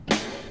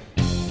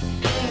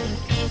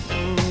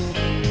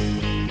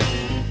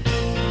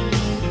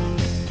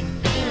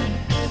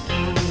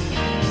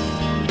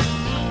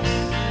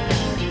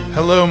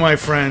Hello, my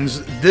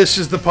friends. This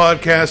is the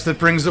podcast that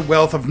brings the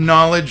wealth of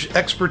knowledge,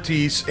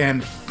 expertise,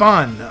 and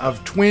fun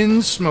of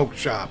Twin Smoke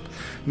Shop,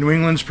 New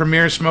England's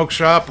premier smoke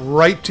shop,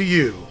 right to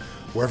you,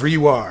 wherever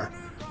you are,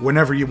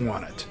 whenever you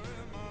want it.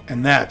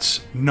 And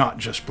that's not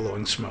just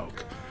blowing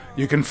smoke.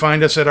 You can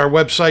find us at our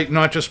website,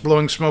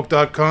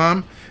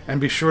 notjustblowingsmoke.com,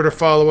 and be sure to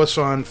follow us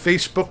on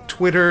Facebook,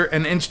 Twitter,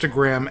 and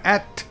Instagram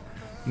at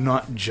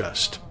Not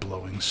Just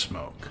Blowing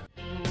Smoke.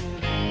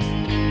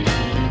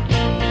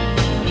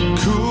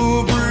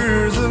 Cool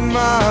breeze in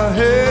my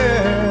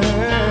head,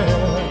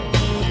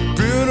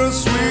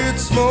 bittersweet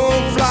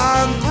smoke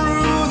flying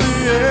through the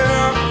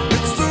air.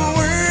 It's the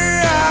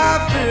way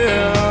I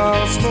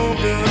feel,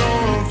 smoking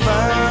on a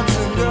fine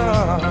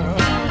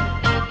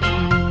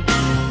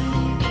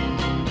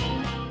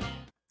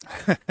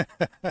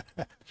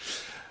cigar.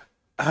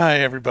 Hi,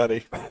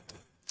 everybody.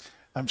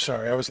 I'm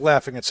sorry, I was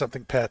laughing at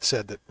something Pat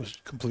said that was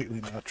completely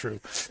not true.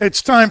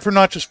 It's time for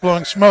Not Just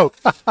Blowing Smoke,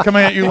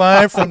 coming at you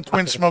live from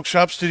Twin Smoke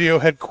Shop Studio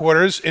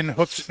headquarters in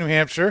Hooksett, New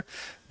Hampshire.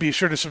 Be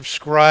sure to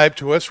subscribe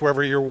to us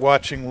wherever you're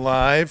watching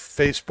live,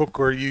 Facebook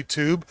or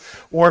YouTube,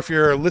 or if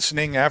you're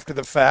listening after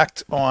the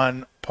fact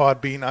on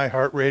Podbean,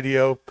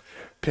 iHeartRadio,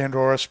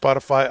 Pandora,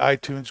 Spotify,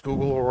 iTunes,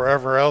 Google, or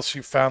wherever else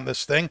you found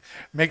this thing.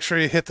 Make sure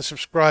you hit the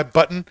subscribe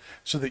button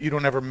so that you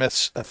don't ever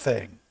miss a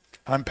thing.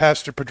 I'm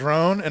Pastor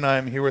Padron, and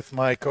I'm here with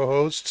my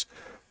co-hosts,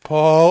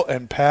 Paul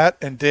and Pat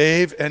and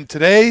Dave. And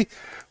today,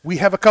 we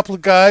have a couple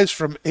of guys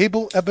from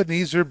Abel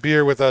Ebenezer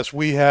Beer with us.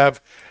 We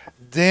have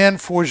Dan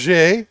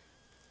Forget.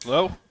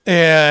 Hello.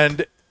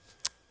 And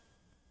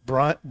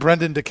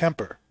Brendan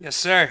DeKemper. Yes,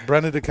 sir.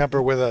 Brendan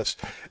DeKemper with us.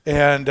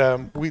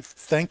 And we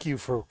thank you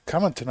for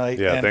coming tonight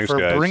and thanks, for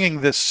guys.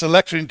 bringing this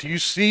selection. Do you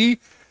see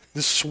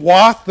the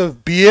swath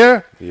of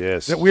beer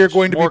that we are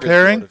going to be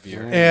pairing?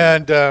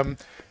 And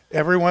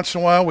every once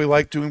in a while, we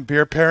like doing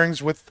beer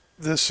pairings with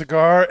the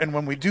cigar. And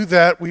when we do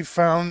that, we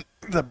found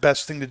the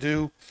best thing to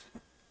do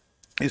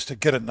is to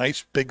get a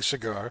nice big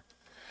cigar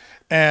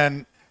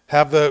and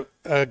have the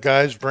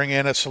guys bring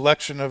in a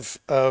selection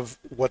of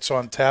what's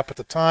on tap at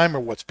the time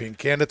or what's being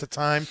canned at the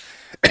time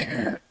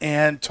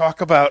and talk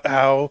about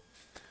how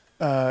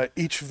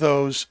each of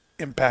those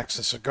impacts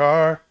the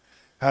cigar.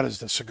 How does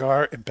the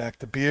cigar impact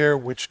the beer?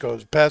 Which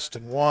goes best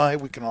and why?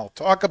 We can all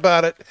talk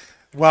about it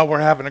while we're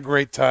having a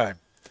great time.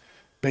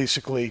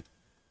 Basically,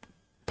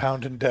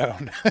 pounding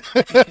down.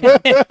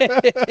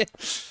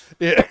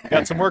 Yeah.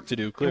 Got some work to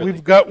do, clearly.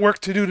 We've got work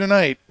to do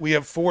tonight. We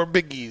have 4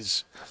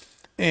 biggies.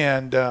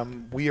 And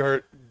we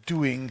are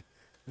doing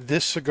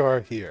this cigar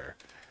here.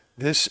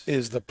 This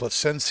is the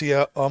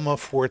Plasencia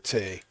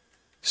Almafuerte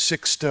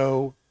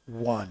Sixto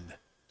 1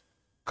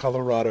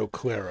 Colorado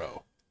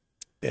Claro.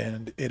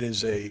 And it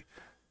is a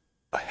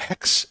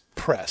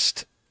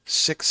hex-pressed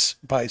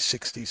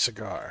 6x60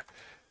 cigar.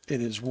 It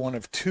is one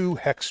of 2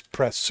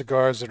 hex-pressed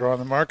cigars that are on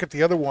the market.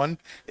 The other one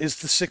is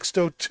the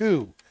Sixto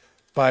 2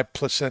 by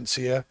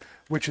Plasencia,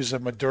 which is a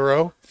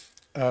Maduro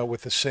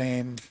with the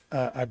same,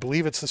 I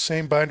believe it's the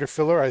same binder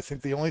filler. I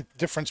think the only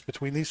difference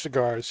between these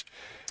cigars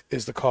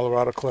is the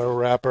Colorado Claro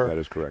wrapper. That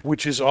is correct.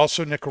 Which is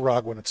also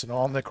Nicaraguan. It's an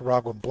all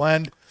Nicaraguan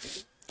blend.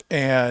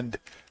 And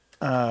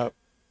why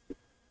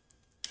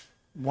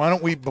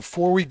don't we,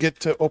 before we get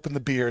to open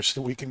the beer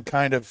so that we can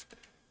kind of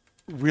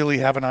really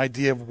have an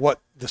idea of what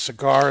the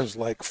cigar is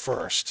like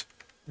first,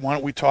 why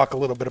don't we talk a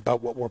little bit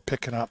about what we're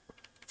picking up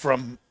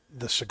from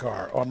the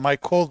cigar. On my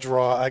cold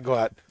draw, I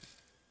got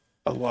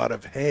a lot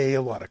of hay,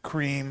 a lot of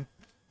cream,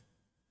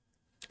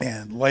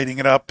 and lighting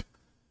it up.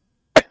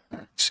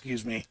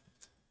 Excuse me.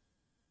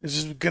 This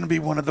is going to be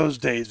one of those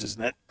days,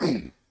 isn't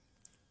it?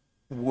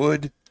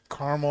 Wood,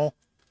 caramel,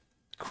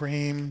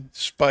 cream,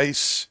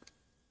 spice.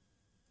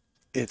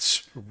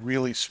 It's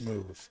really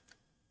smooth.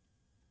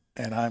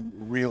 And I'm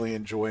really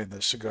enjoying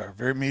this cigar.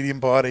 Very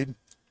medium-bodied.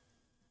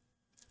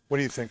 What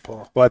do you think,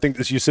 Paul? Well, I think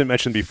as you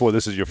mentioned before,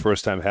 this is your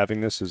first time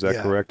having this. Is that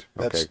correct?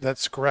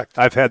 That's correct.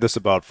 I've had this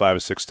about 5 or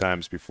 6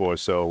 times before.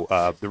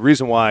 So the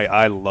reason why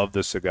I love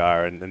this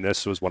cigar, and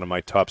this was one of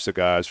my top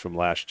cigars from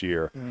last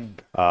year,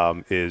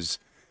 is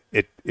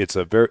it's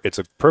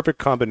a perfect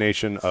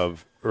combination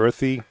of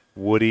earthy,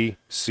 woody,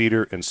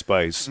 cedar, and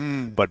spice,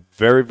 but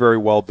very, very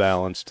well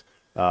balanced.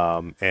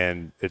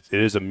 And it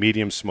is a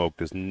medium smoke.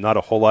 There's not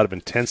a whole lot of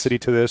intensity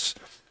to this,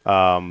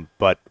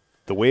 but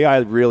the way I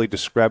really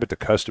describe it to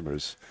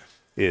customers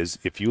is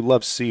if you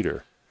love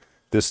cedar,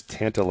 this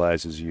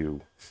tantalizes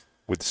you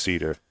with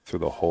cedar through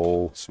the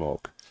whole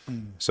smoke.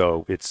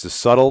 So it's the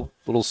subtle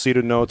little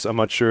cedar notes. I'm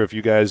not sure if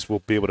you guys will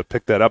be able to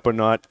pick that up or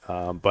not,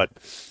 but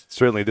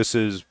certainly this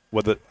is,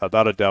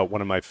 without a doubt,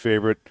 one of my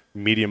favorite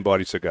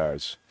medium-body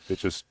cigars.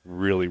 It's just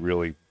really,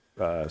 really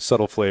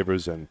subtle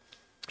flavors and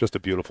just a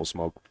beautiful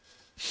smoke.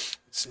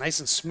 It's nice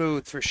and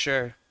smooth for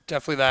sure.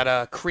 Definitely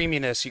that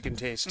creaminess you can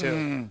taste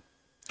too.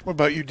 What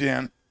about you,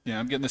 Dan? Yeah,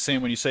 I'm getting the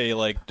same when you say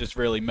like just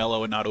really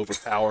mellow and not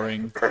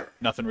overpowering.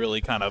 Nothing really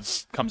kind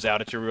of comes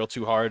out at you real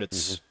too hard.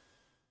 It's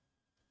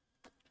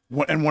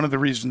And one of the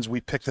reasons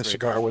we picked this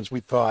cigar was we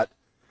thought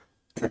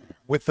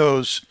with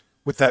those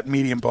with that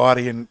medium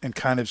body and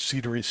kind of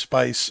cedary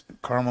spice,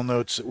 caramel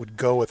notes that would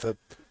go with a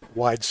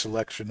wide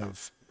selection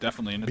of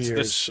Definitely, and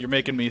beers. you're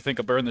making me think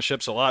of Burn the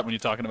Ships a lot when you're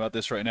talking about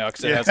this right now,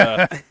 because it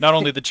has not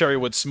only the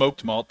cherrywood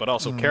smoked malt, but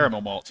also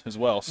caramel malt as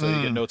well. So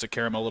you get notes of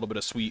caramel, a little bit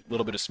of sweet, a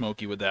little bit of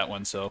smoky with that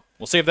one. So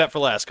we'll save that for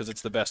last because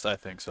it's the best, I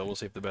think. So we'll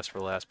save the best for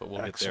last, but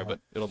we'll get there. But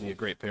it'll be a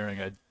great pairing.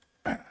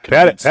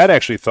 Pat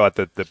actually thought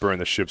that Burn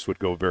the Ships would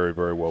go very,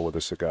 very well with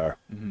a cigar.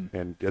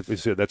 And as we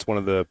said, that's one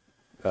of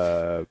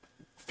the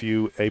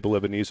few Abel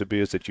Ebenezer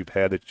beers that you've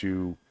had that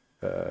you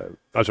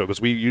I'm sorry, because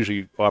we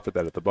usually offer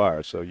that at the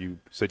bar. So you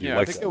said you Yeah, I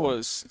liked think that it one.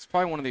 was. It's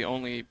probably one of the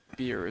only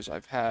beers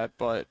I've had,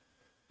 but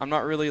I'm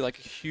not really like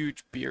a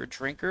huge beer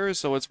drinker,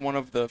 so it's one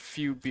of the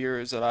few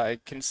beers that I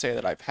can say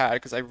that I've had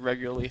because I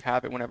regularly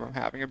have it whenever I'm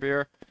having a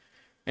beer.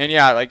 And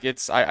yeah, like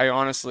I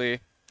honestly,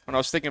 when I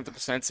was thinking of the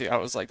Sensi, I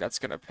was like, that's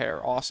gonna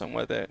pair awesome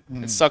with it.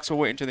 It sucks we're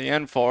waiting to the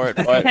end for it,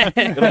 but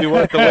It'll be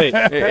worth the wait.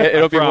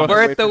 it'll be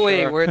Worth the for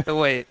wait, sure. worth the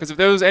wait. Because if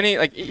there was any,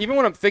 like, even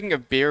when I'm thinking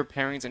of beer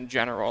pairings in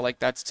general, like,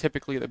 that's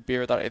typically the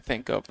beer that I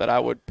think of that I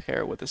would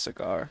pair with a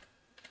cigar.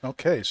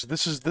 Okay, so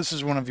this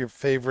is one of your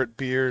favorite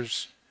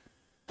beers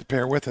to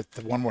pair with it,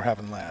 the one we're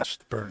having last,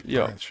 the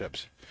Burn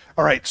Ships.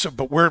 All right, so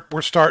but we're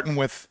starting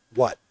with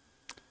what?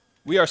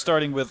 We are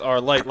starting with our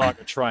light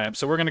lager Triumph.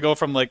 So we're going to go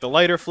from like the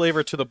lighter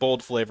flavor to the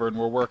bold flavor, and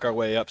we'll work our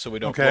way up so we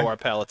don't Okay. blow our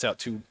palates out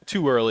too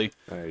early.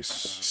 Nice.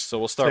 So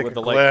we'll start Take with a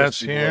the light glass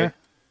crispy here. boy.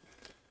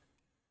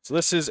 So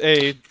this is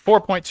a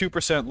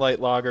 4.2%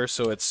 light lager,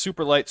 so it's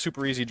super light,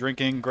 super easy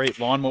drinking, great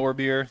lawnmower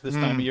beer this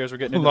time of year as we're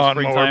getting into the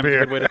Lawnmower springtime. beer.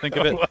 Good way to think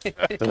of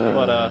it.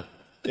 But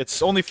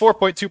it's only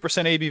 4.2%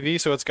 ABV,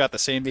 so it's got the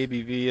same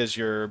ABV as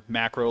your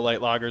macro light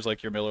lagers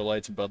like your Miller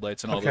Lights and Bud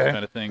Lights and all those Okay.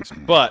 kind of things.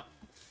 But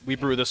we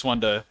brew this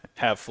one to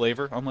have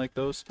flavor, unlike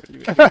those.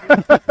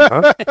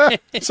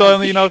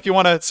 So if you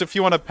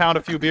want to pound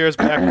a few beers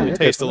but actually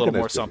taste a little look at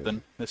more this guy.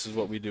 something, this is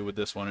what we do with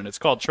this one, and it's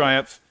called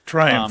Triumph.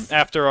 Triumph.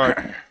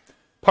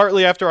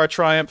 Partly after our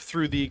triumph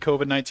through the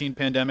COVID-19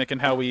 pandemic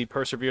and how we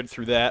persevered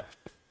through that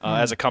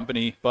as a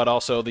company, but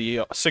also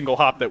the single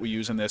hop that we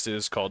use in this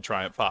is called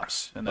Triumph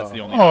Hops, and that's the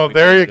only. Oh, hop we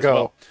there use you as go.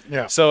 well.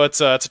 Yeah. So it's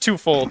a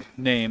twofold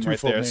name right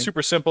Twofold there. name.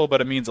 Super simple, but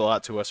it means a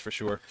lot to us for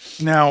sure.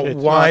 Now,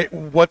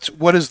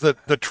 what is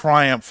the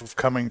triumph of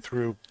coming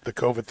through the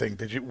COVID thing?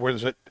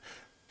 Was it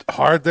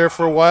hard there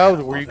for a while?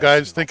 Were you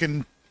guys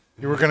thinking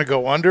you were going to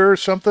go under or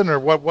something, or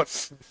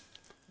what?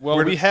 Well,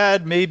 Where we did-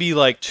 had maybe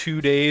like 2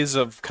 days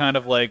of kind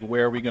of like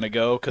where are we going to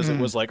go, because it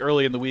was like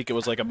early in the week. It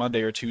was like a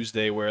Monday or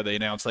Tuesday where they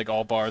announced like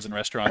all bars and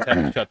restaurants had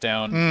to shut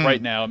down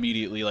right now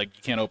immediately, like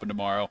you can't open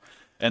tomorrow.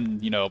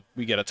 And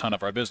we get a ton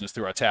of our business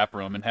through our tap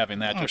room, and having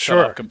that just shut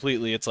sure. off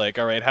completely, it's like,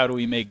 all right, how do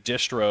we make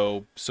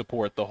distro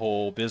support the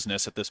whole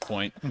business at this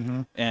point?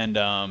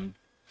 And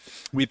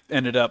we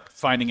ended up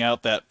finding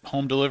out that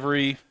home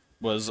delivery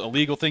was a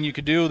legal thing you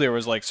could do. There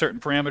was like certain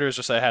parameters,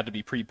 just that it had to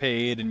be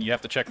prepaid, and you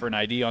have to check for an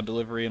ID on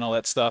delivery and all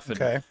that stuff.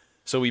 And Okay.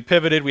 so we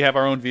pivoted. We have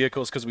our own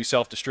vehicles because we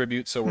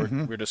self-distribute, so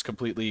we're just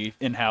completely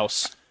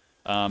in-house.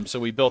 So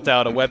we built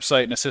out a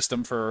website and a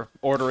system for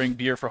ordering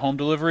beer for home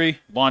delivery.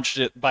 Launched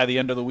it by the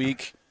end of the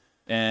week,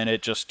 and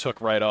it just took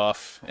right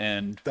off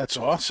and That's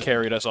awesome.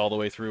 carried us all the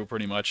way through,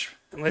 pretty much.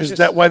 Is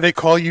that why they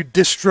call you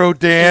Distro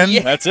Dan?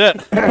 Yeah. That's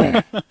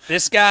it.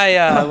 This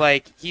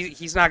guy,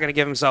 he's not going to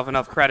give himself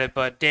enough credit,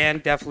 but Dan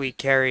definitely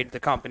carried the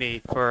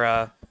company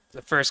for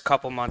the first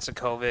couple months of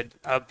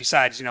COVID.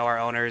 Besides, our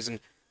owners and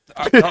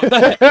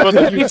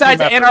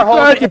besides and our whole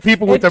Not the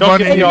people with the Don't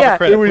money. give me all the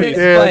credit, It was please.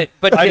 Dan.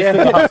 but I just Dan,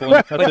 did the hustling.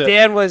 That's but it.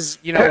 Dan was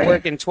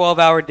working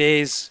 12-hour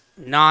days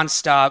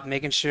nonstop,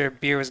 making sure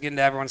beer was getting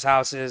to everyone's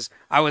houses.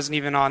 I wasn't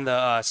even on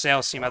the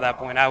sales team at that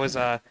point. I was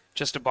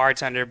just a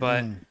bartender,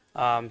 but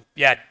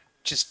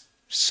just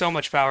so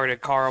much power to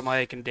Carl,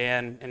 Mike, and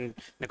Dan, and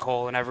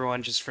Nicole, and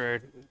everyone just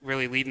for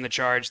really leading the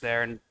charge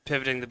there and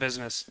pivoting the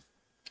business.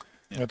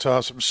 That's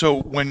awesome. So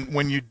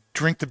when you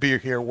drink the beer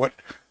here, what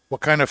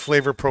kind of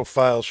flavor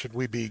profile should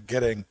we be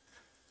getting?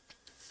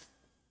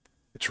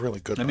 It's really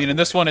good. I by mean, the in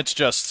this way. one, it's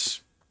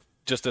just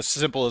as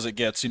simple as it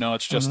gets.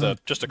 It's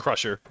just a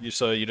crusher.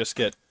 So you just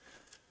get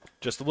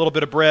just a little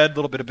bit of bread, a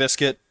little bit of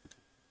biscuit,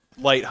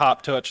 light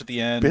hop touch at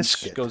the end.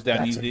 biscuit Goes down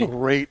That's easy. A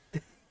great.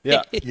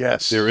 Yeah.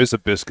 Yes. There is a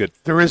biscuit.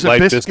 There is a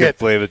light biscuit.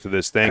 flavor to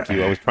this. Thank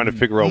you. I was trying to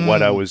figure out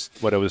what I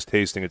was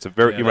tasting. It's a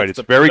very. Yeah, You're right. that's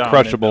It's the very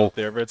predominant crushable. note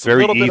there, but it's a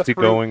very little bit of easy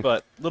fruit, going.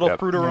 but little Yep.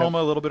 fruit aroma,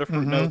 a little bit of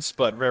fruit notes,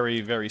 but very,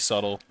 very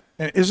subtle.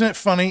 And isn't it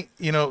funny?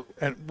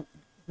 And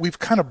we've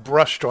kind of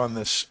brushed on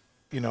this.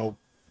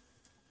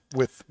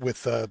 With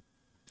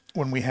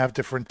when we have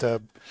different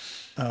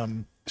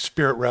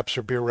spirit reps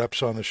or beer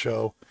reps on the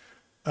show.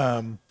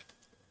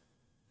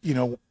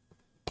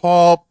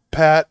 Paul,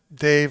 Pat,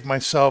 Dave,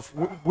 myself,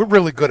 we're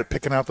really good at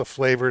picking out the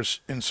flavors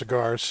in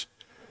cigars.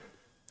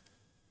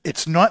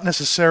 It's not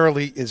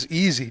necessarily as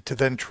easy to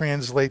then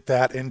translate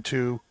that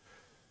into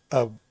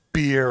a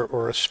beer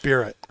or a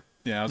spirit.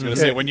 Yeah, I was going to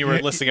say, when you were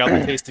listing out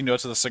the tasting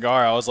notes of the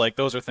cigar, I was like,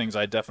 those are things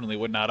I definitely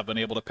would not have been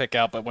able to pick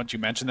out. But once you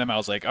mentioned them, I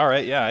was like, all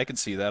right, yeah, I can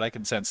see that. I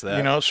can sense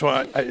that. So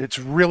it's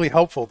really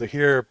helpful to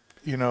hear,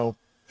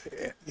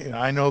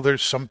 I know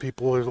there's some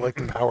people who like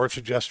the power of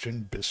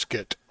suggestion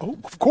biscuit. Oh,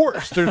 of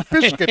course, there's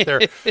biscuit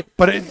there.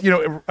 But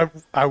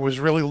I was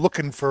really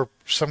looking for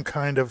some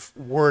kind of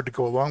word to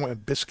go along with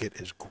it. Biscuit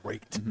is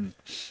great.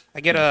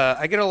 I get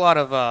a lot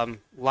of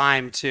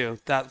lime too.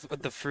 That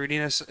with the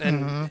fruitiness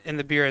in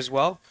the beer as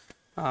well.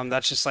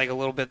 That's just like a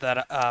little bit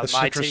that my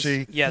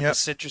citrusy, taste. Yeah, yep.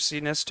 the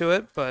citrusiness to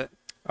it. But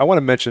I want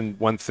to mention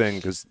one thing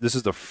because this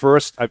is the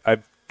first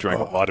I've drank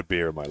a lot of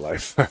beer in my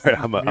life. You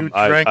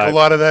drank a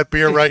lot of that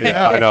beer right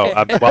now. I know.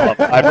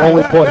 I've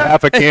only poured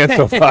half a can,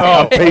 so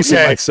I'm pacing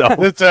myself.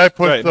 I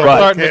put Right, the we're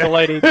starting with a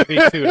light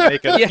ABV too to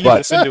make us ease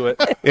us into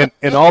it.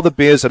 In all the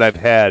beers that I've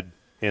had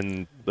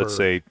in, let's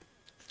say,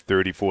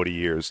 30, 40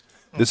 years,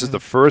 this is the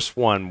first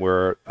one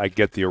where I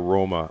get the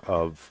aroma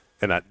of,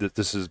 and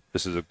this is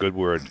a good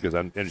word because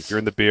and if you're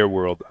in the beer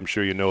world, I'm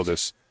sure you know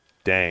this,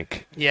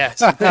 dank.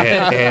 yes,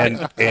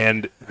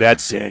 and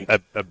that's it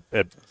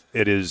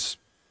is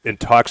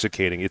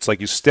intoxicating. It's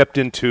like you stepped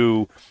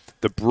into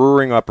the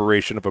brewing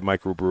operation of a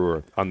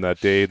microbrewer on that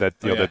day that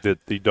that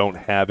you don't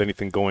have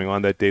anything going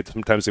on that day.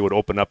 Sometimes they would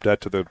open up that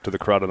to the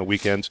crowd on the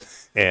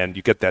weekends, and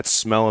you get that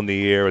smell in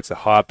the air. It's the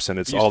hops and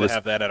it's We used all to this.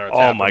 have that at our Oh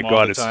tap my room all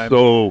god, the it's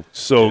time.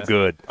 so Yeah.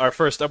 good.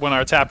 When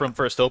our tap room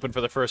first opened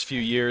for the first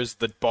few years,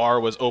 the bar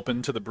was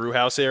open to the brew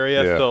house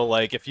area. Yeah. So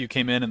like if you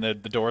came in and the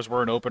doors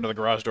weren't open or the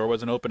garage door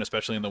wasn't open,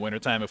 especially in the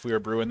wintertime, if we were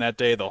brewing that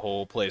day, the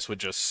whole place would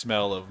just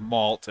smell of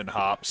malt and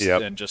hops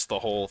Yep. and just the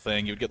whole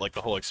thing. You'd get like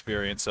the whole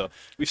experience. So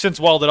we've since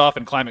walled it off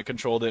and climate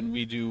controlled it, and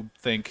we do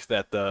think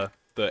that the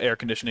air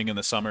conditioning in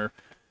the summer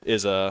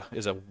is a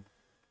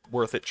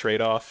worth it trade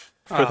off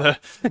for the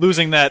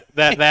losing that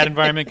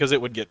environment, because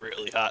it would get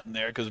really hot in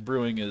there, because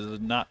brewing is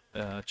not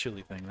a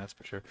chilly thing, that's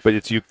for sure. But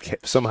it's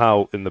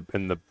somehow in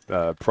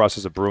the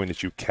process of brewing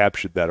that you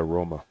captured that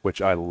aroma,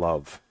 which I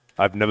love.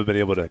 I've never been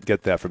able to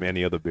get that from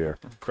any other beer.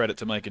 Credit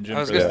to Mike and Jim I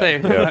was for gonna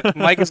that. say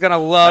Mike is gonna I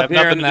love have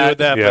nothing hearing to do with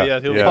that, Yeah, but yeah,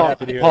 he'll be yeah.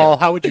 happy to hear Paul,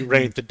 how would you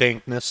rate the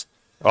dankness?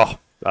 Oh,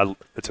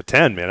 it's a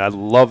 10, man. I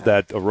love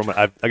that aroma.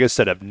 Like I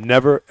said, I've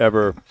never,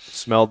 ever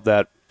smelled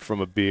that from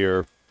a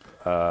beer,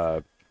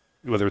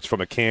 whether it's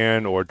from a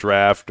can or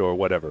draft or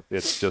whatever.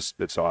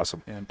 It's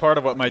awesome. And part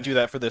of what might do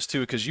that for this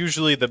too, because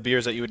usually the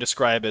beers that you would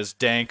describe as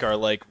dank are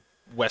like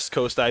West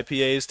Coast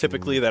IPAs,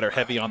 typically that are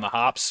heavy on the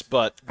hops.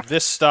 But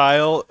this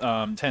style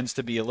tends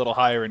to be a little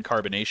higher in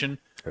carbonation,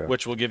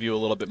 which will give you a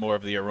little bit more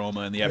of the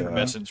aroma and the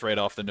effervescence right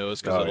off the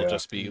nose, because it'll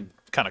just be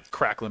kind of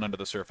crackling under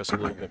the surface a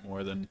little bit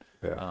more than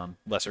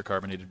lesser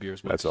carbonated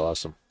beers would. That's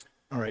awesome.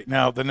 All right.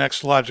 Now, the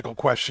next logical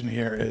question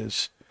here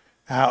is,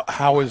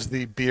 how is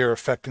the beer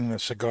affecting the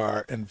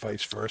cigar and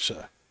vice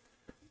versa?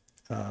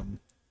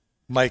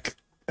 Mike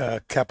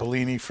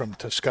Capolini from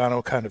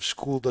Toscano kind of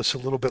schooled us a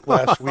little bit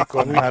last week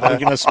on how Are you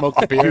to gonna smoke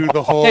the beer? do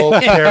the whole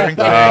pairing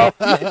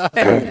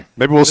thing.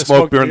 Maybe we'll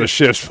smoke beer in the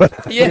shifts, but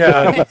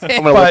Yeah. I'm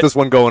going to let this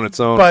one go on its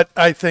own. But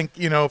I think,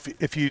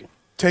 if you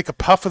take a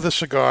puff of the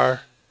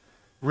cigar,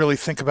 really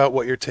think about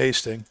what you're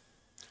tasting,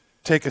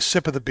 take a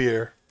sip of the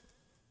beer,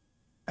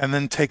 and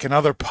then take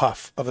another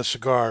puff of the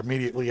cigar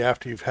immediately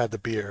after you've had the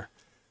beer,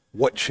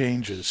 what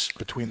changes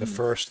between the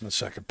first and the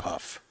second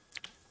puff?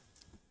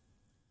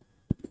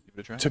 Give it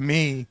a try. To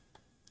me,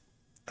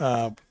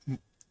 the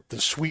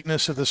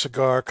sweetness of the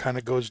cigar kind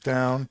of goes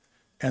down,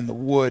 and the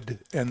wood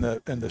and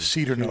the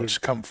cedar notes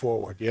come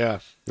forward. Yeah,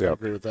 I Yep.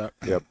 agree with that.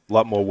 Yep, a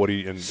lot more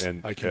woody and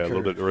I a little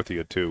concur. bit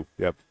earthier too.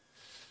 Yep.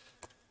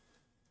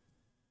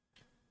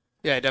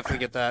 Yeah, I definitely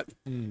get that.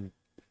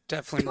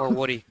 Definitely more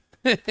woody.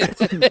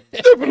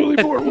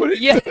 Definitely more woody.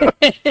 Yeah.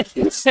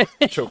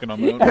 Choking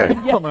on my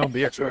own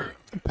beer.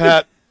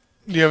 Pat,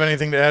 do you have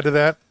anything to add to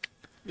that?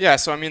 Yeah,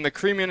 so I mean, the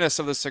creaminess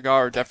of the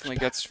cigar definitely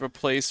gets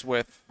replaced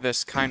with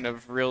this kind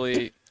of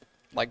really,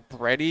 like,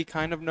 bready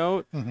kind of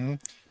note. Mm-hmm.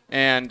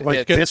 And Like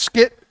it,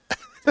 biscuit?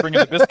 Bringing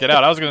the biscuit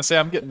out. I was going to say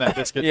I'm getting that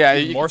biscuit yeah,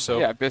 even more so.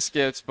 Yeah,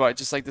 biscuits, but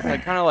just like this,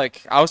 like kind of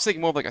like I was thinking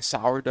more of like a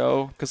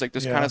sourdough, because like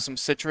there's kind Yeah. of some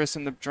citrus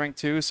in the drink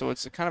too, so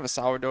it's kind of a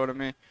sourdough to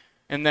me.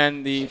 And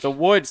then the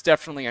wood's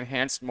definitely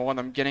enhanced more, and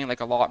I'm getting like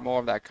a lot more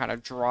of that kind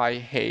of dry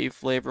hay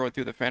flavor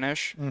through the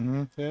finish.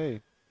 Hey,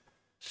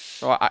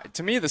 So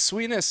to me, the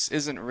sweetness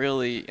isn't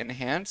really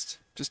enhanced,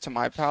 just to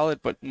my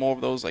palate, but more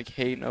of those like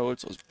hay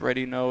notes, those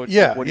bready notes.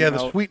 Yeah, woody yeah.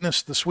 note.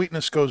 The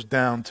sweetness goes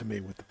down to me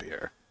with the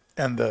beer,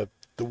 and the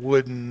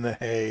wood and the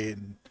hay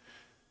and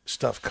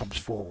stuff comes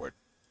forward.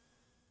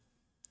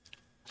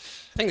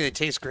 I think they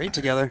taste great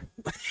together.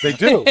 They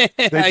do, they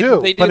do. They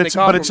do, they But it's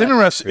complement.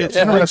 interesting. It's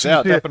It brings interesting.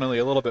 out to see- definitely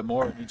a little bit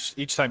more.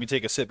 Each time you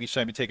take a sip, each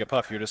time you take a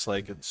puff, you're just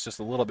like, it's just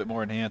a little bit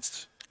more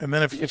enhanced. And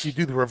then if you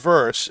do the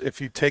reverse, if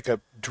you take a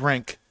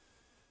drink,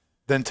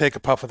 then take a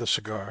puff of the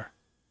cigar,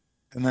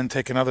 and then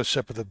take another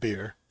sip of the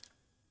beer,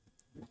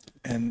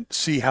 and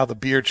see how the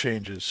beer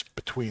changes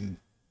between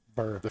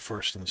the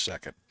first and the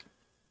second.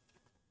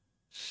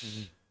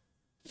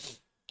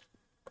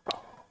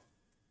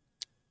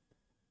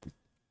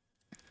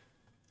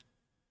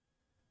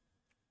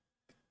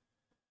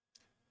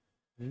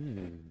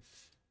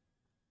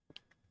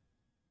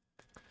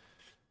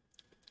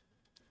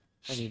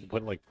 I need to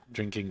put like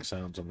drinking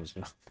sounds on this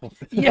now.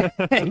 Yeah.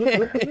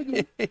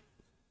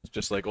 It's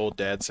just like old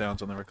dad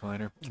sounds on the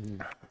recliner.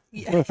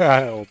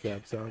 Old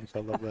dad sounds. I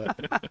love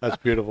that. That's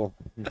beautiful.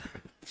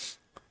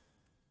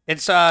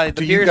 It's the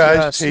Do you beer's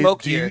guys taste?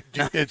 smokier.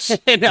 Do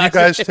you No,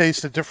 guys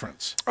taste the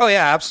difference? Oh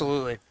yeah,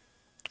 absolutely.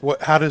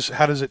 What? How does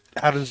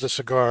the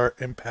cigar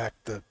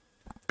impact the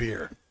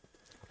beer?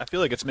 I feel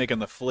like it's making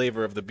the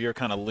flavor of the beer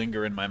kind of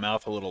linger in my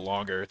mouth a little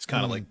longer. It's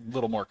kind of like a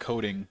little more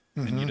coating,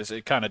 and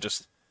it kind of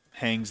just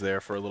hangs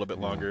there for a little bit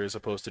longer as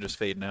opposed to just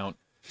fading out.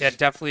 Yeah, it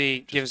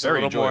definitely gives a Very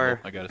little enjoyable,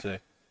 more. I gotta say.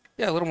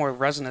 Yeah, a little more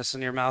resinous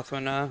in your mouth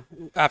when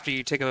after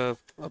you take a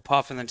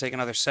puff and then take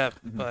another sip.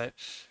 But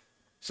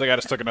So I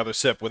just took another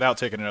sip without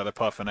taking another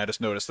puff, and I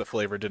just noticed the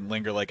flavor didn't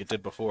linger like it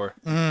did before.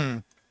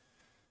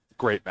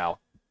 Great mouth.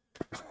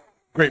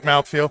 Great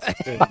mouthfeel.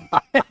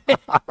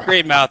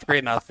 great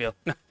mouthfeel.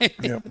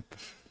 Yep.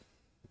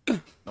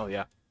 Oh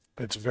yeah,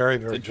 It's very,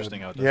 very interesting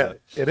good. how it does Yeah, that.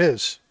 it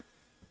is.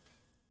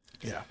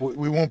 Yeah,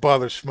 we won't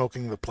bother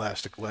smoking the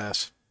plastic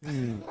glass. I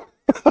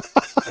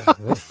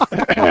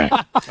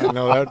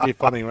know that would be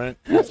funny, right?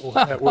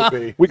 That would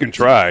be. We can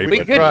try. We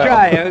but- could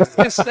try. I was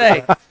gonna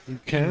say You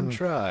can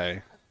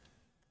try.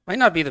 might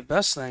not be the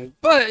best thing,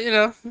 but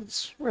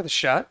it's worth a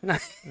shot. There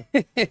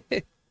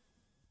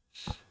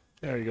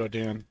you go,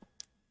 Dan.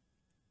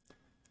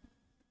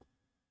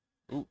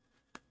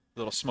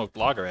 little smoked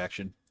lager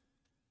action.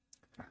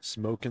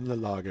 Smoking the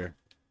lager.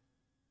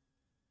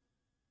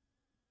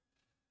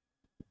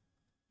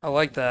 I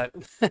like that.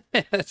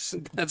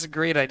 That's a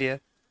great idea.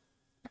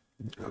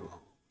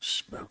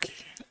 Smoky.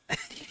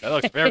 That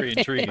looks very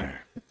intriguing.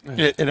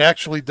 It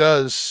actually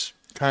does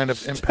kind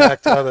of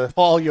impact how the.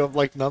 Paul, you have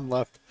like none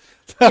left.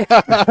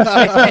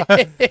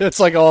 It's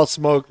like all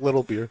smoke,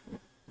 little beer.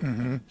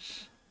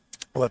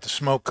 Let the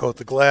smoke coat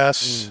the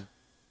glass.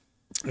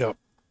 Yep.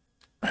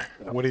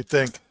 What do you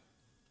think?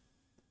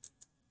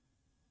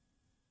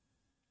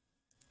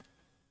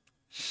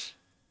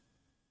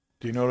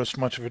 Do you notice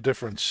much of a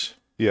difference?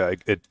 Yeah,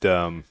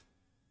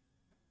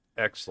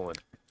 excellent.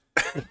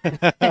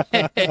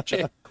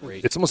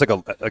 Great. It's almost like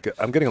a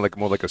I'm getting like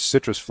more like a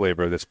citrus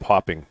flavor that's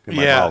popping in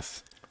my Yeah.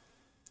 mouth.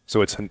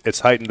 So it's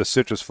heightened the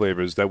citrus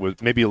flavors that was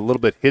maybe a little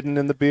bit hidden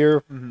in the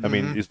beer. I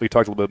mean, we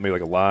talked a little bit maybe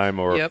like a lime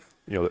or Yep.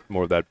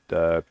 more of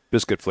that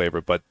biscuit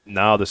flavor, but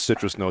now the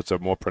citrus notes are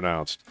more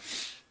pronounced.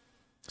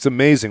 It's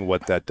amazing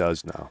what that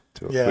does now.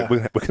 Too. Yeah.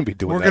 We're gonna be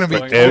doing We're that gonna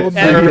for be every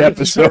every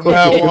episode. from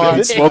now We're gonna be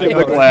on. smoking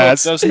the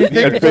glass and Doesn't-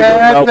 figuring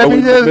out what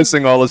we've been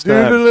missing all this Do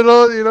the time.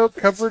 little,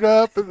 covered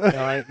up. All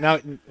right, now,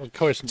 of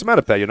course, What's the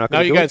matter, Pat? You're not now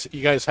going to you do guys,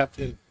 you guys have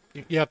to,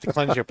 you have to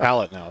cleanse your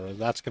palate now.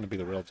 That's going to be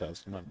the real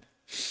test. Come on.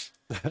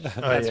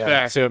 That's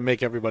fair. So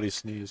make everybody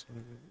sneeze.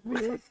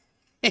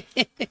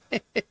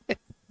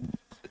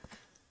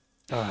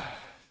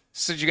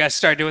 So did you guys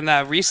start doing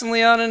that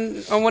recently on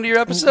one of your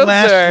episodes? or-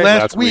 last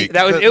Last week. week.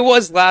 That was it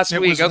was last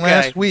It week. was Okay.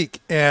 last week,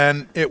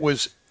 and it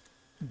was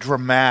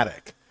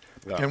dramatic.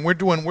 Yeah. And we're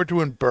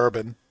doing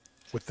bourbon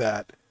with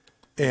that,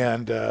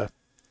 and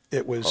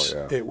it was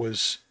Oh, yeah. it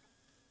was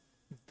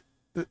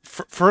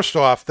first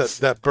off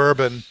that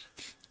bourbon,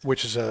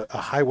 which is a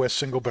High West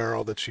single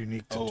barrel that's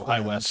unique to Oh, High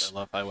Twins. West. I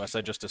love High West.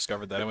 I just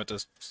discovered that. I went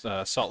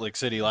to Salt Lake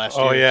City last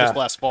Oh, year, yeah. just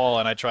last fall,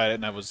 and I tried it,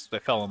 and I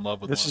fell in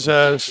love with This one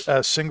is of them.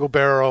 a single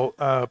barrel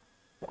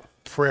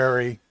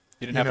prairie.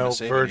 You didn't have to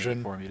save virgin.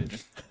 anything for me, did you?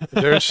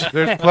 There's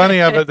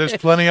plenty of it. There's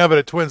plenty of it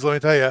at Twins. Let me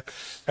tell you.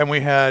 And we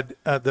had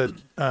the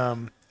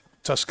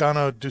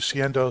Toscano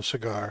Duciendo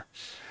cigar,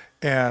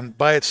 and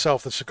by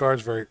itself, the cigar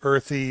is very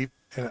earthy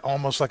and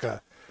almost like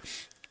a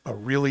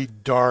really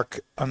dark,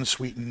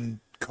 unsweetened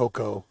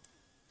cocoa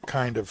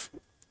kind of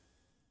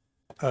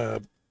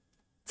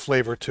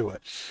flavor to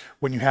it.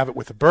 When you have it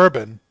with a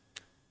bourbon,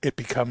 it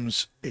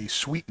becomes a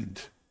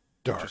sweetened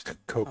dark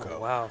cocoa.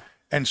 Oh, wow.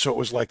 And so it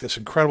was like this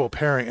incredible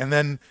pairing. And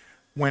then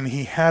when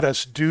he had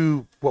us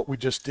do what we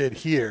just did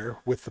here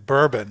with the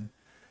bourbon,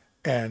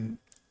 and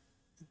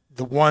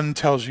the one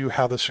tells you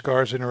how the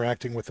cigar is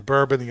interacting with the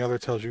bourbon, the other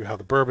tells you how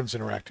the bourbon's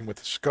interacting with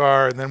the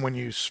cigar. And then when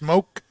you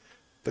smoke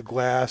the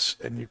glass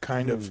and you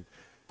kind of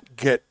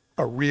get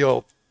a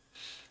real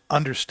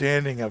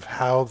understanding of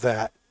how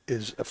that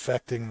is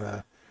affecting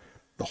the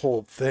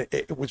whole thing,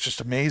 it was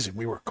just amazing.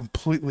 We were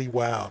completely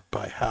wowed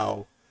by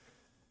how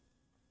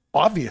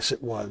obvious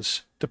it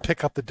was to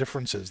pick up the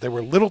differences. There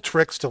were little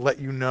tricks to let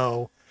you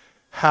know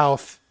how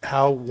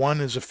one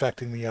is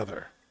affecting the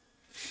other.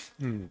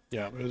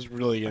 Yeah, it was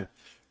really,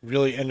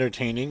 really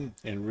entertaining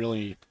and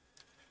really,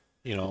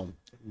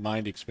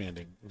 mind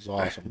expanding. It was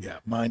awesome. Yeah,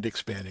 mind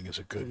expanding is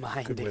a good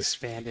Mind good way.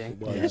 expanding.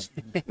 Was.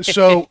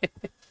 So,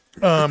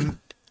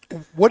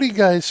 what do you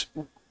guys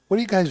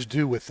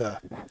do with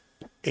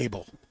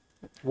Able?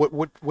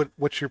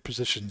 What's your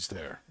positions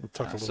there? We'll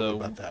talk a little So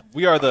bit about that.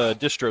 we are the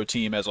distro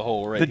team as a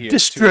whole, right The here.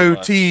 distro two of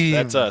us. team.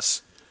 That's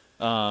us.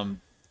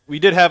 We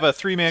did have a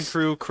 3-man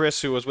crew.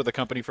 Chris, who was with the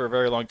company for a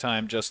very long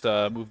time, just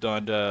moved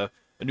on to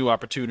a new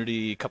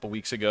opportunity a couple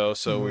weeks ago.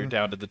 So we're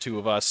down to the two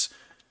of us.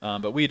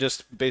 But we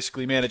just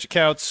basically manage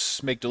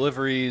accounts, make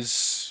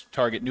deliveries,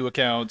 target new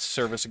accounts,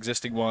 service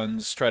existing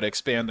ones, try to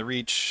expand the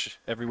reach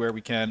everywhere we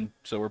can.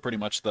 So we're pretty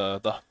much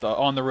the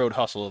on the road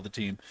hustle of the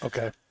team.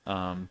 Okay.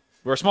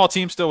 We're a small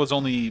team still. It's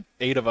only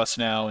 8 of us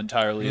now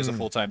entirely as a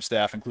full-time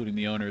staff, including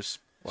the owners.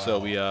 So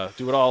we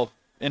do it all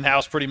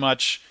in-house pretty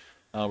much.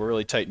 We're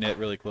really tight-knit,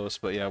 really close.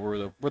 But yeah,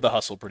 we're the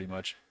hustle pretty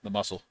much. The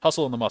muscle.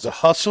 Hustle and the muscle. The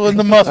hustle and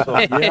the muscle.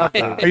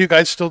 Are you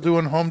guys still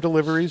doing home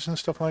deliveries and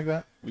stuff like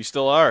that? We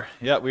still are.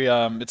 Yeah, we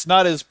it's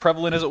not as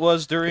prevalent as it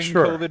was during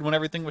Sure. COVID when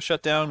everything was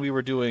shut down. We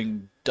were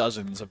doing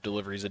dozens of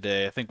deliveries a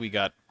day. I think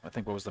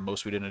what was the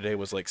most we did in a day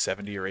was like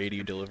 70 or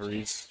 80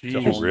 deliveries to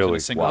Jeez. homes in Really?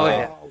 a single Oh,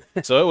 day.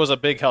 yeah. So it was a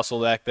big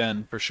hustle back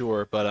then for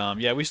sure. But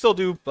yeah, we still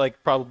do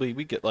like probably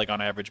we get like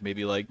on average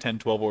maybe like 10,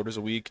 12 orders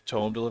a week to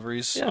home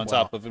deliveries on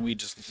top of, and we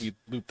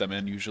loop them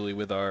in usually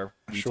with our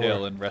retail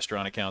Sure. and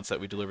restaurant accounts that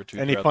we deliver to.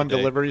 Any throughout fun the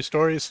day. delivery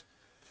stories?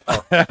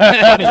 That's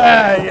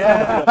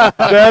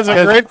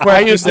a great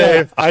question,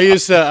 Dave. I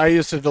used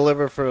to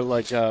deliver for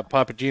like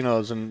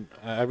Papagino's, and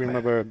I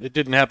remember it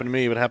didn't happen to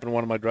me, but it happened to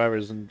one of my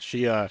drivers, and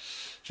she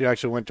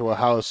actually went to a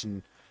house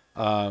and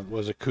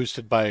was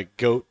acousted by a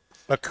goat.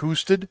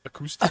 Acousted?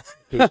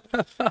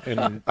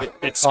 And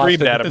It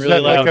screamed at him Is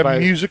really that like loud. a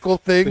musical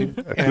thing?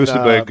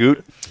 Acousted by a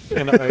goot.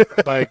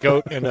 by a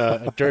goat in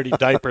a dirty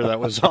diaper that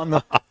was on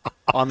the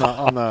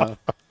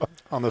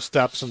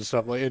steps and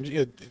stuff like.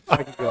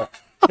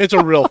 It's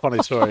a real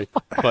funny story,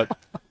 but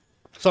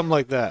something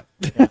like that.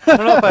 I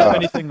don't know if I have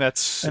anything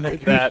that's An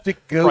that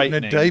acoustic goat in a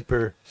frightening.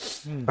 diaper.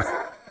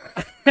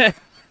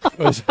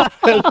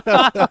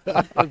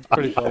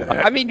 Pretty cool.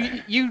 I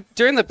mean, you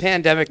during the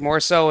pandemic more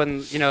so,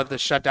 and the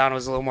shutdown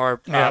was a little more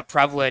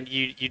prevalent.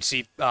 You'd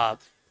see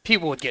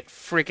people would get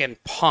freaking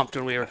pumped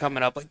when we were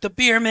coming up, like the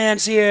beer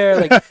man's here.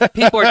 Like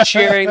people are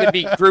cheering. There'd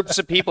be groups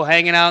of people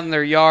hanging out in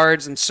their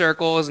yards and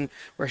circles, and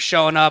we're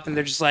showing up, and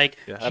they're just like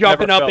I've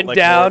jumping never up felt and like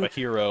down. more of a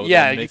hero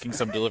Yeah, than you- making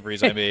some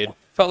deliveries I made.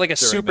 Felt like a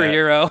during that.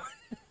 superhero.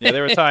 Yeah,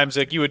 there were times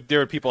like there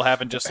were people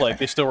having just like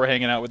they still were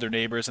hanging out with their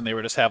neighbors and they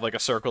would just have like a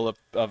circle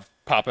of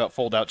pop out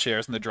fold out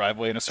chairs in the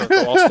driveway in a circle,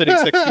 all sitting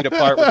 6 feet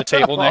apart with a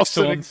table next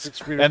to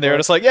them. And they were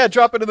just like, yeah,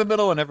 drop it in the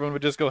middle, and everyone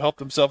would just go help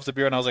themselves to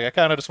beer. And I was like, I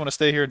kind of just want to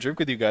stay here and drink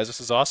with you guys. This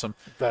is awesome.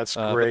 That's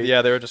But great.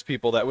 yeah, there were just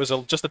people that was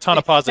just a ton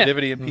of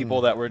positivity and people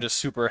that were just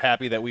super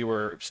happy that we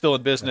were still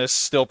in business,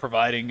 still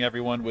providing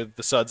everyone with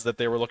the suds that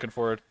they were looking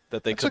for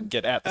that they couldn't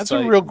get at the That's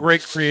site. a real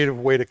great creative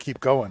way to keep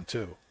going,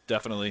 too.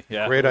 Definitely,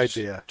 yeah. Great It was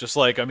idea. Just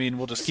like, I mean,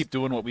 we'll just keep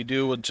doing what we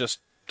do and just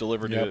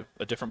deliver Yep. to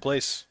a different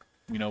place.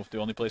 The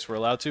only place we're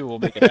allowed to, we'll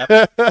make it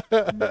happen.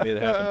 And we made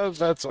it happen.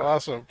 That's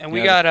awesome. And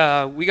we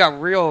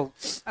got real.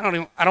 I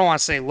don't want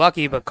to say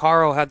lucky, but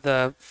Carl had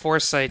the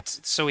foresight.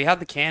 So we had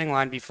the canning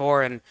line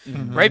before, and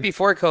right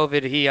before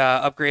COVID, he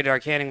upgraded our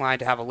canning line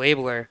to have a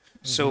labeler,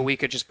 so we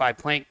could just buy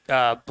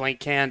blank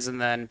cans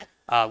and then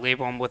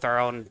label them with our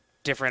own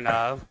different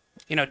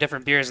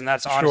different beers. And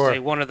that's honestly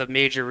Sure. one of the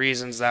major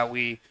reasons that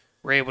we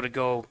were able to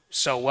go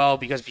so well,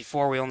 because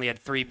before we only had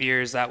 3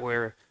 beers that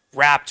were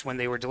wrapped when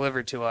they were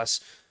delivered to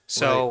us.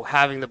 So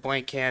having the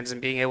blank cans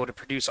and being able to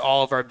produce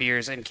all of our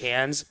beers in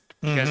cans,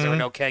 because there were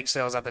no keg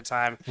sales at the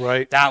time,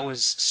 Right. that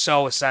was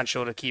so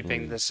essential to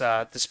keeping this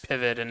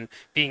pivot and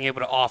being able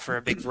to offer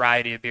a big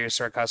variety of beers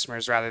to our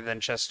customers rather than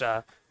just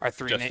our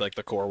 3 Just like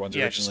the core ones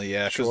Yeah, originally,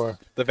 yeah. 'Cause sure.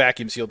 the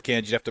vacuum sealed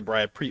cans, you'd have to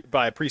buy a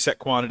preset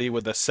quantity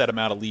with a set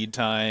amount of lead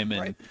time.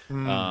 And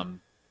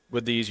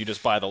with these, you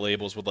just buy the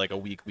labels with like a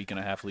week and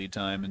a half lead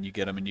time, and you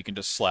get them, and you can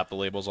just slap the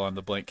labels on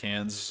the blank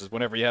cans.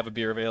 Whenever you have a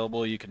beer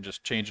available, you can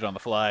just change it on the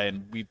fly.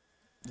 And we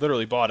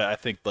literally bought it, I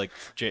think, like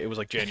it was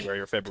like January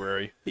or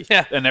February,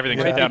 yeah. and everything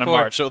Right shut down in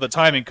before. March. So the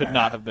timing could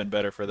not have been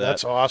better for that.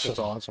 That's awesome. That's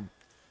awesome.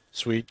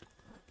 Sweet.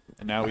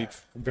 And now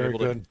we've been Very able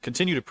good. to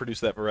continue to produce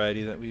that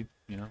variety that we,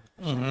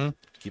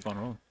 keep on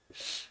rolling.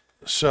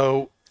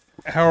 So,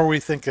 how are we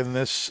thinking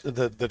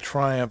the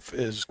Triumph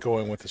is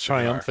going with the cigar?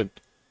 Triumphant.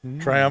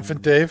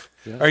 Triumphant, Dave?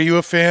 Are you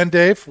a fan,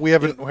 Dave? We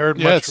haven't heard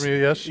much Yes. from you,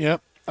 yes?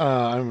 Yep.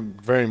 I'm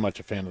very much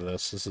a fan of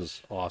this. This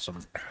is awesome.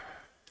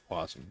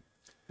 Awesome.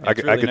 I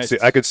It's really could nice see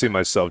to I could see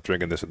myself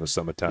drinking this in the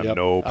summertime. Yep.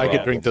 No I problem.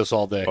 could drink this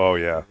all day. Oh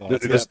yeah.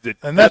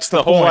 And that's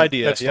the whole point.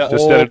 idea, That's yeah. the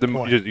Just whole said it,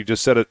 point. you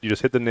just said it. You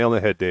just hit the nail on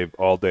the head, Dave.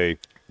 All day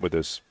with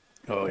this.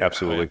 Oh, yeah.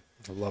 Absolutely.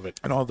 I love it.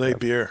 An all-day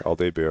beer. All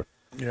day beer.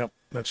 Yep,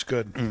 that's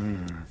good.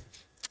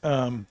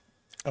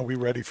 Are we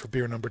ready for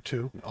beer number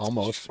 2?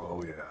 Almost.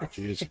 Oh yeah.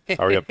 Jeez.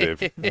 Hurry up,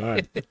 Dave. All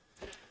right.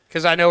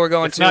 Because I know we're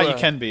going If to. not, you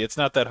can be. It's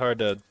not that hard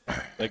to,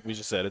 like we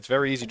just said. It's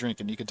very easy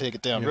drinking. You can take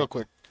it down real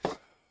quick.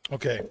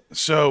 Okay,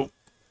 so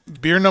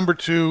beer number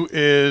 2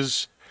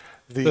 is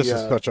the, This is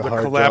such a the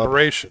hard job.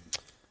 collaboration.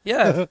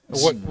 Yeah.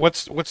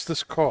 What's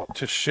this called?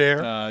 To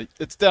share?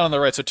 It's down on the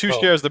right. So Two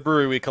Shares, the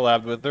brewery we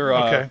collabed with. They're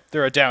Okay.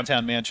 they're a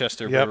downtown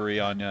Manchester Yep. brewery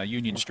on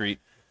Union Street.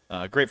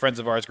 Great friends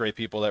of ours, great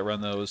people that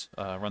run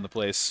the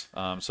place.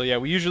 So yeah,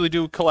 we usually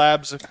do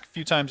collabs a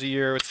few times a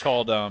year. It's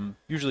called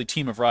usually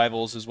Team of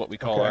Rivals is what we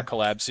call Okay. our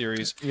collab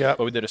series. Yep.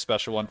 But we did a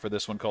special one for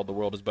this one called The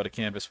World Is But a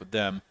Canvas with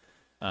them.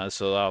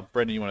 So,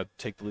 Brendan, you want to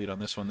take the lead on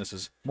this one? This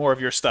is more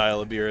of your style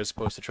of beer as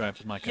opposed to Triumph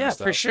is my kind Yeah, of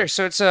style. for sure.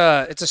 So it's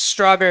a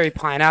strawberry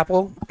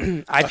pineapple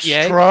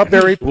IPA.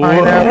 Strawberry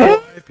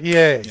pineapple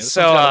IPA. This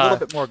So, one's got a uh,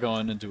 little bit more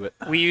going into it.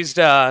 We used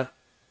Ooh.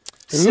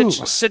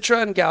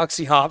 Citra and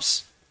Galaxy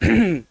hops,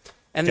 and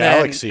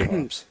Galaxy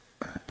then hops.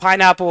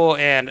 pineapple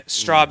and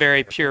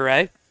strawberry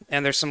puree,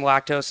 and there's some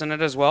lactose in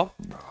it as well.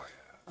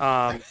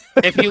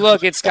 If you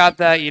look, it's got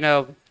that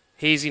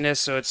haziness,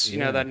 so it's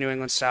that New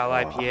England style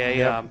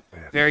IPA,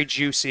 very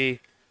juicy.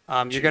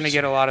 You're gonna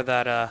get a lot of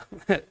that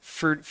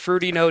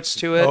fruity notes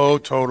to it. Oh,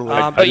 totally.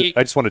 But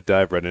I just want to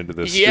dive right into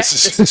this. yeah,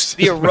 This is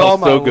the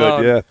aroma so good.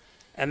 alone. Yeah.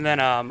 And then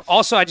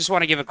also, I just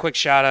want to give a quick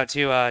shout out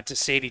to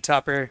Sadie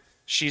Tupper.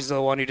 She's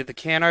the one who did the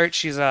can art.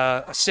 She's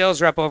a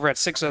sales rep over at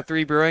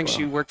 603 Brewing.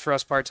 She worked for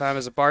us part-time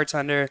as a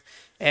bartender,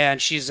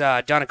 and she's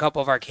done a couple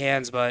of our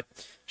cans, but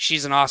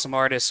she's an awesome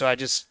artist, so I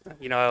just,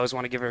 I always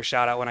want to give her a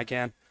shout out when I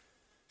can.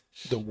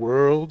 The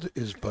world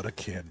is but a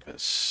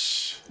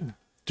canvas.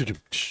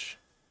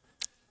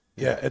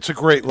 Yeah, it's a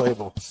great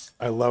label.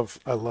 I love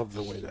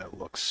the way that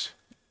looks.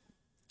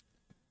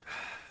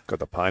 Got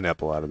the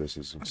pineapple out of this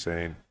is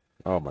insane.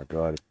 Oh my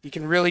god. You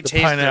can really The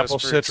taste pineapple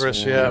those fruits.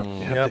 citrus, yeah.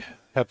 Yep.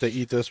 Have to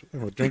eat this,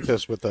 or drink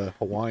this with a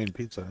Hawaiian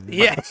pizza.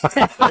 Yeah,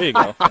 There you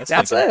go.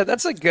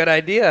 that's a good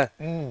idea.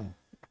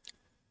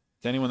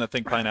 To anyone that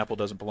think pineapple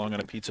doesn't belong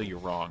on a pizza, you're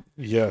wrong.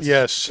 Yes.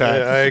 Yes, I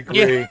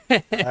agree.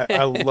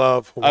 I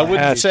love I Hawaii.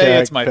 wouldn't say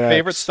it's Hashtag my facts.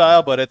 favorite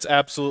style, but it's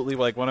absolutely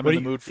like when I'm in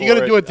the mood for You got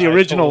to it. do it the I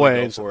original totally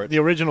way. go for it. The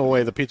original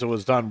way the pizza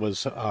was done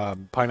was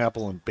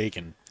pineapple and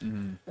bacon.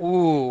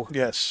 Ooh,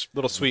 Yes.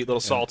 Little sweet, little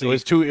salty. It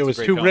was too It's a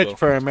great too combo. rich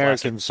for It's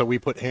Americans, so we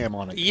put ham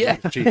on it. 'cause Yeah.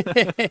 it was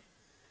cheap.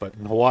 But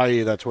in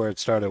Hawaii, that's where it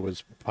started.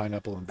 Was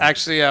pineapple and bacon.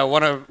 actually,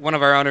 one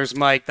of our owners,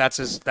 Mike, that's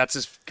his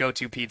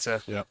go-to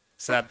pizza. Yep.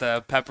 It's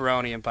the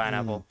pepperoni and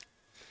pineapple.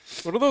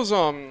 What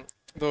are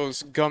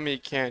those gummy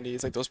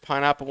candies, like those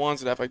pineapple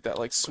ones that have like that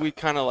like sweet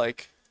kind of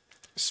like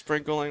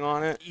sprinkling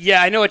on it?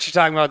 Yeah, I know what you're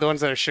talking about. The ones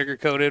that are sugar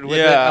coated with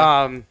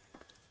Yeah. it.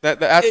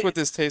 That's what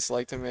this tastes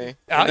like to me.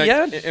 And, like,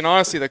 yeah. and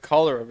honestly, the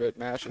color of it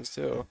matches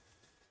too.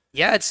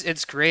 Yeah,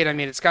 it's great. I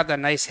mean, it's got that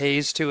nice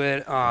haze to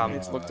it.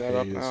 Let's look that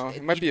up haze. now.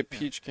 It might be a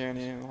peach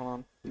candy. Hold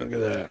on. Look at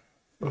that.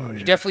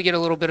 You definitely get a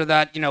little bit of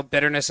that,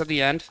 bitterness at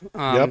the end.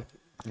 Yep.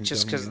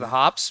 Just because of the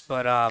hops,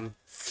 but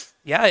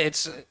yeah,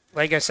 it's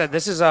like I said,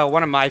 this is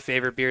one of my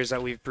favorite beers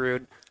that we've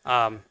brewed.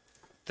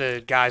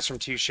 The guys from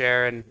Touche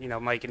and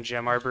Mike and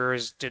Jim, our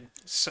brewers, did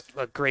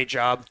a great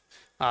job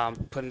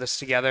putting this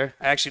together.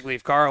 I actually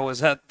believe Carl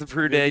was at the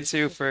brew day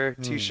too for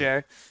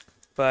Touche,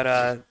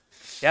 but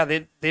yeah,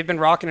 they've been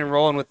rocking and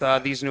rolling with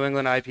these New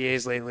England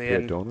IPAs lately. Yeah,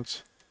 And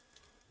donuts.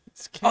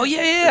 oh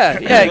yeah,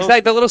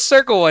 exactly, the little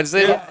circle ones.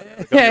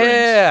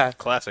 Yeah.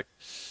 Classic.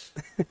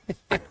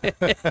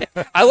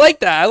 I like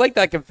that. I like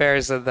that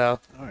comparison though.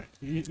 All right.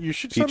 You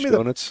should send Peach me the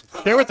donuts.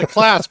 share with the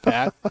class,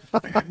 Pat.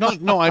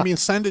 No. I mean,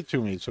 send it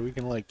to me so we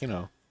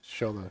can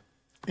show the.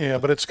 Yeah,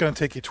 but it's going to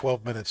take you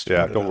 12 minutes to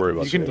Yeah, put it don't up. worry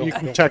about it. You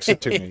can text it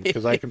to me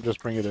because I can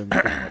just bring it in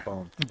on my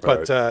phone.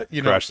 But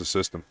Crash the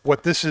system.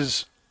 what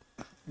this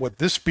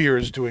beer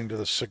is doing to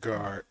the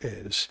cigar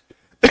is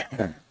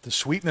the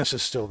sweetness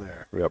is still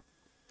there, Yep.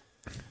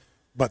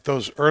 but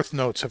those earth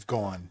notes have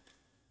gone.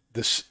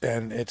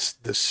 And it's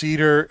the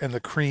cedar and the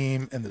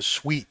cream and the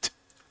sweet,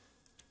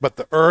 but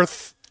the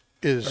earth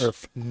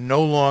is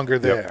no longer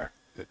there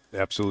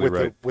Absolutely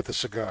right. with the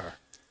cigar.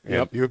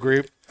 Yep. You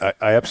agree? I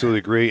absolutely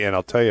agree, and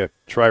I'll tell you,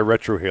 try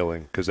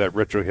retrohaling because that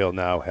retrohale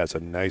now has a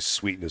nice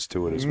sweetness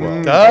to it as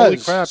well. Holy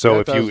crap!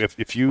 So that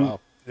if you Wow.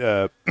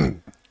 Dan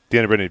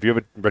and Brendan, if you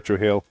have a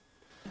retrohale,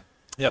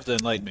 You have to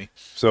enlighten me.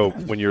 so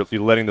when you're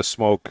letting the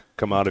smoke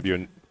come out of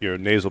your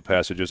nasal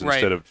passages Right.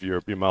 instead of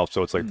your mouth,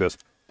 so it's like this.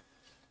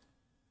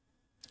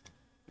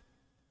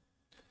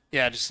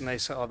 Yeah, just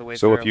nice all the way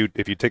So through.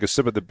 if you take a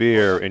sip of the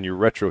beer and you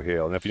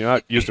retrohale, and if you're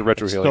not used to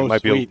retrohaling, so it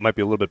might sweet.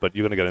 be a little bit, but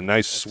you're gonna get a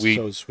nice sweet,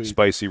 so sweet.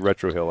 spicy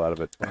retrohale out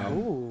of it.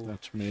 Ooh.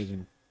 That's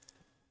amazing.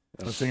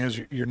 The thing is,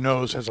 your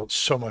nose has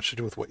so much to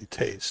do with what you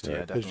taste, Yeah, as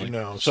you definitely.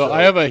 know. So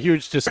I have a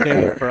huge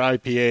disdain for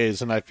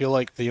IPAs, and I feel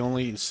like the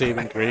only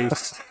saving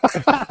grace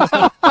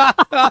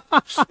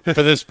for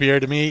this beer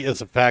to me is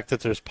the fact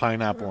that there's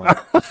pineapple in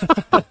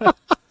it.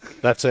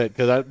 That's it,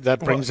 because that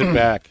brings it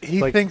back.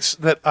 He Like, thinks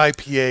that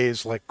IPA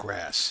is like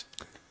grass.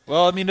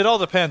 Well, I mean, it all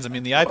depends. I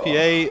mean, the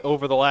IPA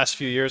over the last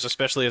few years,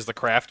 especially as the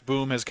craft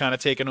boom has kind of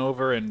taken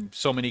over and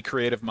so many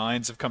creative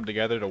minds have come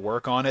together to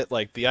work on it,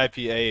 like the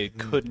IPA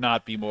could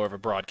not be more of a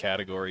broad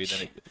category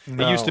than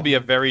it used to be a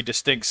very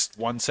distinct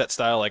one set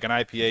style. Like an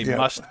IPA Yeah.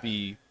 must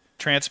be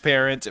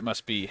transparent, it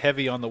must be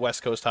heavy on the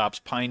West Coast hops,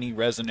 piney,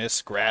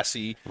 resinous,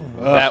 grassy.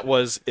 That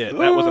was it.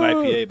 That was an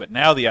IPA, but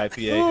now the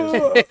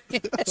IPA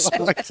is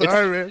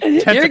sorry,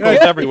 man. tentacles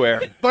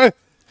everywhere. But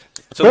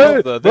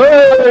So the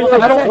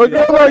I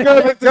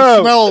don't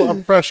smell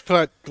a fresh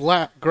cut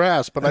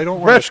grass, but I don't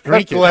want Fresh to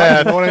drink cut it. glass.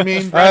 You know what I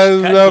mean? I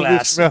love the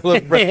glass. smell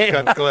of fresh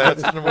cut glass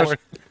in the morning.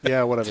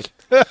 Yeah, whatever.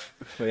 But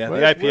yeah, the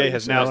IPA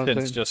has you know now what I'm since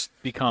saying? just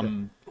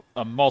become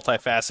a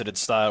multifaceted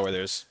style where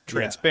there's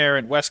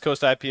transparent West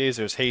Coast IPAs,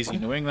 there's hazy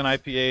New England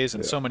IPAs,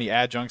 and so many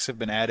adjuncts have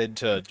been added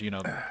to,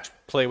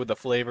 play with the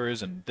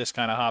flavors and this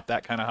kind of hop,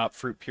 that kind of hop,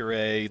 fruit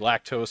puree,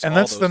 lactose. And all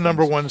that's those the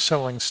number things. one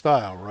selling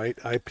style, right?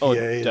 IPA. Oh,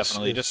 is-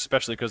 definitely. is- Just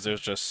especially because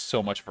there's just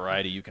so much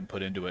variety you can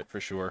put into it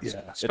for sure. Yeah.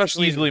 It's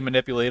Especially- easily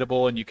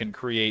manipulatable, and you can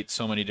create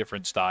so many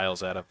different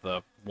styles out of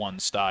the one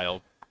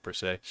style per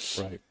se.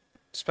 Right.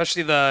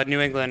 Especially the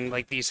New England,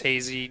 like these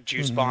hazy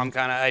juice bomb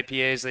kind of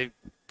IPAs.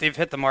 They've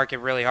hit the market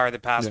really hard the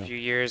past few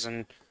years,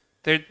 and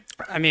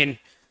I mean,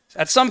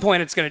 at some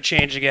point it's going to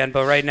change again,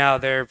 but right now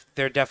they're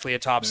definitely a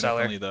top They're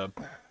seller. definitely they're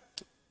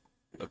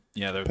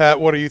Pat,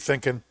 what are you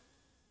thinking?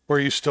 Were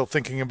you still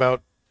thinking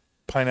about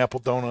pineapple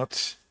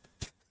donuts?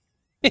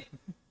 I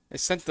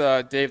sent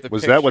Dave the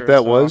Was picture. that what that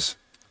so- was?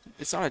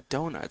 It's not a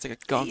donut. It's like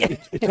a gummy.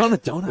 It's on a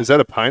donut. Is that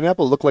a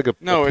pineapple? Look like a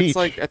No, a peach. it's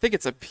like I think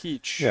it's a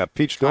peach. Yeah,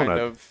 peach kind donut.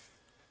 of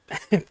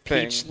thing.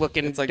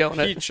 Peach-looking It's like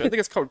donut. peach. I think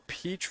it's called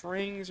peach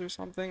rings or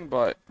something.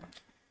 But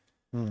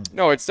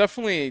no, it's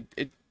definitely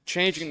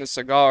changing the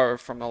cigar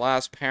from the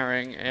last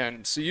pairing.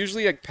 And so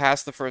usually like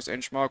past the first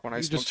inch mark when I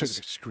You smoke just took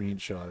a this.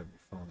 screenshot of your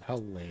phone. How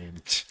lame.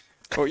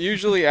 But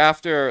usually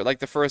after like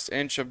the first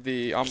inch of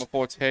the Alma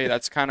Forte,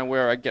 that's kind of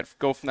where I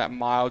go from that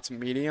mild to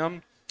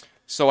medium.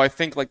 So I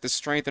think like the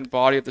strength and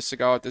body of the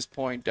cigar at this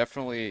point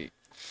definitely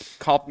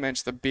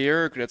complements the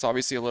beer because it's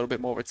obviously a little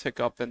bit more of a tick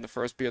up than the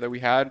first beer that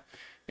we had.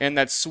 And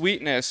that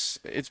sweetness,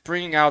 it's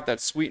bringing out that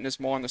sweetness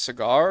more in the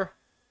cigar.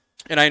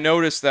 And I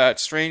noticed that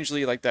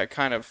strangely, like that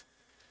kind of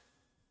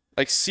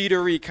like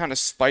cedary kind of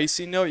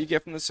spicy note you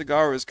get from the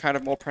cigar is kind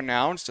of more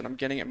pronounced, and I'm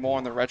getting it more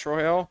in the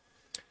retrohale.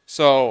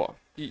 So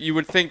you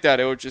would think that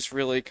it would just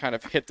really kind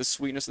of hit the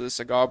sweetness of the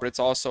cigar, but it's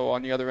also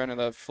on the other end of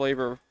the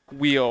flavor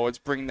wheel. It's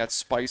bringing that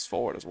spice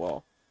forward as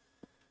well.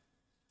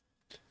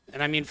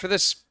 And I mean, for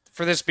this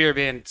beer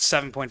being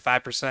 7.5%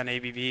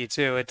 ABV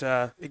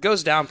too, it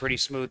goes down pretty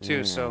smooth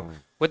too. So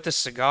with the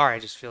cigar, I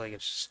just feel like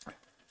it's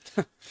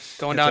just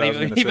going down That's what I was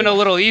gonna even say. a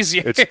little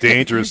easier. It's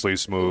dangerously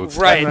smooth.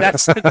 right.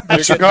 That's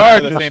You're cigar-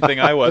 getting to the same thing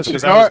I was the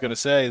because I cigar- was going to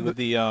say that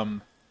the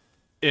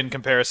in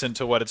comparison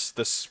to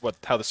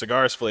how the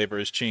cigar's flavor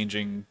is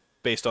changing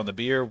based on the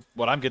beer.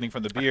 What I'm getting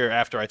from the beer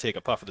after I take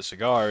a puff of the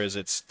cigar is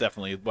it's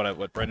definitely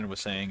what Brendan was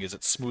saying is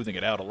it's smoothing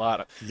it out a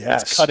lot.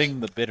 Yes. It's cutting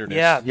the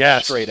bitterness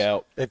Yes. straight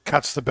out. It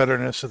cuts the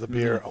bitterness of the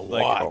beer a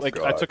lot. Like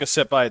I took a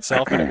sip by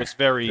itself and it was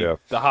very Yeah.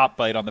 the hop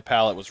bite on the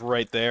palate was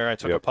right there. I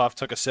took a Yep. puff,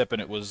 took a sip,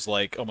 and it was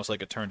like almost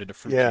like it turned into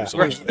fruit Yeah,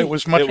 juice. it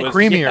was much It was-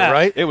 creamier, yeah.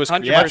 right? It was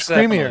 100% yeah, creamier.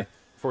 definitely,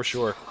 for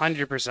sure.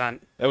 100%.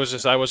 I was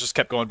just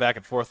kept going back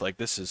and forth like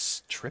this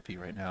is trippy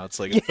right now. It's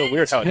like it's so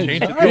weird how it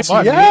changes Nice, so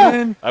much.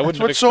 yeah. I wouldn't That's what's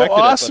have so expected it, but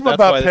awesome that's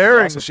about why this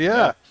pairings. is awesome.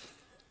 Yeah.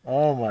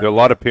 Oh my. There are a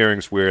lot of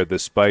pairings where the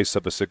spice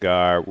of a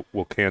cigar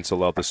will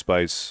cancel out the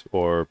spice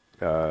or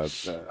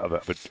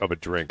of a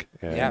drink,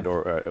 and Yeah.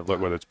 or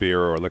whether it's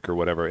beer or liquor, or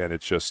whatever. And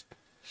it just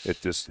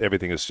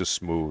everything is just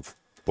smooth.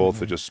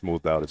 Both are just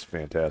smoothed out. It's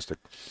fantastic.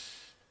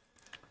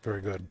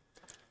 Very good.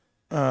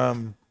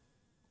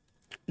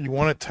 You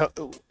want to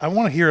tell? I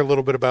want to hear a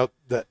little bit about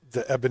the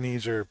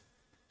Ebenezer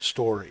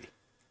story.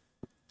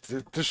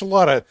 There's a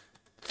lot of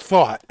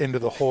thought into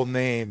the whole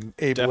name,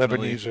 Abel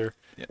Definitely. Ebenezer,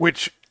 Yeah.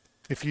 which,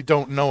 if you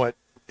don't know it,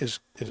 is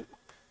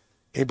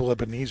Abel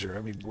Ebenezer.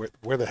 I mean,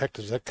 where the heck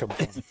does that come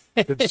from?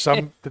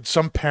 did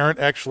some parent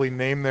actually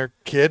name their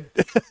kid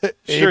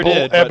Sure Abel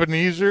did, but-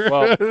 Ebenezer?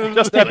 Well,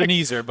 just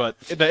Ebenezer, but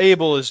the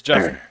able is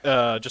just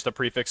a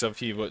prefix of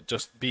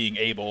just being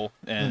able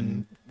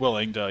and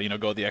willing to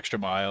go the extra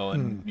mile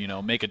and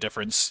make a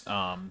difference.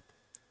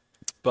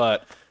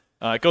 But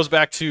it goes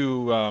back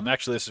to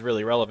actually this is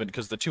really relevant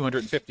because the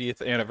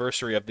 250th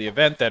anniversary of the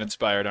event that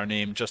inspired our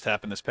name just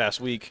happened this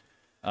past week.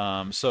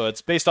 So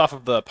it's based off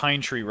of the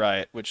Pine Tree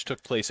Riot, which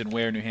took place in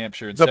Ware, New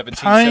Hampshire in The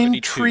 1772.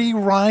 Pine Tree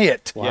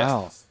Riot.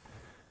 Wow.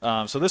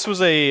 So this was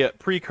a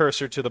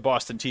precursor to the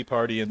Boston Tea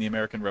Party and the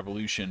American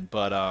Revolution,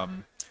 but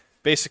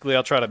basically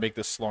I'll try to make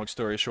this long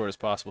story as short as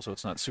possible so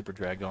it's not super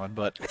dragged on,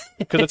 but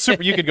because it's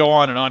super, you could go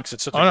on and on because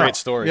it's such a great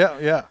story.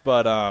 Yeah.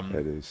 But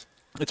It is.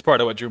 it's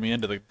part of what drew me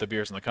into the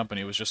beers in the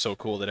company. It was just so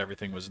cool that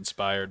everything was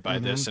inspired by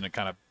this, and it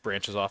kind of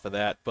branches off of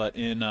that. But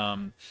in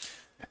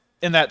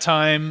that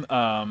time,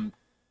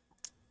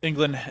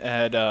 England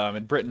had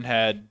and Britain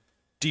had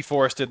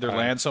deforested their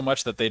land so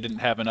much that they didn't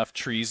have enough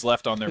trees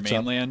left on their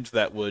mainland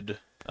that would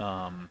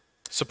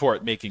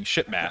support making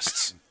ship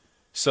masts.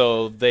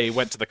 So they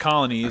went to the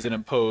colonies and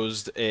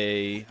imposed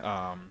that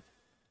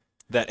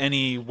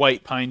any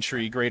white pine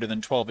tree greater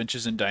than 12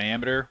 inches in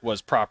diameter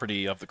was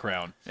property of the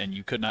crown, and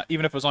you could not,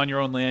 even if it was on your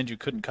own land, you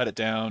couldn't cut it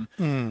down,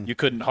 you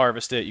couldn't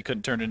harvest it, you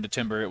couldn't turn it into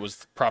timber. It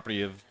was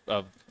property of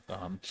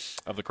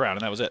the crown,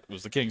 and that was it. It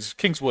was the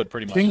king's wood,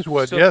 pretty much.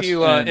 Kingswood, So yes.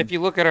 if you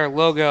look at our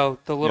logo,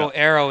 the little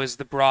arrow is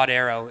the broad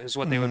arrow, is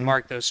what they would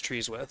mark those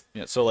trees with.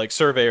 Yeah, so like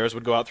surveyors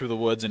would go out through the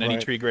woods, and any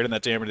Right. tree greater than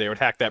that diameter, they would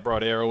hack that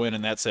broad arrow in,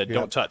 and that said,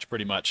 "Don't touch,"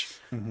 pretty much.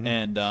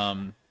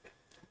 And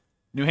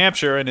New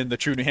Hampshire, and in the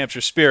true New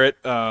Hampshire spirit,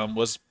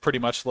 was pretty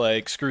much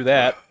like, "Screw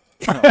that."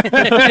 For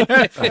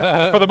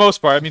the most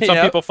part, I mean, some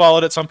Yep. people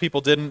followed it, some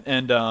people didn't,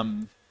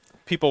 and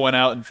people went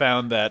out and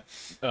found that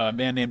a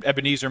man named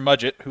Ebenezer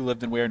Mudgett, who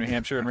lived in Ware, New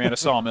Hampshire, and ran a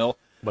sawmill,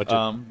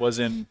 was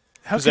in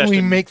How can we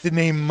possession. make the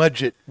name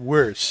Mudgett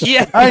worse?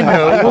 Yeah. I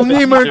know. We'll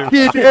name our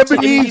kid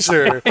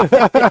Ebenezer.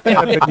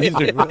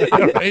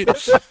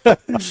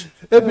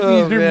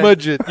 Ebenezer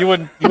Mudgett. You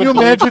wouldn't. Can you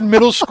imagine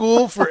middle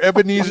school for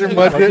Ebenezer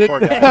Mudgett?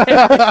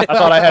 I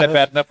thought I had it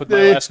bad enough with my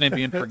last name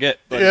being Forget.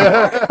 But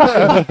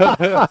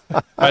imagine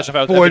if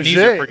I was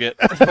Ebenezer Forget.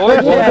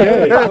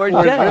 Or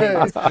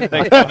Jay.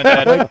 Thanks, Mom and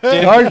Dad.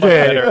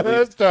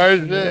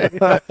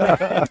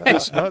 Tarjay.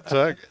 It's not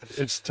Target.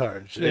 It's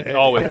Tarjay. It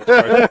always was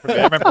Tarjay for me.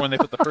 I remember when they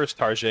put the first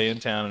Tarjay in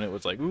town, and it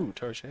was like, ooh,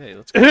 Tarjay,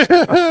 let's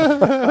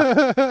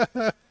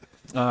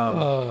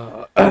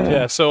go.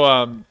 Yeah,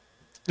 so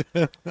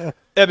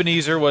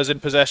Ebenezer was in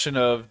possession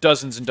of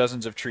dozens and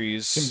dozens of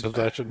trees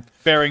Possession.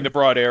 bearing the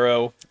broad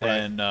arrow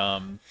and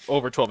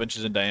over 12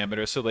 inches in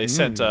diameter. So they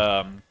sent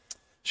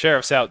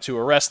sheriffs out to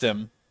arrest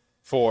him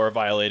for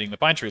violating the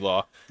pine tree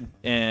law,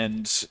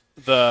 and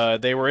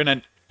they were in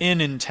an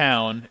inn in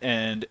town,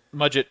 and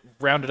Mudgett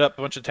rounded up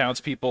a bunch of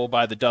townspeople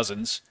by the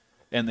dozens,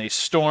 and they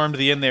stormed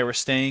the inn they were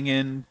staying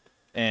in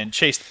and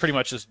pretty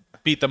much just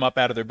beat them up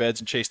out of their beds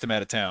and chased them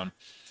out of town.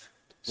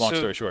 Long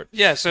story short.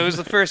 Yeah, so it was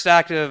the first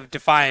act of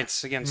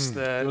defiance against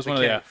It was the one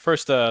of king. the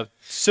first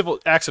civil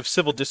acts of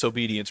civil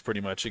disobedience,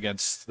 pretty much,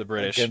 against the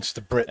British. Against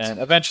the Brits. And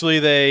eventually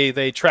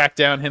they tracked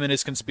down him and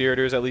his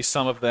conspirators, at least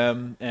some of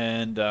them,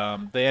 and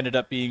they ended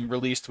up being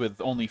released with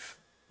only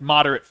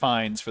moderate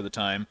fines for the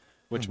time,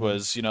 which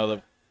was,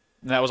 and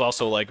that was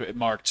also like, it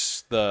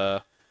marked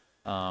the,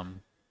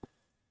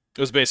 it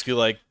was basically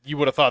like, you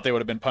would have thought they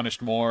would have been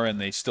punished more, and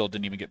they still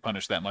didn't even get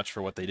punished that much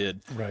for what they did.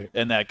 Right.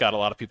 And that got a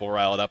lot of people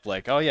riled up,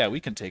 like, oh yeah,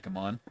 we can take them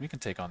on. We can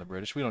take on the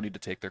British. We don't need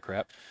to take their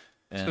crap.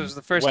 And it was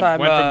the first went time,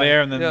 from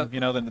there, and then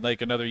yeah. then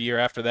like another year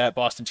after that,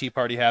 Boston Tea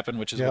Party happened,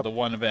 which is Yep. the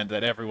one event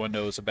that everyone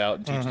knows about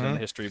and teaches in the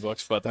history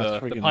books. But That's the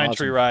freaking Pine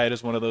Tree awesome. Riot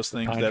is one of those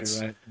things Pine Tree that's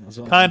Riot. That's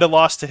awesome. kind of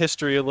lost to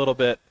history a little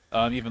bit,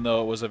 even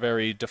though it was a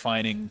very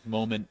defining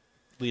moment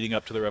leading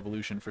up to the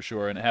Revolution for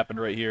sure, and it happened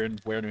right here in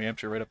Ware, New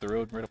Hampshire, right up the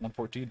road, right up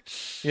 114.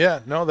 Yeah,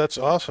 no, that's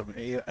awesome.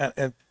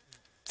 And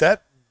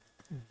that,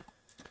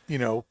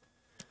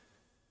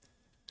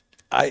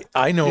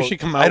 I know. You should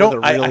come I out don't,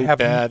 with a really I have,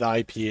 bad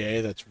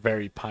IPA that's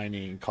very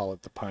piney and call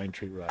it the Pine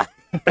Tree Riot.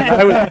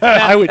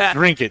 I would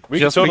drink it We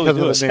just can totally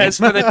because do of the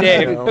Just name. for the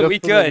day, know, we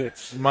could.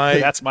 My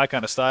That's my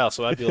kind of style,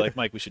 so I'd be like,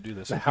 Mike, we should do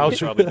this. The house,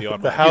 probably be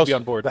on, the he'd house, be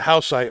on board. the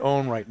house I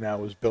own right now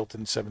was built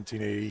in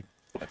 1780,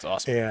 That's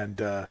awesome.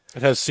 and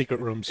It has secret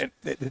rooms.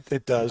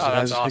 it does. Oh, It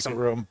has that's a awesome.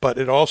 secret room, but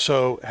it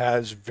also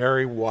has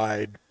very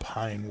wide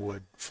pine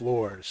wood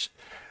floors,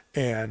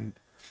 and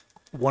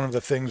one of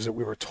the things that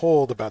we were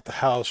told about the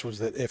house was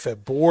that if a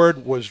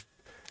board was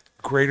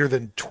greater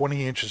than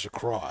 20 inches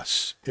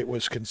across, it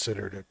was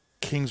considered a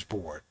king's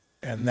board,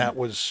 and that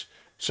was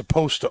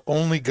supposed to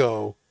only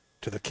go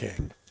to the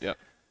king. Yep.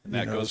 And that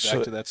You know, goes so-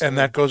 back to that. and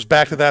that goes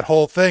back to that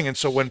whole thing. And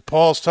so when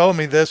Paul's telling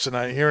me this, and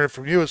I hear it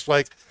from you, it's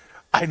like,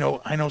 I know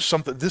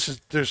something. There's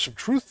some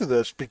truth to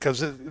this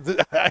because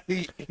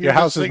Your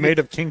house is made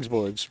of king's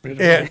boards.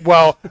 And,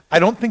 well, I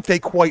don't think they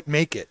quite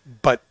make it,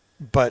 but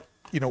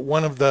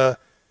one of the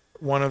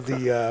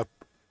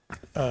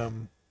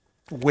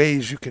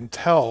ways you can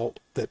tell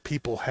that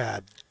people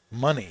had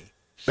money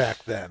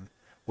back then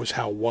was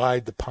how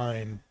wide the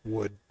pine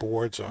wood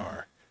boards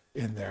are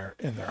in their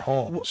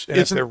homes. And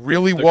if Isn't- they're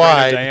really the greater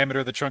wide, diameter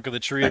of the trunk of the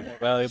tree, the more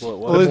valuable it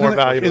was. Well, more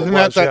valuable Isn't it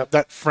that was, yeah.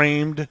 that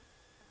framed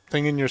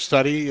thing in your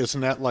study?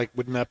 Isn't that like?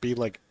 Wouldn't that be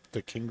like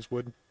the king's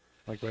wood,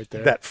 like right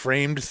there? that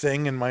framed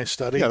thing in my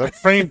study, yeah, that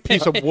framed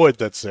piece of wood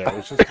that's there.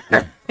 It's just,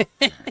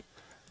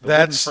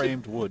 that's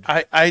framed wood.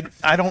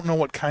 I don't know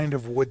what kind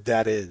of wood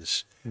that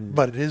is,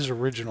 but it is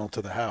original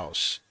to the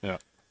house. yeah.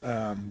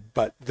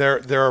 But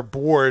there are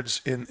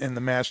boards in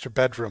the master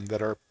bedroom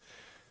that are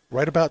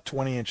right about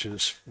 20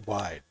 inches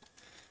wide,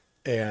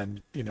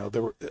 and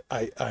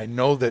I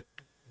know that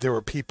there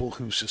were people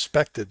who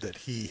suspected that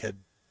he had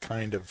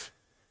kind of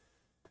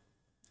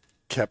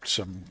kept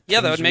some Yeah,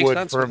 that would king's make wood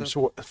sense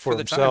for, for for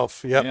the time.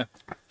 himself. Yep. Yeah.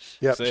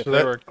 Yep. So if So they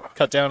that- were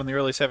cut down in the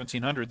early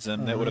 1700s,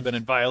 then that would have been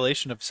in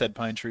violation of said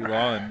pine tree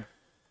law, and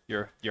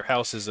your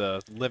house is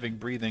a living,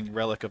 breathing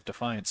relic of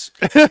defiance.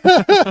 Which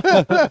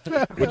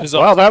is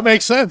Well, that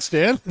makes sense,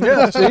 Dan.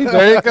 yeah. See,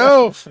 there you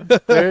go.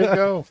 There you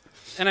go.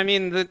 And I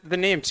mean, the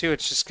name too,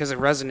 it's just because it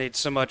resonates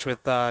so much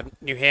with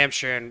New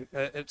Hampshire, and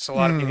it's a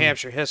lot of New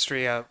Hampshire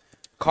history.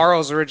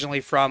 Carl's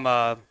originally from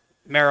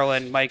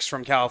Maryland, Mike's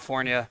from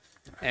California,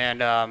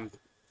 and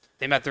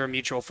they met through a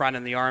mutual friend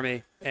in the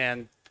Army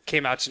and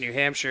came out to New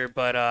Hampshire.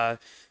 But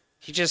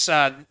he just,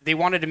 they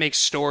wanted to make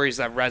stories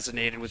that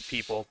resonated with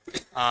people,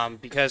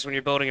 because when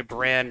you're building a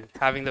brand,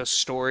 having those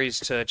stories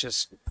to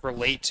just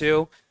relate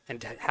to and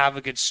to have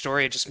a good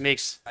story, it just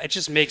makes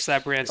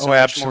that brand so Oh, much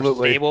absolutely.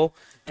 more stable.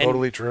 And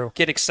Totally true.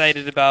 get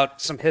excited about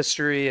some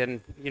history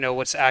and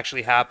what's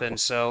actually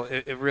happened. So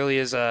it really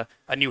is a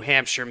New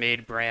Hampshire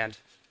made brand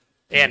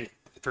and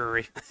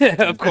brewery,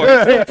 of course,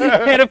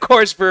 and of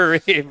course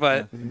brewery.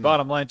 But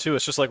bottom line too.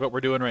 It's just like what we're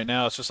doing right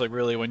now. It's just like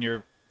really when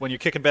you're when you're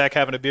kicking back,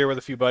 having a beer with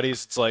a few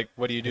buddies, it's like,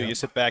 what do? You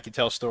sit back, you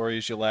tell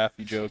stories, you laugh,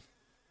 you joke,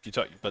 you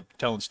talk. But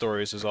telling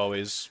stories is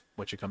always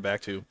what you come back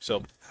to.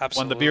 So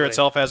when the beer Absolutely.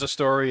 itself has a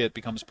story, it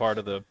becomes part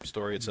of the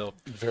story itself,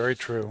 Very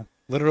true.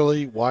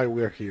 Literally, why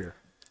we're here.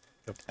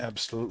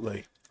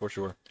 Absolutely. for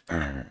sure.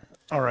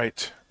 All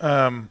right.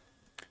 Are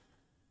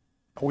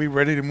we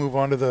ready to move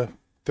on to the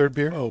third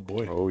beer? Oh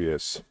boy. Oh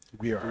yes.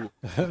 We are.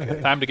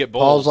 Time to get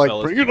bold, Paul's like,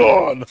 fellas. bring it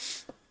on.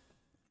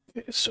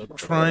 So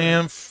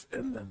Triumph,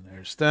 and then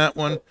there's that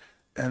one.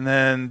 And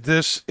then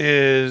this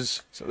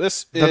is So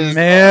this the is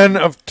Man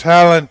of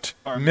Talent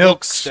our Milk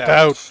Milk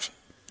Stout. Stout.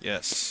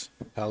 Yes.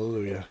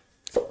 Hallelujah.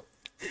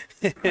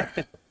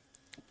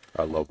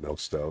 I love milk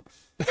stout.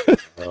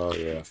 Oh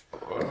yeah.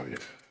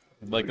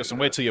 Like this, and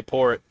wait till you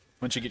pour it.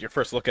 Once you get your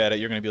first look at it,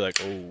 you're gonna be like,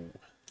 oh,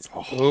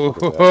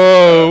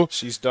 Oh,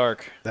 she's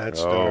dark. that's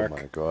Oh dark.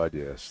 my God,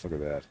 yes. Look at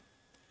that.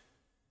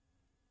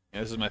 Yeah,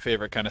 this is my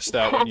favorite kind of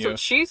stout. When That's you what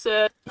she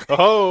said.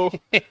 oh,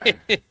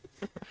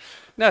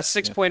 No,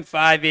 6.5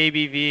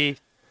 ABV.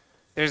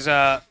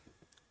 There's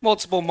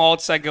multiple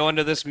malts that go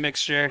into this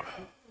mixture.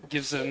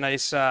 Gives it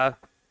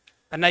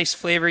a nice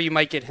flavor. You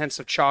might get hints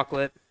of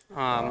chocolate.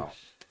 yeah,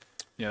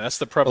 that's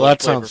the prevalent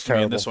that flavor sounds for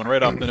me in this terrible. one.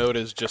 Right off the note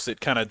is just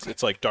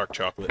it's like dark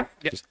chocolate.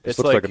 Yep. This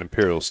looks like an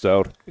imperial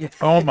stout.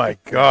 Oh my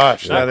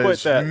gosh, Not that quite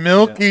is that,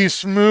 milky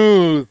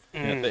smooth.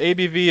 Yeah, the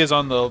ABV is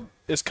on the.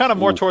 It's kind of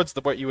more towards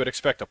what you would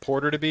expect a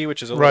porter to be,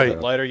 which is a little Right. bit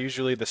lighter.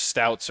 Usually the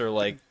stouts are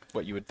like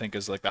what you would think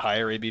is like the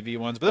higher ABV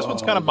ones, but this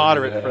one's kind of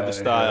moderate for the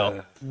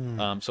style.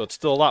 So it's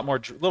still a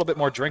little bit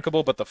more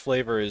drinkable, but the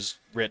flavor is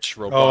rich,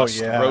 robust,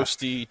 yeah.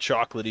 roasty,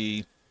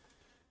 chocolatey.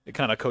 It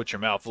kind of coats your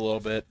mouth a little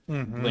bit,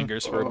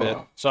 lingers for a bit.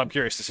 So I'm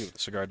curious to see what the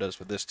cigar does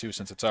with this too,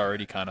 since it's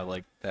already kind of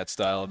like that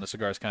style, and the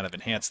cigar's kind of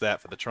enhanced that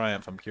for the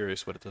Triumph. I'm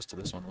curious what it does to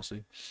this one. We'll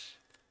see.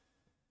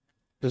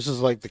 This is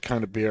like the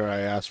kind of beer I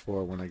ask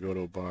for when I go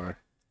to a bar.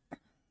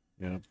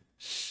 Yeah.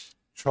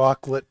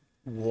 Chocolate,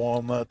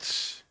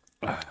 walnuts.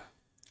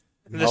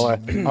 This-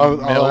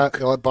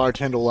 I'll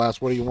bartender will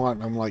ask, "What do you want?"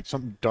 And I'm like,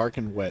 "Something dark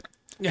and wet."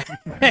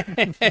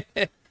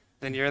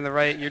 Then you're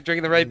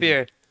drinking the right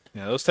beer.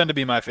 Yeah, those tend to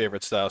be my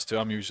favorite styles too.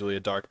 I'm usually a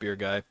dark beer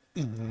guy.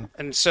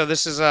 And so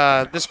this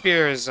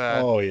beer is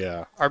Oh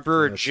yeah. our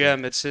brewer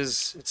Jim. It's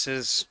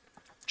his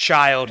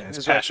child. his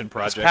His passion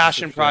project, His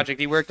passion for sure. project.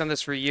 He worked on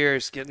this for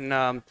years, getting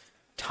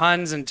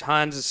tons and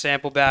tons of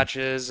sample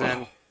batches,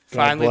 and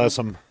God bless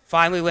him.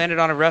 finally landed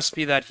on a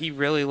recipe that he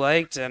really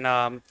liked. And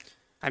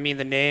I mean,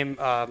 the name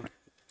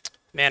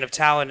Man of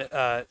Talent.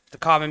 The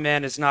common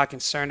man is not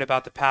concerned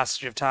about the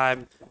passage of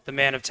time. The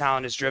man of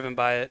talent is driven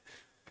by it,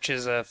 which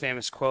is a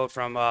famous quote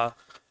from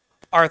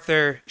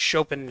Arthur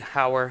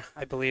Schopenhauer,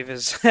 I believe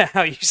is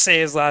how you say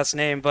his last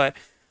name. But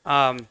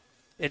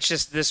it's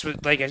just this was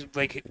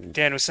like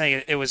Dan was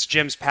saying, it was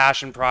Jim's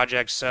passion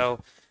project.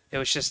 So it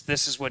was just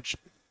this is what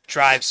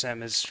drives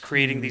him, is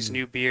creating these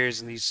new beers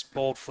and these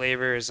bold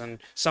flavors, and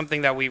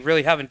something that we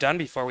really haven't done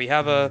before. We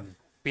have a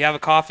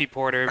coffee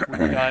porter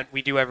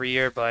we do every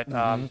year, but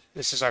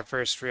this is our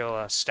first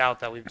real stout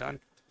that we've done.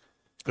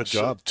 Good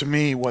job. To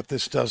me, what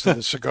this does to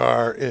the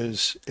cigar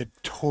is it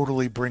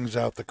totally brings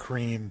out the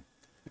cream.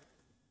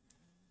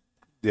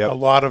 Yep. A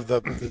lot of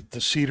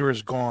the cedar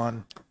is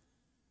gone,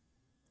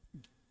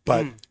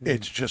 but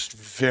it's just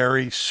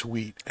very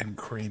sweet and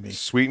creamy.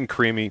 Sweet and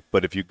creamy,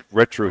 but if you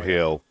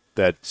retrohale,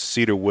 that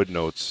cedar wood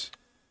notes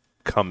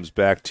comes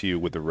back to you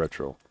with the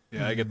retro.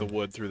 Yeah, I get the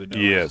wood through the nose.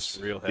 Yes.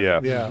 Real heavy. Yeah.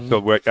 Yeah.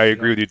 So I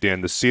agree with you,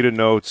 Dan. The cedar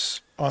notes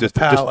On the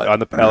palate. on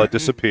the palate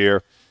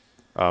disappear.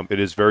 It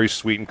is very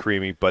sweet and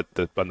creamy, but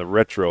on the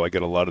retro, I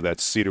get a lot of that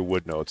cedar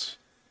wood notes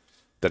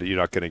that you're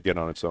not going to get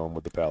on its own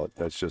with the palate.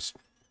 That's just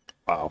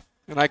wow.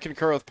 And I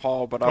concur with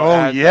Paul, but I'll Oh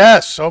add,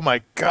 yes! Oh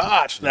my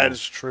gosh, that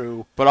is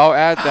true. but I'll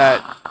add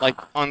that like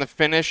on the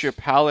finish, your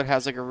palate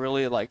has like a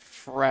really like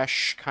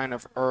fresh kind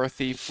of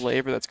earthy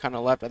flavor that's kind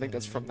of left. I think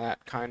that's from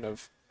that kind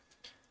of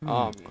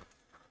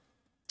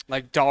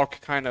like dark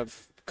kind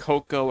of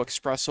cocoa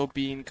espresso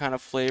bean kind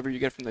of flavor you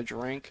get from the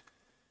drink.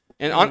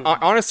 And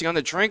honestly, on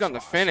the drink, on the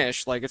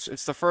finish, like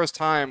it's the first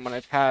time when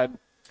I've had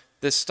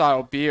this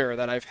style beer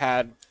that I've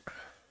had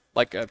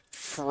like a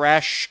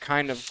fresh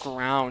kind of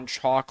ground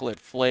chocolate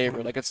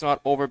flavor. Like it's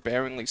not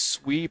overbearingly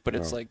sweet, but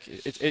it's like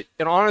it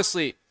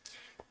honestly,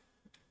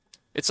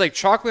 it's like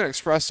chocolate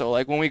espresso.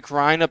 Like when we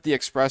grind up the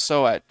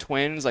espresso at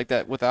Twins, like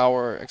that with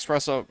our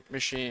espresso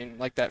machine,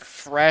 like that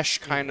fresh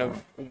kind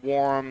of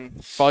warm,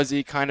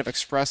 fuzzy kind of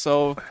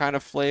espresso kind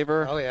of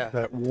flavor. Oh yeah.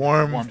 That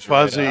warm, Warms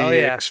right fuzzy up. Oh,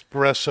 yeah.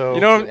 espresso.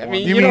 You know, I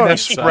mean, you you mean know,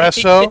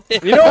 espresso?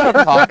 you know what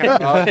I'm talking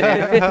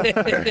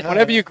about.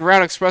 Whenever you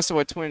ground espresso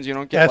at Twins, you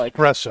don't get like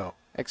Espresso.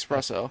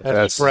 espresso.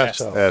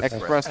 Espresso.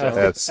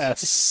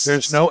 Espresso.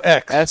 There's no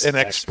X Es- in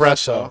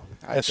espresso.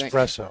 Thank-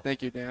 Espresso.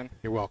 Thank you, Dan.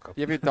 You're welcome.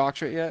 You have your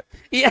doctorate yet?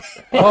 Yeah.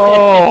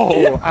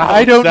 Oh,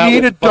 I don't That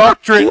need was a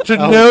doctorate to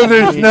know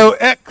there's no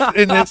X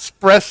in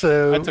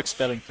espresso. I took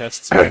spelling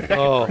tests.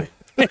 Oh.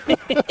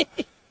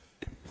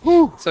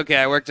 It's okay.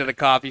 I worked at a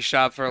coffee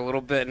shop for a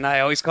little bit, and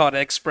I always called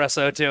it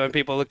espresso too, and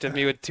people looked at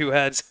me with two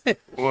heads.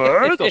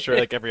 I'm still sure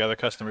like every other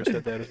customer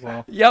said that as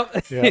well.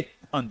 Yep. Yeah.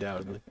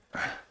 Undoubtedly.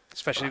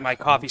 Especially my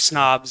coffee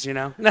snobs, you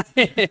know.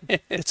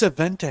 It's a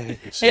venti.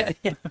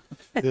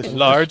 This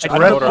Large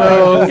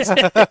espresso,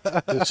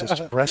 this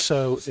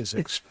espresso is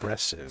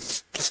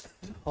expressive.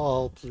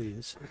 All,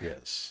 please.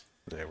 Yes,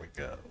 there we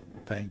go.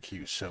 Thank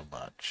you so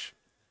much.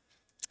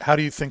 How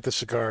do you think the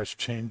cigar is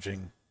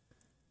changing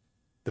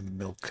the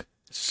milk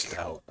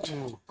stout?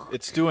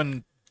 It's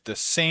doing the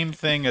same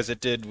thing as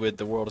it did with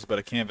The World is But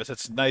a Canvas.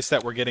 It's nice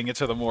that we're getting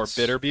into the more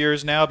bitter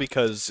beers now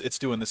because it's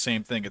doing the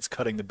same thing. It's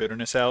cutting the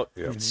bitterness out.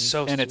 Yeah. It's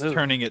so And it's smooth.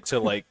 turning it to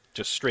like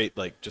just straight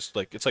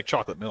it's like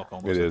chocolate milk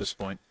almost It at is. this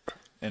point.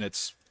 And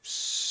it's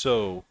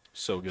so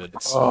good.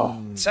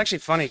 It's actually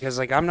funny because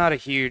like I'm not a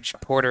huge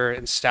porter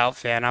and stout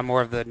fan. I'm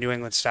more of the New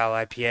England style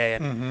IPA,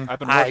 and I've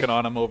been working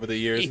on them over the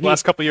years. The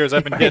last couple of years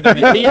I've been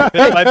getting it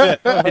bit by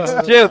bit.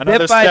 it's true, Another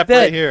bit by step bit.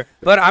 right here.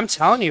 But I'm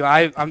telling you,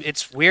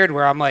 it's weird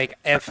where I'm like,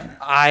 if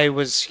I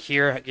was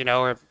here, you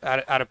know, or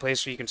at a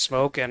place where you can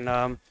smoke, and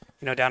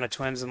you know, down at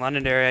Twins in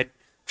Londonderry,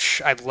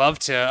 I'd love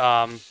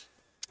to.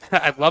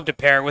 I'd love to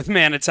pair it with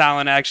Man of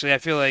Talent. Actually, I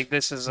feel like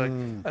this is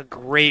a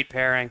great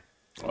pairing.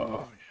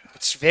 Oh,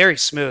 It's very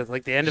smooth.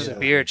 Like the end of the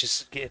beer,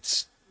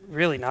 it's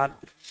really not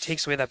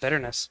takes away that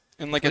bitterness.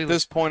 And like at Completely.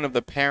 this point of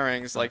the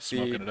pairings, like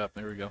Smoking the it up.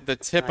 There we go. the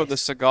tip of the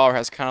Nice. cigar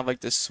has kind of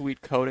like this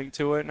sweet coating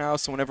to it now.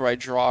 So whenever I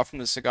draw from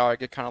the cigar, I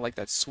get kind of like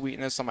that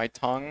sweetness on my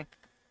tongue.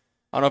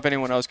 I don't know if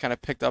anyone else kind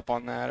of picked up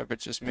on that, if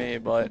it's just me,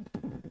 but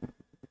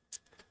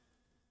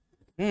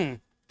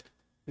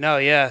No,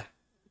 yeah,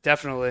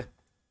 definitely.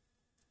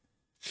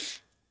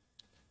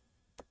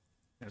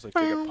 It's like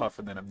take a puff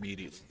and then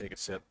immediately take a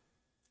sip.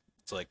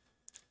 It's like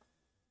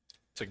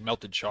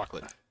melted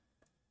chocolate.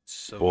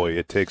 So Boy,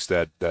 it takes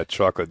that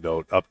chocolate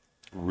note up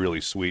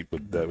really sweet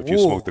with if you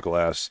smoke the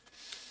glass.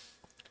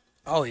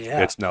 Oh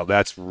yeah.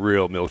 That's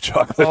real milk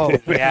chocolate. Oh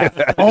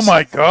yeah. Oh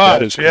my That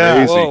God! is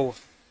Yeah, crazy. Whoa,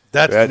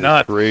 that's That is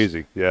nuts.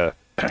 crazy. Yeah.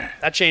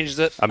 that changes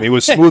it. I mean, it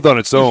was smooth on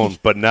its own,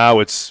 but now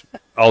it's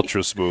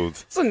ultra smooth.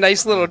 It's a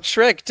nice little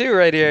trick too,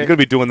 right You're here. gonna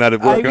be doing that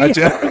at work, aren't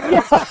you?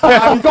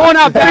 I'm going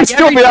out back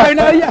every time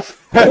now. Yeah.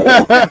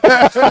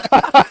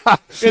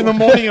 In the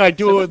morning, I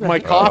do it with my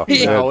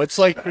coffee man. now. It's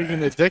like freaking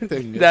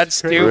addicting. It's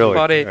That's crazy. too Really?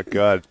 funny. Oh,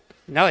 God.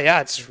 No,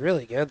 yeah, it's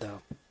really good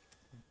though.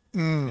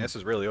 this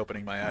is really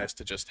opening my eyes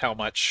to just how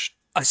much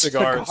A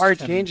cigars cigar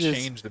can changes.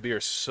 change the beer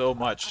so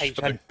much I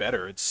for the had-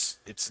 better. It's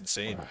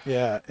insane.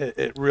 Yeah,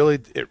 it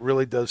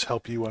really does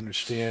help you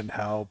understand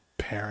how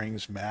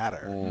pairings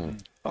matter. Oh,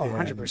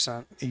 And,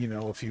 100%. You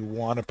know, if you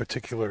want a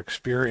particular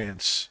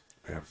experience,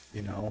 Yeah.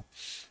 you know,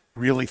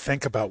 really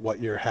think about what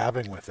you're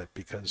having with it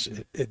because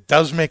it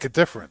does make a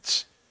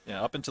difference.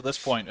 Yeah, up until this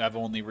point, I've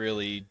only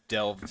really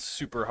delved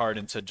super hard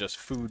into just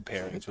food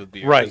pairings with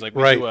beer. 'Cause, Right, like,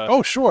 right.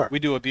 Oh, Sure. we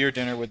do a beer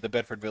dinner with the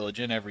Bedford Village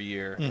Inn every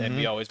year, and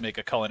we always make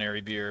a culinary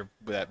beer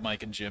that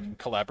Mike and Jim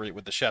collaborate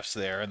with the chefs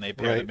there, and they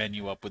pair the Right.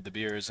 menu up with the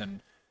beers,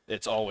 and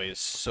it's always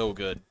so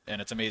good. And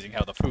it's amazing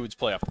how the foods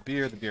play off the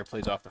beer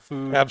plays off the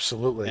food.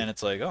 Absolutely. And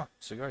it's like, oh,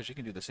 cigars, you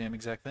can do the same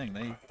exact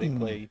thing. They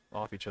play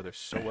off each other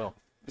so well.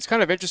 it's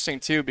kind of interesting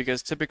too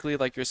because typically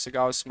like your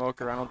cigar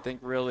smoker, I don't think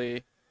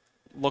really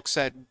looks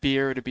at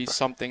beer to be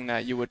something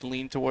that you would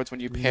lean towards when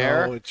you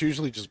pair. No, it's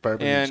usually just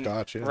bourbon and And-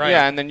 scotch. Yeah. Right.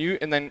 Yeah, and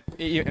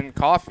then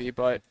coffee,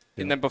 but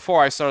and then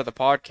before I started the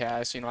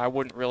podcast, you know, I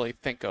wouldn't really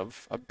think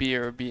of a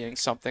beer being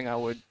something I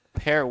would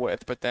pair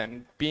with, but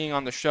then being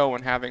on the show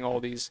and having all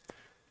these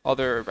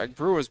other like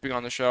brewers being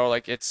on the show,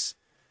 like it's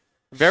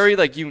very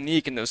like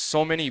unique, and there's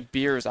so many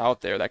beers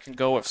out there that can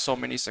go with so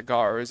many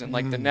cigars, and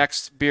like the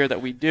next beer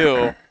that we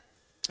do,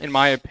 in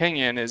my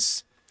opinion,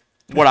 is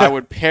what I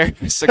would pair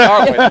a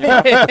cigar with. You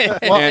know?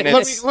 Well, And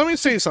it's- let me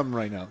say something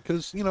right now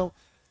because you know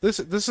this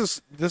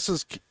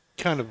is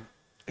kind of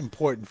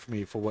important for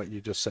me for what you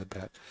just said,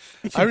 Pat.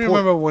 I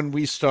remember when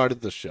we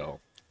started the show,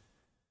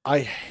 I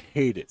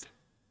hated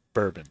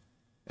bourbon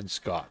and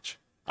scotch.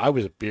 I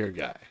was a beer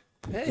guy.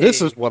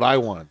 This is what I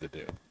wanted to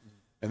do.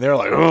 And they're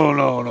like, oh,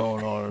 no.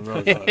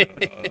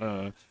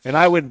 And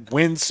I would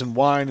wince and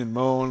whine and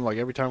moan. Like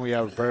every time we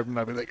have bourbon,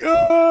 I'd be like,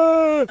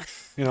 ah!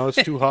 You know,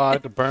 it's too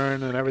hot to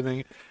burn and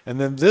everything. And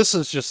then this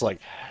is just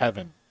like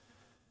heaven.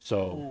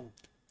 So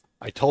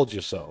I told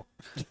you so.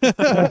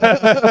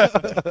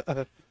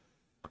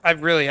 I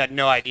really had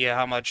no idea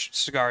how much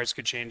cigars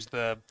could change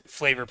the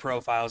flavor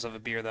profiles of a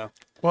beer, though.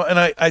 Well, and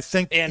I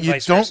think And you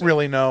vice don't versa.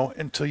 really know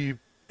until you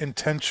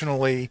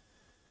intentionally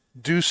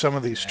do some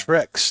of these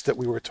tricks that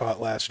we were taught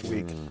last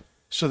week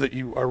so that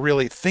you are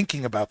really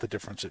thinking about the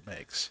difference it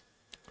makes.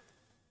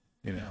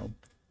 You know?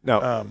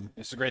 No,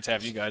 It's great to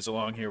have you guys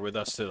along here with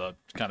us to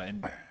kind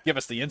of give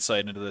us the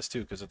insight into this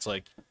too, because it's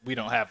like we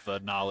don't have the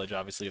knowledge,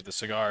 obviously, of the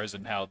cigars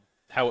and how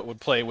it would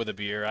play with a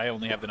beer. I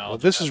only have the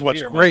knowledge. Well, this of is how what's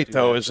beer might great do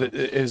though, that.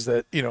 is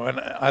that, you know, and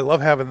I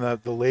love having the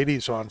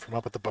ladies on from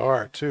up at the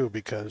bar too,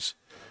 because,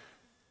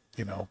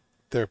 you know,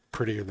 they're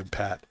prettier than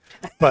Pat.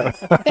 But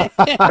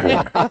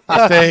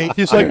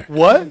he's like,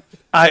 what?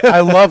 I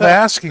love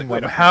asking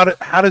them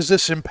how does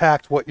this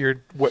impact what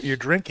you're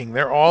drinking?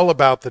 They're all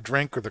about the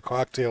drink or the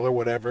cocktail or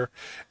whatever,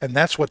 and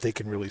that's what they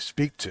can really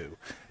speak to.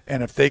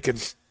 And if they can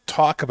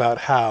talk about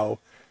how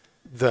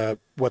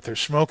what they're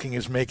smoking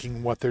is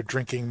making what they're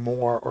drinking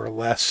more or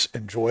less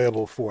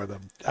enjoyable for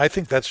them. I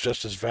think that's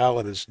just as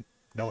valid as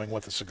knowing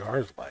what the cigar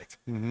is like.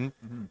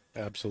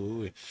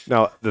 Absolutely.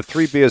 Now, the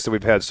 3 beers that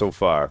we've had so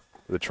far,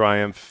 the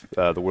Triumph,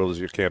 the World is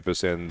Your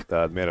Campus, and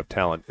Man of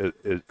Talent,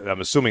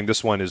 I'm assuming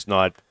this one is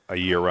not a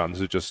year-round.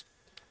 This is just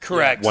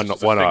Correct. one It's a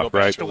single off,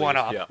 right? batch The release,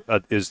 one-off. Yeah.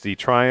 Is the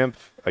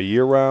Triumph a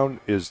year-round?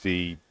 Is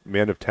the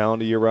Man of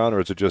Talent a year-round, or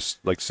is it just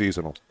like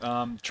seasonal?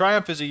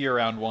 Triumph is a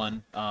year-round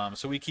one,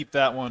 so we keep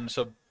that one.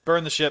 So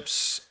Burn the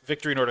Ships,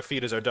 Victory nor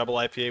Defeat is our double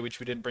IPA, which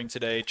we didn't bring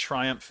today.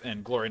 Triumph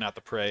and Glory Not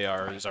the Prey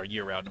is our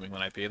year-round New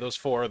England IPA. Those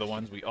 4 are the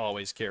ones we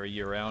always carry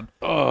year-round.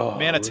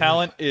 Man of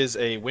Talent is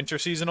a winter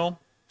seasonal,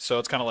 so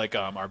it's kind of like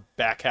our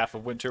back half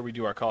of winter. We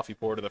do our coffee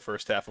porter the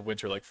first half of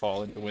winter, like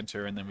fall into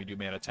winter, and then we do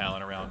Man of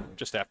Talent around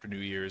just after New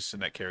Year's,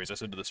 and that carries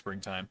us into the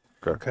springtime.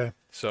 Okay.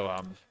 So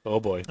Oh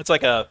boy. it's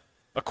like a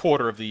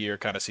quarter of the year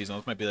kind of season.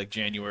 It might be like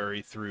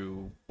January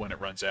through when it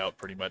runs out,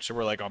 pretty much. So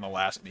we're like on the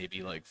last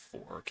maybe like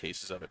 4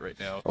 cases of it right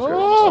now. So we're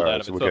almost all out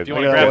of so it. we're So if good. you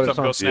want to I grab got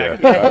something, go it.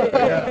 snack.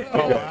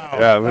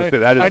 Yeah, I'm gonna say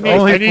that is I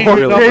need really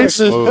your number.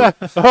 smooth.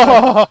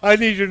 I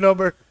need your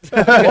number.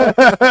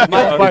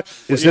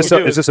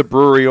 Is this a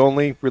brewery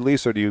only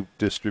release, or do you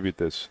distribute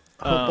this?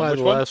 Buy Which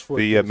the one? last 4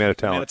 The Man of Man of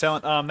Talent.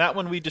 Talent. That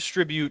one we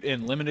distribute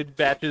in limited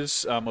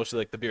batches, mostly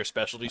like the beer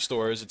specialty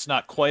stores. It's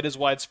not quite as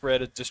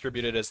widespread. It's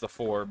distributed as the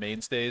 4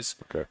 mainstays.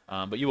 Okay.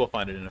 But you will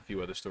find it in a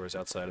few other stores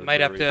outside of the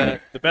Might have brewery.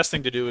 to- The best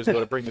thing to do is go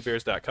to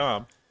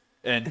bringthebeers.com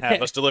and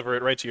have us deliver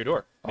it right to your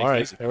door. All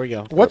right, there we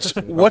go. What's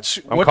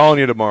I'm calling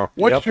you tomorrow.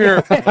 what's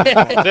your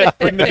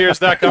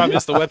Bringthebeers.com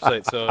is the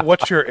website. So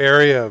what's your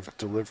area of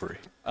delivery?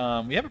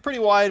 we have a pretty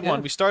wide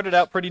one. We started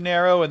out pretty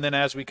narrow, and then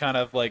as we kind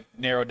of like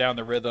narrowed down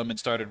the rhythm and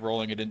started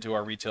rolling it into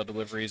our retail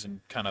deliveries and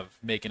kind of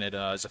making it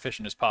as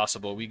efficient as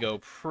possible, we go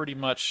pretty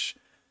much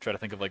try to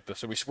think of like the.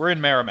 So we're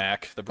in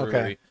Merrimack, the brewery,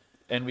 Okay.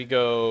 and we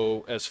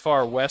go as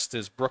far west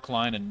as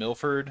Brookline and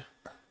Milford,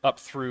 up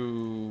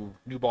through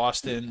New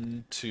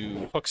Boston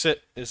to Hooksett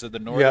is at the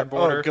northern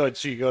border. Oh, good.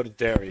 So you go to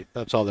Derry.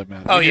 That's all that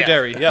matters. Oh, We do yeah.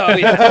 Derry, yeah. Oh,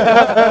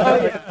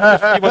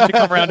 yeah. Once you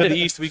come around to the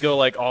east, we go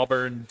like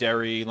Auburn,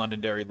 Derry,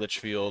 Londonderry,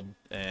 Litchfield,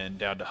 and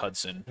down to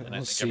Hudson. And I We'll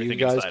think see you everything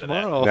guys inside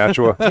tomorrow.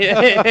 Nashua.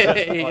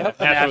 Yep.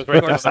 Nashua was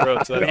right down the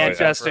road. So that's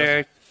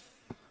Manchester.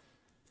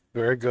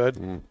 Very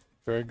good.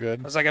 Very good.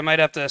 I was like, I might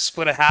have to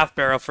split a half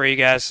barrel for you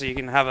guys so you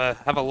can have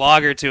a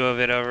log or 2 of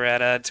it over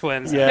at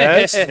Twins.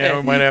 Yes. Yeah,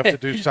 we might have to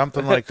do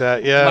something like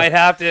that. Yeah.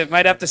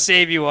 might have to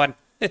save you one.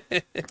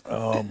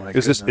 Oh my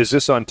Is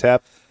this on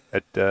tap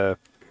at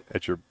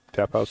your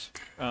tap house?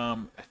 I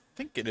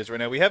think it is right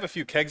now. We have a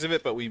few kegs of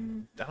it, but I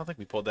don't think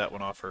we pulled that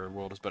one off for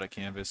World is But a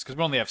Canvas because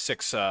we only have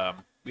 6.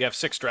 We have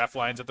 6 draft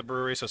lines at the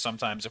brewery, so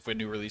sometimes if a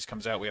new release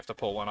comes out, we have to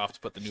pull one off to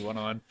put the new one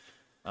on.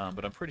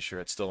 But I'm pretty sure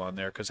it's still on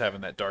there because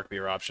having that dark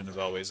beer option is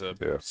always a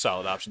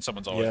solid option.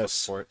 Someone's always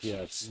Yes. looking for it.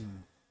 Yes.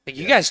 Like,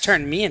 you guys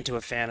turned me into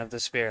a fan of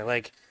this beer.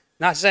 Like,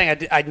 not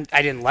saying I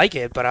didn't like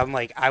it, but I'm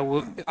like, I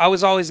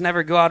was always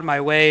never go out of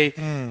my way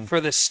for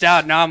the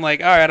stout. Now I'm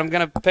like, all right, I'm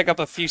going to pick up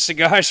a few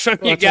cigars from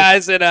you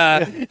guys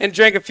and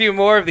drink a few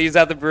more of these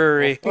at the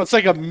brewery. Well, it's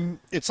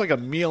like a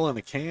meal in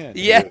a can.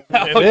 Yeah.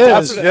 It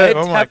is. Yeah.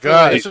 Oh my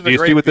God. This is a Do you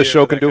great see what the beer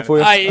show for can that do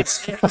kind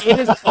for you?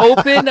 It has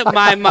opened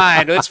my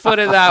mind. Let's put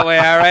it that way,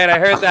 all right? I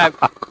heard that.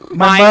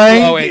 My Mind mind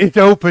blowing. is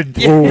open.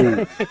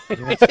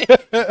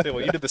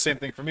 Well, you did the same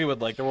thing for me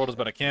with like the World is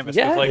But a Canvas.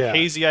 Yeah. With, like Yeah.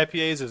 hazy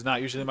IPAs is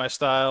not usually my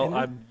style.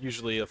 I'm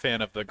usually a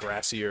fan of the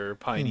grassier,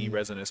 piney,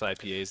 resinous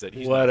IPAs that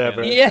he's not a fan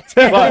Whatever. of.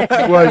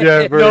 Yeah.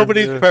 Whatever.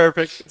 Nobody's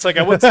perfect. It's like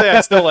I wouldn't say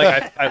I still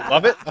like I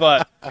love it,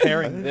 but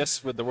pairing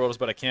this with the World is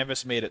But a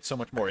Canvas made it so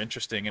much more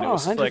interesting, and it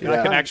was like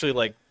I can 100%. actually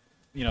like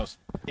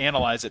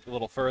analyze it a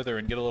little further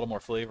and get a little more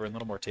flavor and a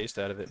little more taste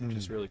out of it, which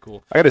is really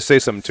cool. I got to say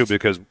something too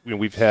because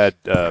we've had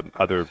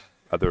other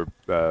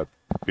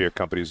beer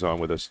companies on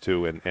with us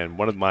too, and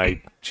one of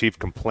my chief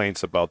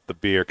complaints about the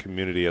beer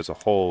community as a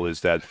whole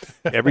is that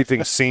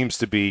everything seems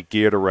to be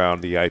geared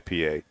around the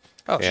IPA.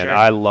 Oh, And sure.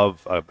 I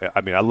love,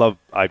 I love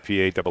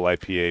IPA, double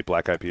IPA,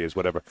 black IPAs,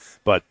 whatever.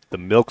 But the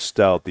milk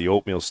stout, the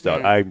oatmeal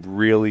stout, I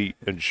really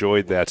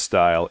enjoyed that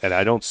style, and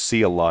I don't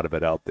see a lot of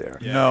it out there.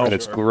 No. and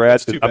it's Sure. glad.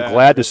 It's too I'm bad,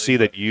 glad to really, see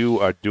that you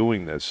are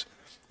doing this.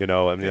 I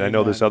mean, I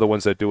know there's other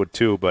ones that do it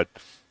too, but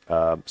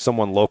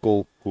someone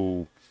local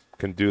who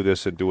can do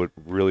this and do it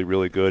really,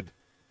 really good.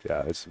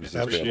 Yeah, it's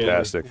Absolutely.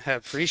 fantastic. I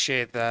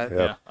appreciate that. Yeah.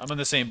 Yeah, I'm in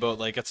the same boat.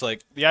 Like it's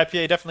like the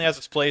IPA definitely has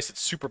its place. It's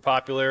super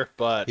popular,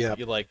 but Yep.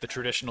 you like the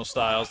traditional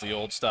styles, the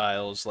old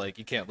styles. Like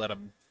you can't let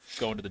them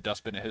go into the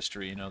dustbin of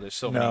history. There's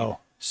so many. No.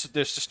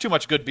 There's just too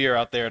much good beer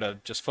out there to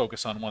just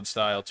focus on one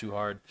style too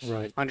hard.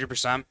 Right.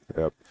 100%.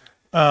 Yep.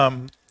 I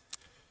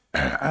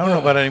don't know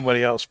about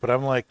anybody else, but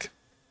I'm like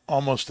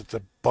almost at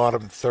the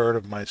bottom third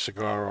of my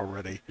cigar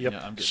already. Yep. Yeah,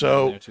 I'm getting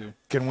So in there too.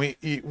 can we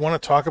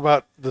want to talk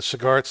about the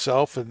cigar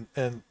itself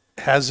and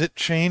has it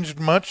changed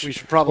much? We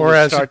should probably or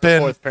has start it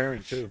been the 4th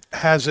pairing too.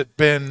 has it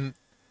been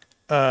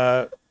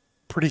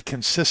pretty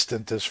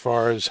consistent as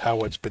far as how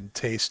it's been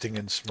tasting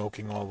and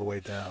smoking all the way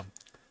down?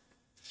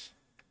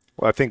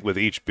 Well, I think with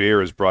each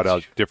beer has brought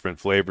out different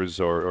flavors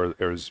or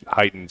has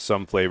heightened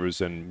some flavors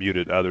and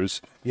muted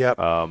others. Yep.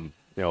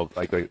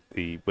 Like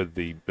the with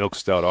the milk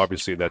stout,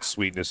 obviously that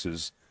sweetness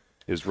is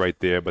right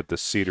there, but the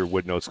cedar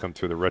wood notes come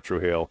through the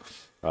retrohale,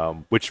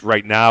 which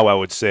right now I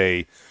would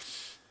say,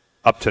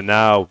 up to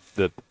now,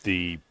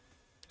 the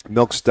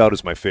milk stout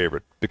is my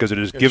favorite because it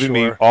is giving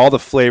me sure. all the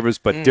flavors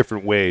but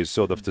different ways.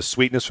 So the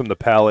sweetness from the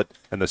palate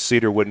and the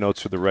cedar wood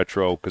notes for the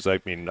retro. Because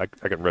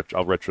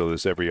I'll retro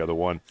this every other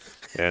one,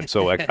 and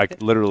so I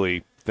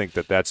literally think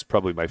that's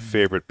probably my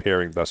favorite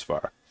pairing thus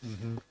far.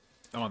 I'm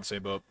on the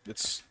same boat.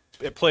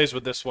 It plays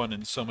with this one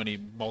in so many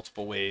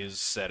multiple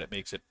ways that it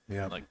makes it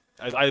like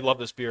I love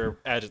this beer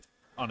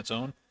on its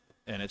own,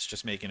 and it's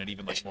just making it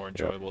even like more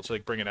enjoyable. It's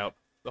like bringing out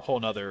a whole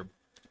nother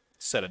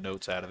set of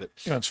notes out of it.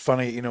 It's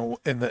funny, in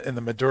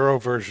the Maduro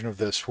version of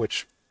this,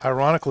 which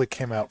ironically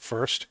came out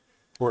first,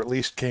 or at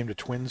least came to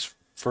Twins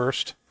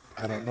first.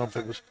 I don't know if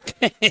it was.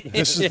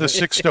 This is the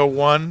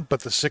 601,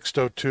 but the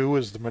 602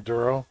 is the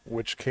Maduro,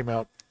 which came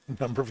out a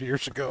number of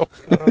years ago.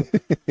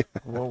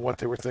 Well, what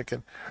they were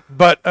thinking,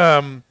 but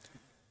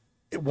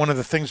one of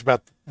the things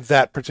about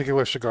that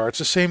particular cigar, it's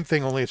the same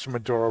thing, only it's a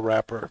Maduro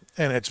wrapper,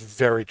 and it's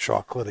very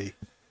chocolatey.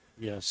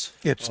 Yes.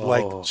 It's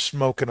like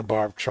smoking a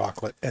bar of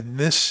chocolate. And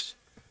this,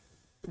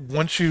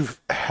 once you've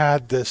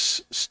had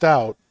this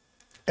stout,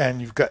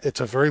 and it's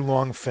a very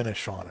long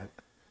finish on it,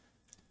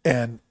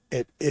 and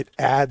it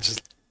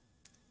adds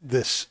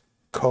this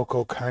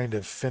cocoa kind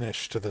of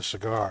finish to the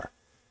cigar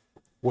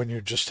when you're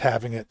just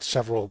having it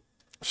several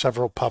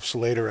puffs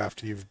later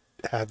after you've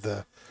had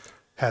the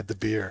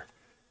beer.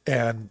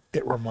 And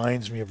it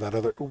reminds me of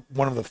that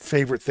one of the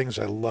favorite things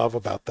I love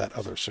about that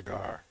other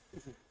cigar.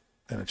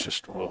 And it's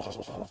just,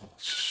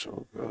 it's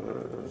so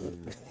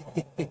good.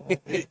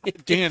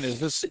 Dan,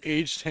 is this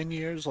aged 10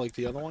 years like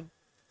the other one?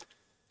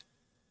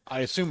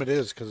 I assume it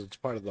is because it's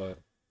part of the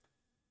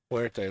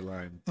Fuerte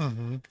line.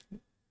 Mm-hmm.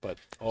 But,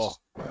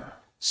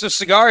 So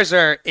cigars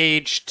are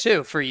aged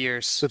too for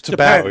years. The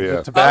tobacco, Depends.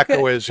 the tobacco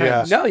Okay. is,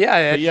 yeah. No,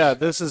 yeah. But yeah,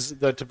 this is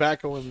the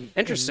tobacco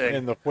Interesting.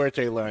 in the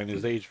Fuerte line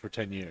is aged for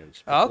 10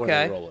 years. Oh, before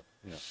they okay. roll it.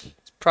 Yeah.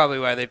 Probably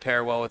why they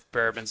pair well with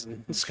bourbons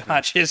and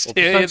scotches too.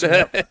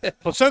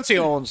 Placencia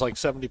owns like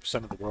 70%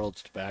 of the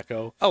world's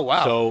tobacco. Oh,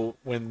 wow. So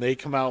when they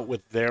come out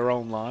with their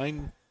own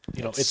line,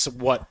 it's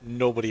what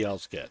nobody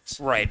else gets.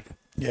 Right.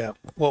 Yeah.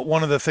 Well,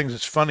 one of the things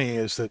that's funny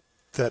is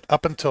that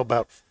up until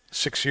about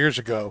 6 years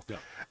ago,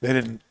 they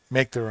didn't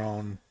make their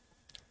own.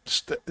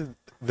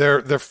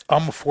 Their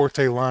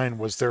Almaforte line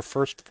was their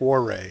first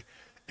foray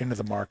into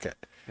the market,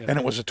 and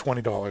it was a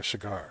 $20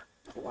 cigar.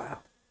 Wow.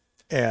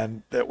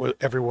 And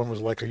everyone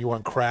was like, "Are you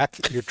on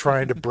crack? You're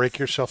trying to break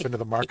yourself into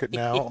the market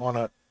now on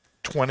a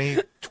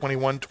 $20,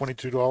 $21,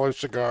 $22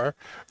 cigar?"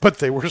 But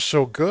they were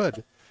so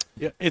good.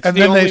 Yeah, it's And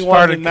the then they only one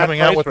started in that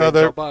coming out price with range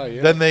other. I'll buy,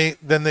 yeah.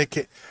 Then they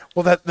came.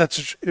 Well,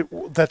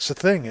 that's the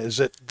thing is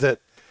that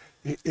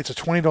it's a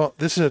 $20.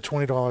 This is a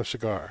 $20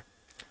 cigar,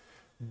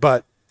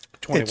 but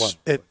 21.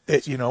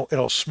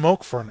 It'll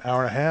smoke for an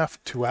hour and a half,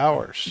 2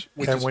 hours,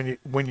 Which and is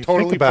when you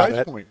totally think about price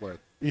it, point worth.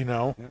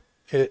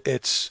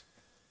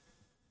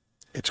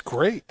 it's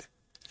great.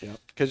 Yeah,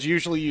 because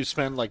usually you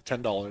spend like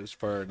 $10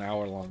 for an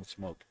hour-long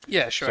smoke.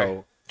 Yeah, sure.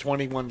 So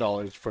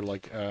 $21 for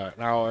like an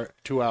hour,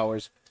 2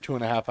 hours,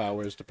 2.5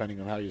 hours,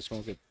 depending on how you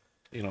smoke it.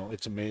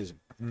 It's amazing.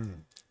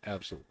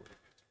 Absolutely.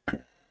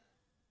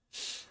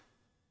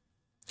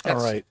 All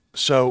right.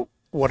 So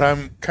what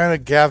I'm kind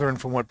of gathering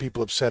from what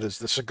people have said is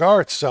the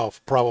cigar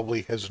itself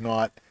probably has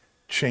not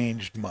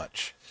changed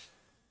much.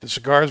 The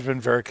cigar has been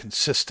very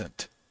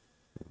consistent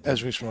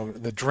as we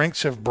smoke. The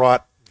drinks have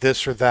brought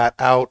this or that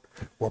out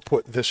or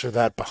put this or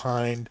that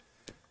behind,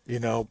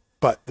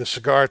 but the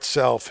cigar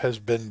itself has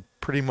been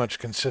pretty much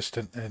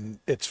consistent in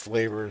its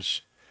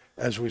flavors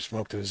as we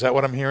smoked it. Is that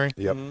what I'm hearing?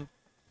 Yep.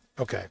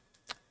 Okay.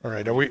 All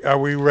right. Are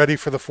we ready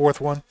for the fourth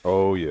one?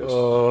 Oh yes.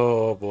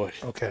 Oh, boy.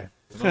 Okay.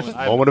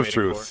 Moment of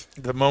truth.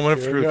 The moment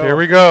of Here we truth. go. Here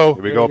we go.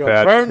 Here we go,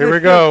 Pat. Burn Here the we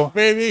go. ships,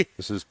 baby.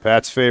 This is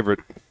Pat's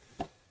favorite.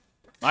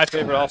 My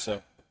favorite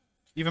also.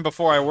 Even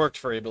before I worked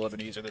for Abel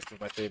Ebenezer, this was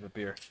my favorite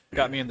beer.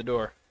 Got me in the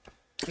door.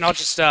 And I'll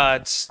just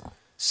it's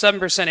 7%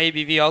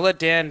 ABV. I'll let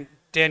Dan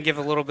give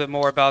a little bit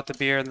more about the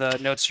beer and the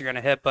notes you're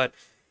gonna hit, but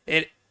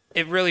it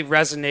really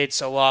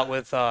resonates a lot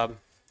with Carl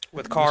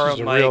This is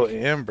and a Mike. real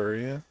amber,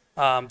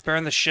 yeah.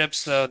 Burn the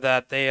ships though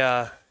that they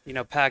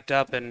packed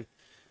up, and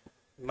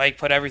Mike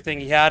put everything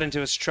he had into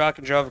his truck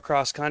and drove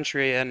across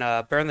country and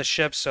burned the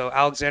ships. So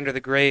Alexander the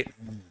Great,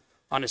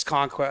 on his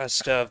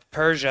conquest of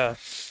Persia,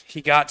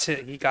 he got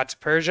to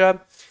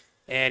Persia,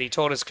 and he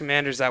told his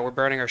commanders that we're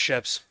burning our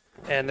ships.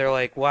 And they're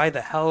like, why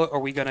the hell are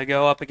we going to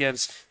go up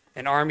against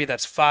an army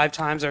that's 5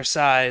 times our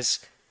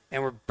size,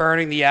 and we're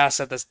burning the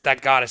asset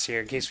that got us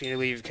here in case we need to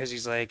leave? Because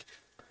he's like,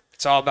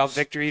 it's all about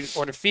victory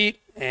or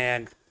defeat,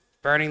 and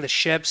burning the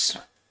ships.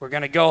 We're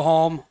going to go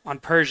home on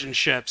Persian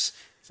ships.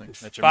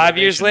 That's your 5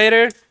 years motivation.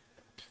 later,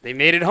 they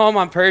made it home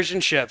on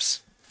Persian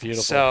ships.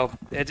 Beautiful. So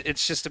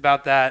it's just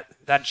about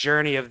that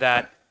journey of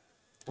that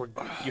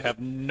You have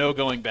no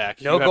going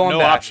back. No you have going no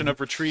back. option of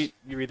retreat.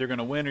 You're either going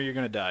to win or you're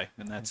going to die,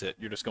 and that's it.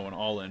 You're just going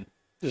all in.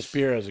 This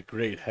beer has a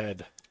great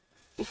head.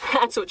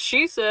 That's what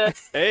she said.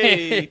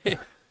 Hey.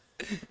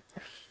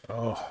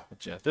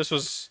 But yeah,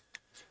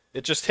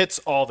 it just hits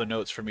all the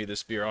notes for me,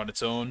 this beer on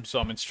its own. So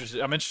I'm interested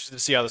to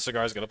see how the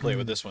cigar is going to play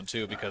with this one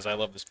too, because I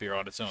love this beer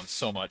on its own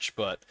so much.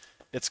 But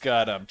it's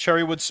got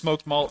cherrywood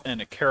smoked malt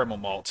and a caramel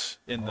malt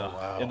in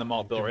the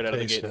malt bill right out of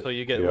the taste gate. it. So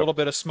you get a little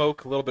bit of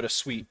smoke, a little bit of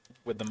sweet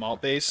with the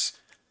malt base,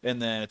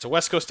 and then it's a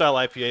West Coast style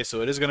IPA,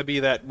 so it is going to be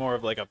that more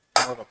of a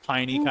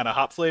piney kind of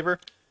hop flavor.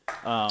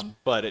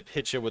 But it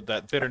hits you with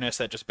that bitterness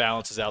that just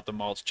balances out the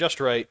malts just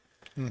right.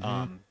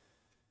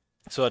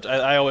 So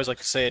I always like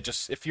to say it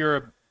just if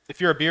you're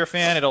a beer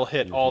fan, it'll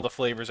hit all the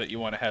flavors that you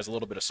want. It has a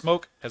little bit of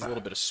smoke, has a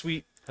little bit of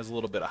sweet, has a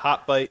little bit of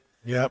hot bite,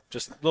 Yep.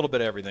 just a little bit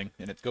of everything,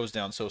 and it goes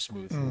down so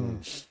smooth.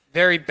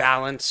 Very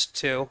balanced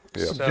too.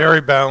 Yeah. So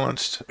Very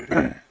balanced.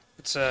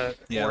 it's a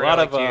Yeah, a word lot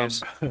I of like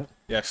to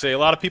use. a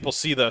lot of people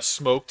see the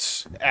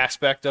smoked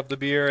aspect of the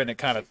beer, and it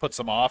kind of puts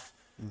them off.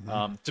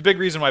 It's a big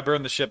reason why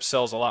Burn the Ship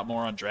sells a lot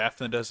more on draft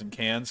than it does in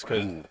cans,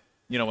 because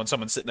when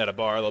someone's sitting at a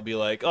bar, they'll be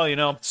like,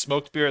 "Oh,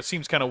 smoked beer, it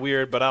seems kind of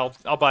weird, but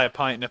I'll buy a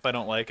pint, and if I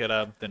don't like it,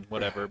 then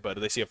whatever."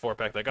 But they see a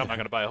 4-pack, like, "I'm not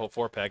going to buy a whole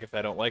 4-pack if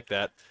I don't like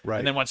that." Right.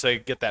 And then once they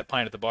get that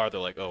pint at the bar, they're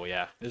like, "Oh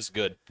yeah, this is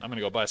good. I'm going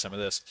to go buy some of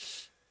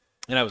this."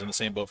 And I was in the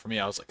same boat for me.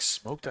 I was like,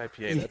 "Smoked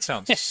IPA? That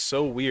sounds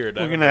so weird."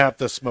 We're gonna have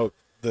to smoke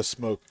the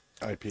smoke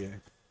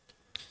IPA.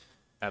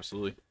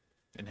 Absolutely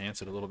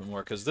enhance it a little bit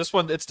more, because this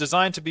one, it's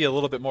designed to be a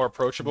little bit more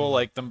approachable.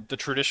 Like the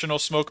traditional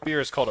smoke beer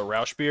is called a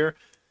Rausch beer,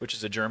 which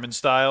is a German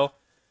style,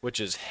 which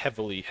is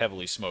heavily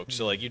smoked.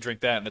 So like you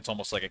drink that and it's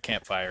almost like a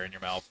campfire in your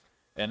mouth,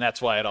 and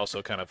that's why it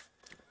also kind of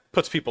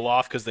puts people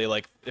off, because they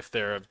like, if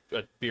they're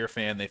a beer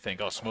fan, they think,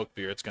 "Oh, smoked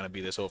beer, it's going to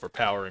be this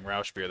overpowering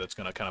Rausch beer that's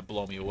going to kind of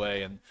blow me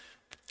away." And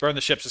Burn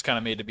the Ships is kind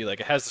of made to be like,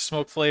 it has the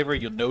smoke flavor,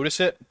 you'll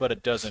notice it, but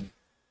it doesn't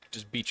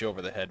just beat you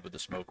over the head with the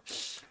smoke.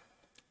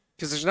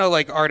 Because there's no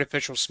like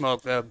artificial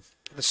smoke. The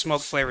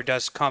smoke flavor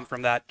does come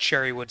from that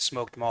cherrywood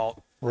smoked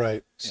malt.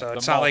 Right. So The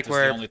it's not malt like is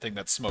we're the only thing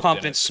that's smoked in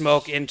pumping it.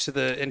 smoke into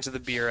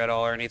the beer at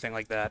all or anything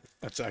like that.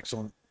 That's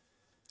excellent.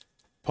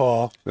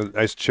 Paul. A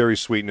nice cherry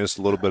sweetness,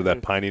 a little bit of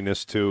that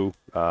pininess too.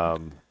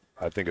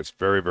 I think it's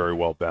very, very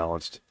well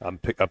balanced. I'm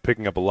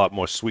picking up a lot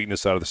more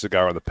sweetness out of the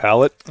cigar on the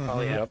palate.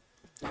 Oh yeah.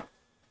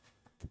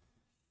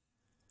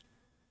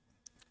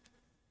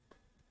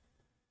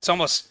 It's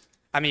almost.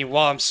 I mean,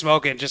 while I'm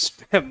smoking,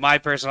 just my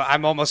personal,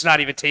 I'm almost not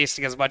even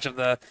tasting as much of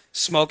the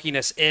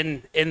smokiness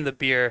in the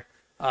beer.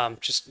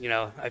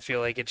 I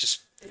feel like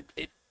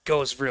it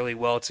goes really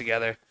well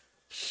together.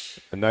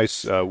 A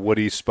nice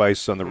woody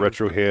spice on the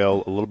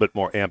retrohale, a little bit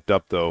more amped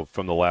up though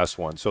from the last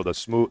one. So the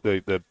smooth,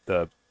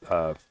 the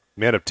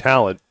Man of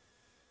Talent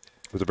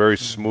was a very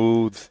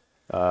smooth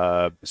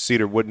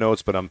cedar wood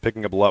notes, but I'm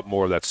picking up a lot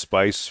more of that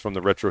spice from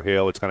the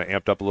retrohale. It's kind of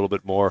amped up a little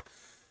bit more.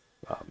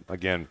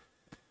 Again,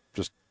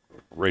 just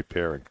great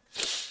pairing.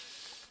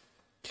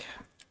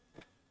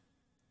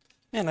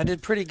 Man, I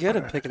did pretty good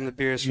at picking the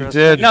beers. You for us.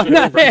 did. No,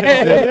 no.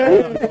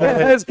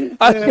 I was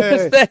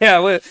gonna say, I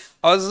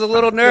was a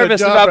little nervous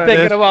job, about Brandon.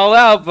 picking them all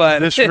out, but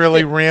This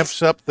really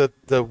ramps up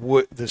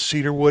the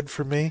cedar wood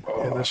for me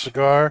in the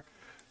cigar.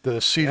 The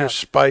cedar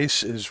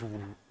spice is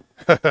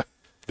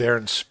there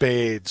in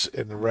spades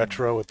in the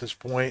retro at this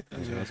point.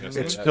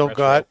 It's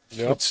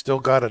still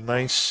got a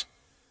nice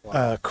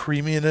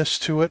creaminess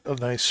to it, a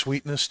nice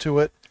sweetness to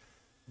it,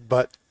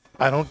 but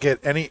I don't get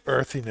any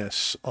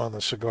earthiness on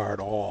the cigar at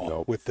all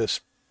Nope. with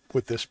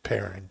this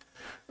pairing.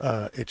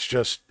 It's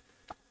just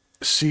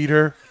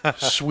cedar,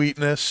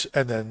 sweetness,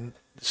 and then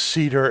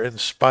cedar and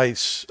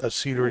spice, a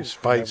cedary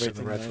spice in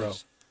the everything retro.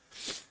 nice.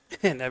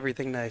 and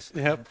everything nice.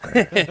 Yep.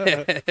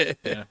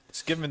 Yeah,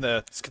 it's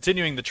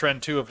continuing the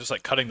trend too of just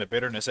like cutting the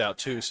bitterness out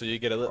too, so you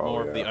get a little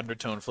more of the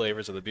undertone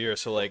flavors of the beer.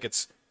 So like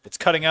it's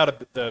cutting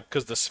out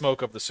because the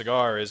smoke of the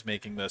cigar is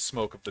making the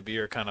smoke of the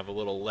beer kind of a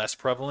little less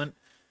prevalent,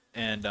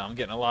 and I'm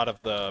getting a lot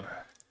of the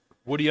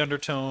woody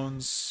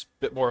undertones,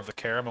 a bit more of the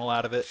caramel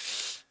out of it.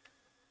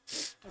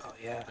 Oh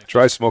yeah.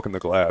 Try smoking the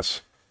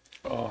glass.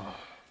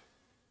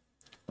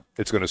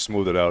 It's going to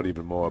smooth it out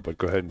even more, but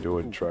go ahead and do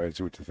it and try and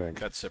see what you think.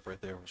 That sip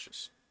right there was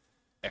just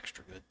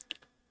extra good.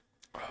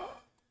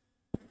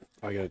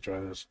 I gotta try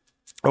this.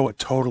 Oh, it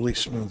totally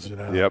smooths it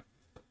out. Yep.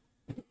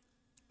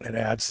 It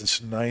adds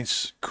this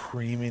nice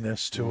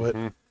creaminess to it.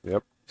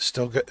 Yep.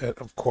 Still got,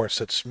 of course,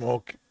 that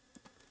smoke,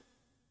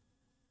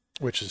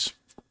 which is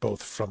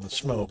both from the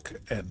smoke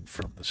and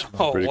from the smoke.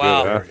 Oh Pretty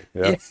wow. good,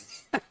 huh?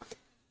 Yeah.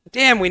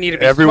 Damn, we need to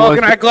be Everyone's,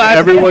 smoking our glass.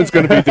 everyone's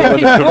going to be doing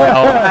it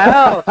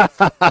tomorrow.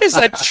 It's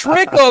a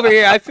trick over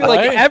here. I feel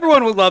like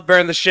everyone would love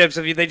Burn the Ships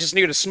if they just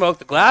knew to smoke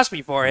the glass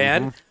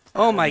beforehand.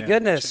 Oh my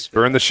goodness.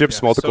 Burn the ship,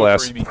 smoke the So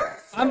glass. creamy.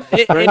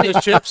 Burn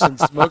the chips and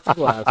smoke the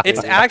glass.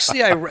 It's baby. actually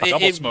Double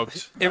it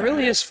smoked.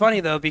 really is funny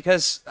though,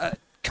 because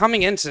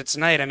coming into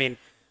tonight, I mean,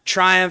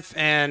 Triumph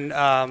and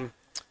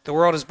The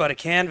World Is But a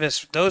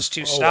Canvas, those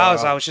two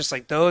styles, I was just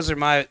like, those are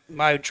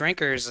my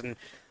drinkers, and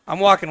I'm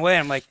walking away,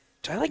 I'm like,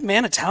 do I like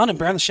Man of Town and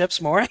Burn the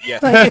Ships more? Yeah.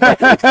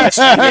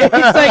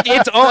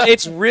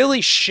 It's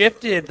really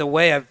shifted the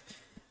way I've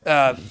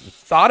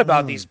thought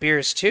about these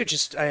beers too.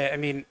 Just I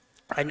mean,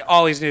 I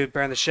always knew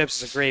Burn the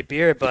Ships is a great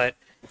beer, but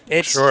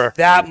it's Sure.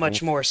 that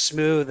much more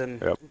smooth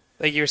and Yep.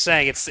 like you were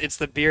saying, it's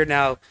the beer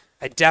now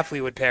I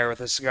definitely would pair with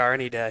a cigar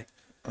any day.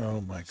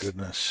 Oh my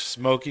goodness.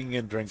 Smoking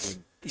and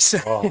drinking.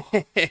 Oh,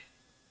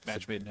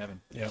 Match made in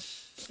heaven. yep.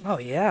 Oh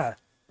yeah.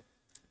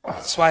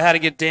 That's why I had to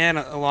get Dan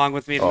along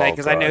with me tonight Oh,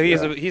 because I know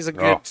God, he's a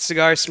good Oh.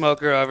 cigar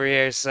smoker over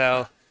here.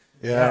 So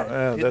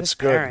Yeah, good that's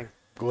pairing.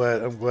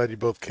 good. I'm glad you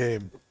both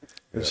came.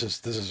 This is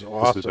This has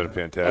awesome. been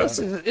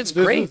fantastic. it's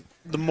This great. is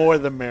the more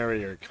the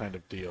merrier kind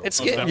of deal. It's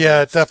good.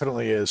 Yeah, it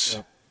definitely is.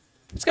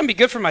 It's gonna be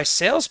good for my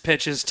sales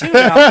pitches too.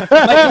 Now.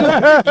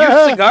 Like, you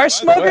a cigar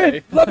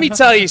smoker? Let me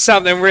tell you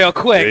something real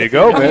quick. There you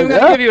go, I'm man.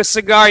 gonna give you a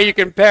cigar you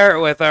can pair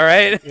it with. All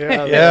right?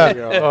 Yeah. Yeah.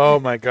 There you go. Oh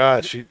my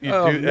gosh. You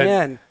Oh do,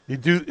 man. You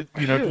do.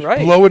 Just right.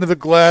 blow into the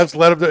glass,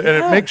 let them, and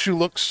it makes you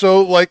look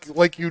so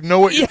like you know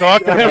what you're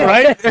talking about,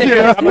 right?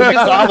 I'm a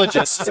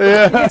mixologist.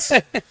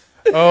 Yeah.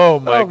 Oh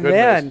my Oh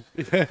goodness.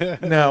 man.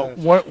 Now,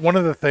 one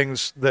of the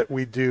things that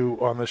we do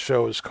on the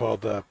show is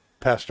called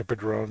Pastor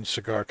Padron's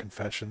Cigar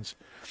Confessions.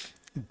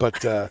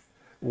 But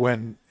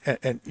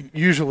and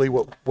usually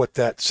what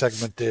that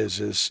segment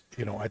is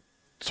I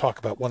talk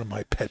about one of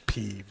my pet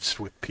peeves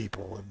with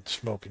people and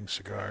smoking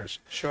cigars.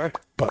 Sure.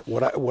 But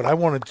what I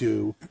want to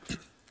do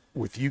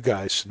with you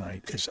guys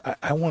tonight is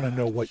I want to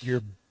know what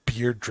your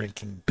beer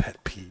drinking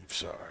pet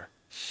peeves are.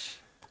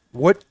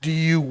 What do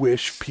you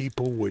wish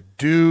people would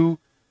do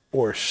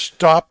or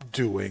stop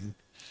doing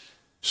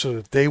so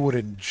that they would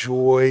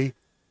enjoy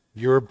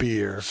your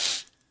beer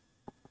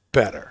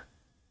better?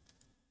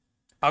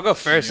 I'll go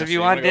first if you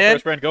wanna want, go Dan.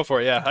 first, Brent? Go for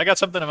it. Yeah, I got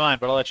something in mind,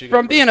 but I'll let you go.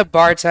 From first. being a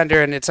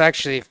bartender, and it's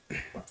actually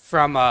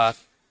from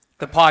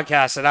the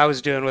podcast that I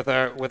was doing with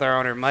our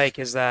owner Mike,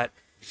 is that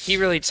he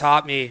really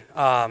taught me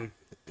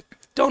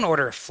don't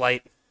order a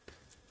flight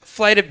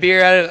of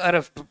beer out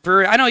of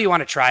brewery. I know you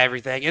want to try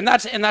everything, and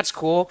that's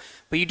cool,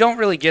 but you don't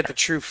really get the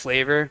true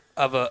flavor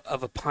of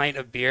a pint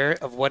of beer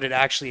of what it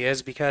actually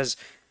is, because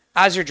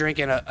as you're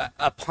drinking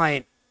a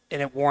pint and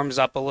it warms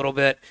up a little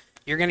bit,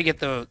 you're going to get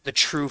the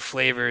true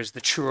flavors,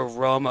 the true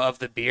aroma of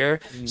the beer.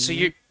 So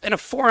you're in a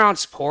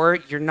 4-ounce pour,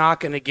 you're not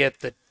going to get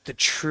the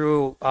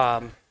true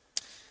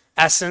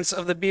essence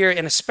of the beer,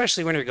 and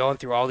especially when you're going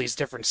through all these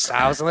different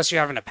styles, unless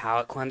you're having a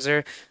palate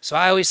cleanser. So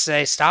I always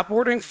say, stop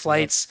ordering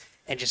flights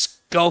and just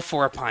go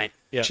for a pint.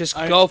 Yeah. Just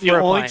go for the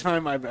a only pint.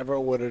 time I've ever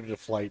ordered a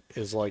flight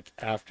is like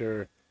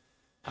after,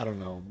 I don't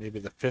know, maybe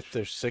the 5th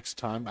or 6th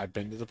time I've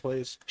been to the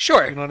place.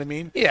 Sure. You know what I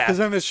mean? Yeah. Because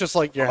then it's just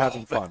like you're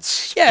having fun.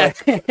 Yeah,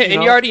 and know?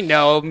 you already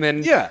know them,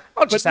 and Yeah.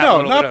 I'll just but have a no,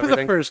 little not bit of for the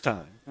everything. first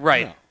time.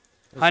 Right.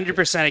 No.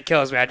 100% it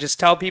kills me. I just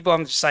tell people,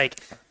 I'm just like,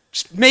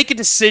 just make a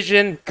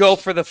decision, go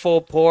for the full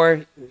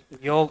pour.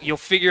 You'll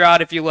figure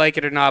out if you like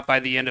it or not by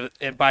the end of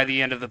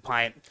the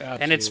pint.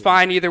 And it's Absolutely.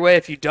 fine either way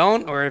if you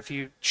don't or if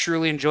you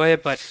truly enjoy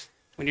it. But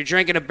when you're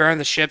drinking to burn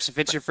the ships, if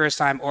it's your first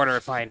time, order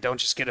a pint. Don't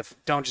just get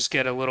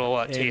a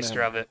little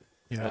taster of it.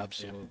 Yeah.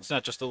 Absolutely. It's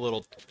not just a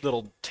little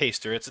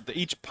taster. It's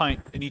each pint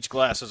in each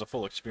glass is a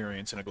full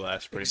experience in a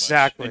glass, pretty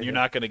Exactly. much. And you're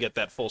not going to get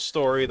that full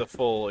story, the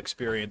full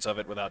experience of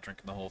it without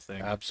drinking the whole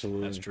thing.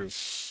 Absolutely. That's true.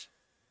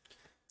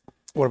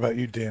 What about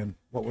you, Dan?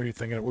 What were you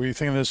thinking? Were you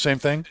thinking the same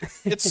thing?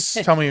 It's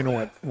Tell me you know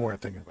what we're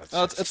thinking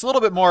about. it's a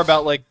little bit more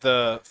about like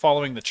the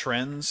following the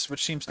trends,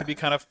 which seems to be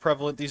kind of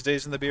prevalent these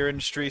days in the beer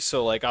industry.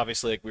 So like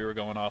obviously like we were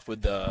going off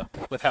with how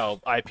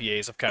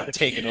IPAs have kind of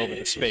taken over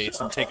the space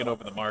and taken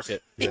over the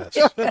market. Yes.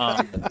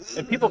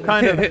 And people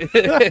kind of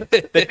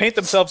they paint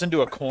themselves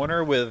into a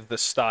corner with the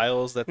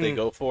styles that they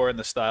go for and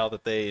the style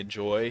that they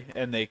enjoy,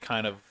 and they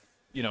kind of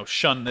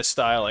shun this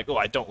style, like, oh,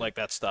 I don't like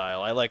that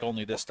style, I like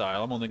only this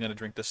style, I'm only going to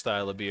drink this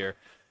style of beer.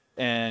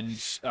 And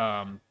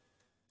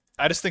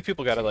I just think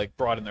people got to like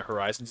broaden their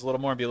horizons a little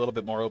more and be a little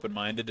bit more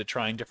open-minded to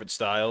trying different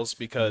styles,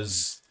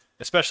 because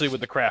especially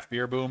with the craft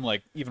beer boom,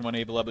 like even when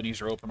Able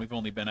Ebenezer opened,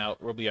 we'll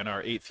be in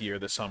our 8th year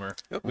this summer.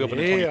 We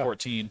opened in Yeah.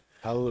 2014.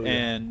 Hallelujah.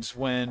 And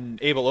when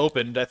Able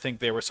opened, I think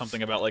there was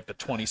something about like the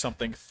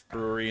 20-something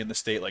brewery in the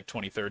state, like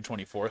 23rd,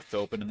 24th to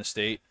open in the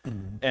state.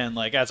 And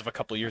like as of a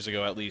couple years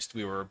ago, at least,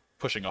 we were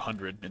pushing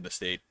 100 in the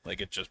state.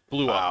 Like it just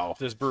blew up.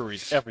 There's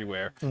breweries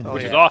everywhere,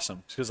 which is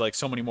awesome because like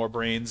so many more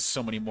brains,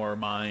 so many more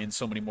minds,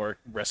 so many more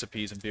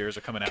recipes and beers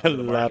are coming out. into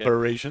the market.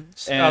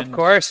 Collaborations. And Of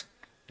course.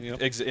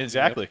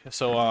 exactly.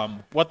 So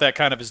what that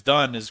kind of has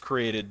done is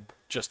created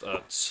just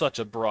such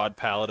a broad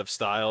palette of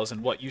styles,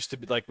 and what used to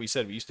be, like we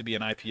said, we used to be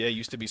an IPA,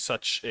 used to be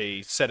such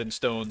a set in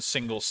stone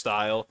single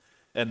style,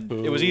 and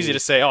it was easy to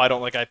say, oh, I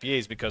don't like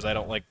IPAs because I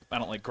don't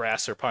like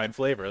grass or pine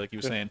flavor, like you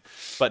were saying.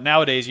 But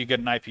nowadays you get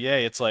an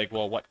IPA, it's like,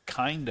 well, what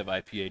kind of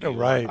IPA do you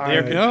Right. want? I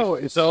There could be know,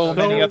 it's so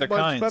many so other much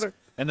kinds. better.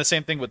 And the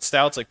same thing with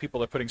stouts. Like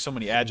people are putting so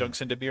many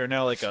adjuncts into beer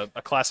now. Like a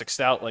classic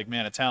stout, like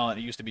Man of Talent,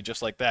 it used to be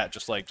just like that,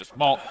 just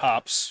malt,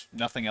 hops,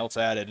 nothing else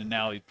added. And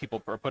now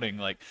people are putting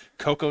like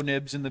cocoa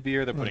nibs in the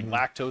beer. They're putting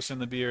lactose in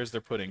the beers.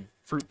 They're putting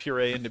fruit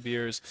puree into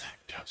beers.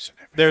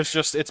 There's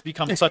just it's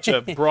become such a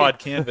broad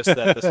canvas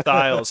that the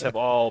styles have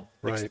all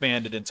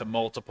expanded into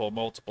multiple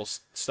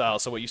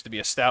styles. So what used to be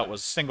a stout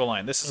was single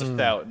line. This is a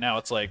stout. Now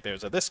it's like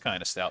there's a this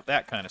kind of stout,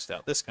 that kind of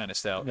stout, this kind of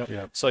stout.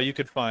 Yep. So you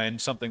could find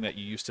something that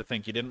you used to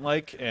think you didn't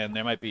like, and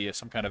there might be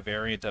some kind of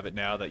variant of it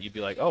now that you'd be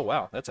like, oh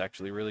wow, that's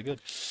actually really good.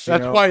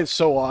 That's why it's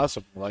so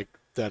awesome, like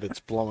that it's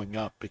blowing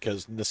up,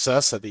 because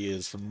necessity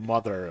is the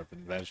mother of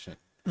invention,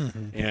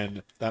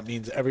 and that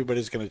means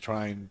everybody's going to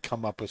try and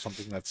come up with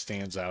something that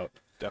stands out.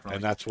 Definitely.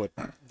 And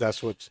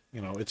that's what's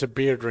it's a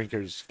beer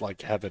drinker's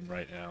like heaven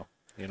right now.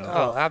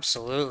 Oh,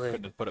 absolutely.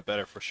 Couldn't have put it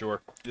better for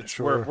sure.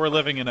 Sure. We're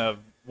living in a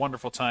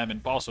wonderful time,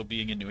 and also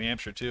being in New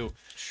Hampshire too.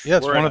 Yeah,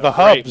 it's We're one in of the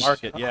a great hubs.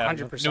 market. Yeah,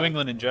 100%. New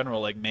England in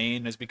general, like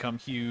Maine has become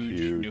huge.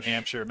 New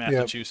Hampshire,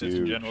 Massachusetts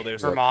in general.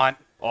 There's Vermont.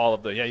 all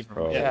of the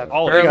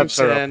all of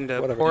Burlington, I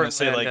was gonna Portland.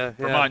 say like yeah.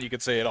 Vermont, you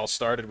could say it all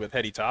started with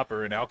Hetty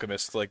Topper and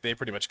Alchemist. Like they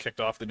pretty much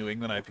kicked off the New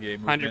England IPA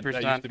movement. That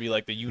 100%. used to be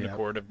like the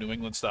unicorn of New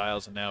England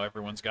styles, and now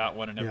everyone's got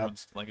one, and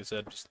everyone's like I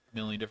said, just a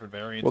million different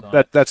variants.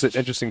 Well, that's an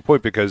interesting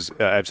point, because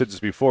I've said this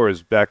before.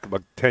 Is back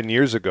like 10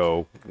 years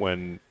ago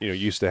when you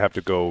used to have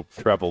to go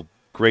travel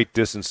great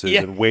distances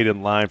and wait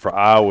in line for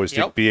hours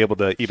to be able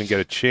to even get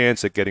a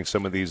chance at getting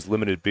some of these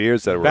limited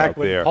beers that were Back out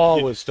when there.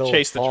 Paul was still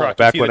Chase the Paul. truck.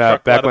 Back You see when the I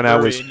truck back by when the I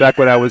brewery was and back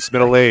when I was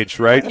middle aged,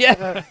 right?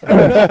 Yeah.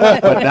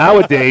 But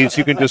nowadays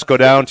you can just go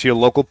down to your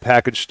local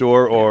package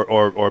store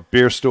or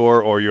beer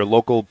store or your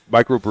local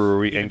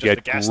microbrewery and just a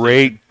get gas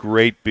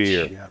great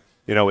beer.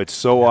 Yeah. It's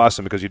so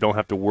awesome because you don't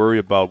have to worry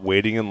about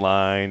waiting in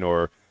line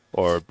or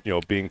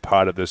being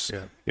part of this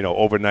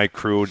overnight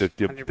crew to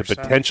 100%.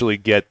 potentially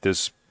get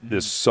this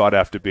sought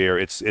after beer.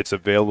 It's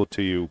available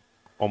to you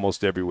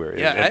almost everywhere.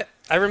 Yeah,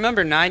 I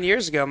remember 9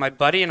 years ago, my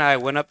buddy and I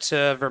went up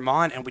to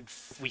Vermont, and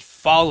we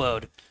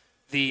followed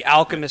the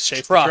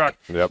Alchemist truck,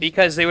 Yep.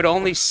 because they would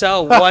only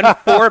sell one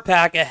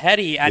 4-pack of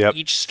Hetty at Yep.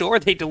 each store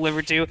they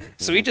delivered to.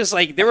 So we just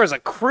there was a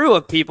crew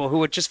of people who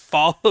would just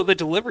follow the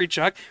delivery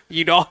truck.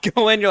 You'd all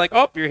go in, you're like,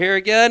 oh, you're here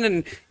again,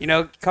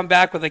 and come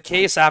back with a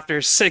case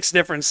after 6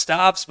 different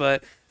stops.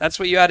 But that's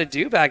what you had to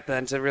do back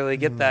then to really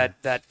get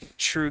that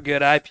true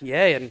good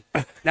IPA,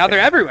 and now they're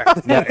everywhere.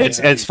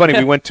 It's funny.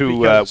 We went to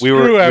we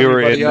screw were in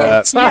everybody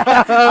else.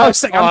 I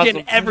was like, I'm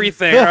getting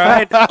everything, all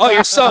right? Oh,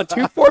 you're selling 2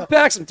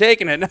 4-packs? I'm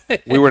taking it.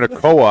 we were in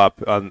a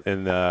co-op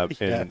in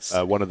Yes.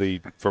 one of the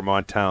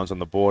Vermont towns on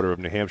the border of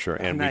New Hampshire,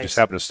 and we Nice. just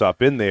happened to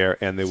stop in there,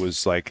 and there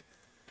was like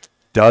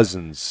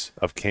dozens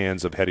of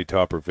cans of Hetty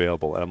Topper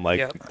available, and I'm like,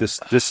 Yep. this.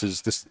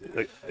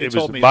 It was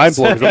told me mind this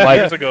blowing. I'm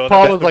years like, ago,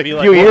 Paul that was would like, be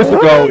a few years whoa,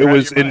 ago, it you're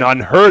was out of your mind.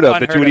 unheard of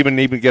that Unheard you would of.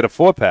 even get a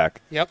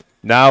 4-pack. Yep.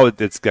 Now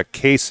it's got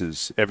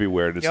cases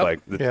everywhere, and it's Yep. like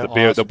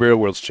Yeah. the beer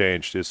world's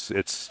changed. It's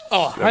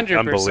 100%.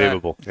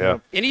 unbelievable. Yeah.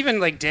 And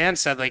even like Dan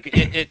said,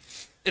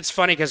 it's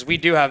funny because we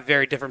do have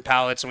very different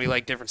palates and we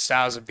like different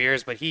styles of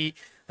beers. But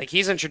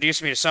he's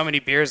introduced me to so many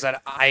beers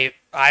that I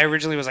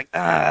originally was like,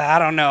 I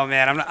don't know,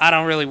 man. I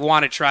don't really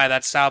want to try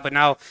that style. But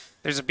now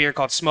there's a beer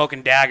called Smoke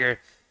and Dagger.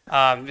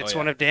 It's yeah.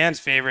 one of Dan's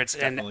favorites,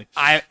 Definitely.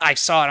 and I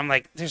saw it. I'm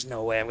like, there's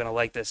no way I'm gonna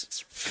like this.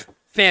 It's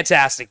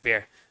fantastic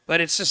beer, but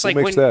it's just Who like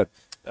makes when that?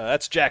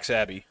 That's Jack's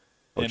Abbey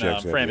in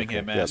Jack's Abbey,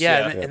 Framingham, okay. Mass.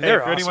 Yeah, and Hey, they're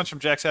if awesome. anyone's from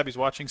Jack's Abbey's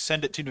watching,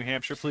 send it to New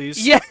Hampshire,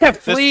 please. Yeah, This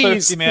please.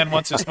 thirsty man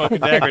wants his smoke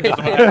and dagger.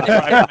 Doesn't want to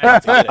drive from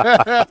Mass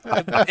to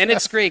get it. And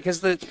it's great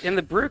because in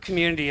the brew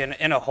community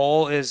in a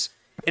whole it's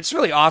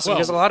really awesome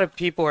because a lot of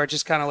people are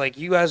just kind of like,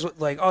 you guys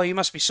like, oh, you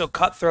must be so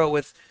cutthroat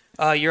with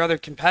your other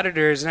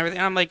competitors and everything.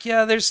 And I'm like,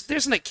 yeah,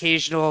 there's an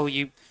occasional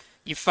you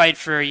fight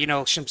for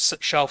some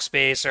shelf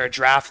space or a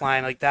draft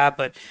line like that,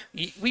 but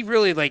we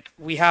really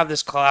we have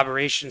this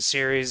collaboration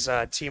series,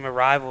 Team of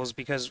Rivals,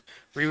 because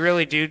we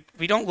really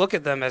we don't look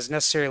at them as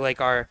necessarily like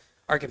our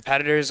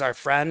competitors, our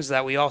friends,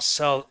 that we all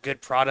sell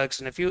good products,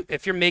 and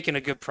if you're making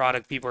a good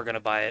product, people are gonna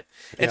buy it.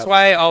 It's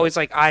why I always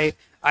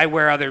I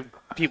wear other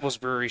people's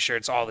brewery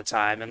shirts all the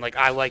time, and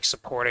I like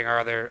supporting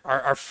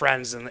our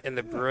friends in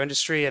the brew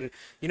industry. And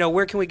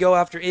where can we go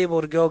after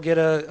Able to go get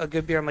a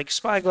good beer? I'm like,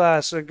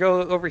 Spyglass, or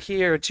go over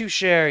here, or Two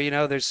Share.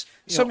 There's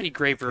so many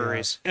great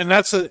breweries. And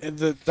that's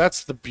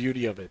the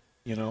beauty of it,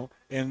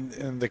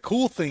 And the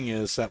cool thing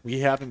is that we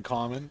have in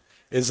common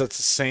is it's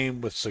the same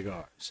with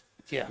cigars.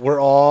 Yeah.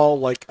 We're all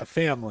like a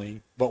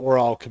family, but we're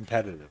all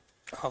competitive.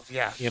 Oh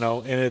yeah.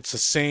 And it's the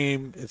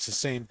same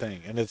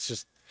thing. And it's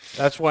just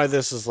that's why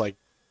this is like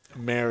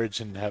marriage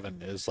in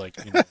heaven is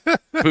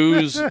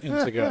booze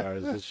and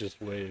cigars is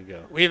just way to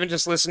go. We even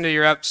just listened to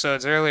your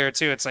episodes earlier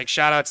too. It's like,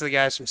 shout out to the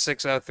guys from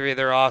 603.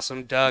 They're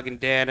awesome. Doug and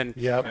Dan and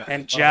Yep.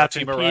 and Our Jeff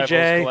Team and of Rivals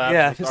PJ. collab.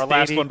 Yeah, Our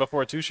last Stady. one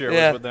before Two Share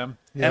Yeah. was with them.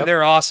 Yep. And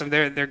they're awesome.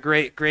 They're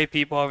great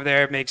people over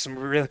there. Make some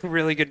really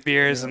really good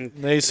beers and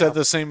They said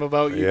the same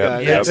about you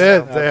Yeah. guys. They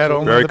Yep. did. They had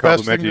only Very the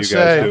best thing complimentary to you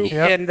guys, say. too.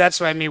 Yep. and that's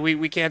what I mean.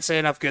 We can't say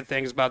enough good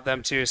things about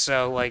them too.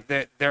 So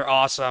they're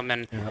awesome,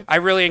 and I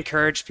really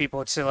encourage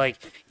people to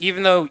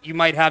even though you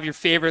might have your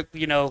favorite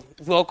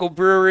local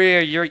brewery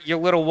or your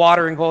little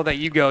watering hole that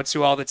you go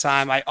to all the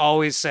time, I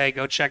always say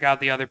go check out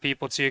the other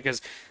people too, because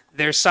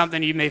there's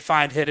something you may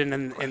find hidden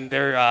in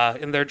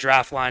their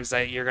draft lines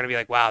that you're going to be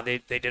like, wow, they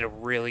did a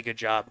really good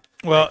job.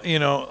 Well,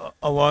 to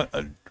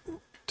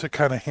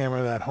kind of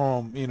hammer that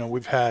home,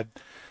 we've had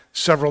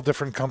several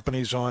different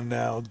companies on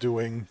now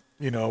doing,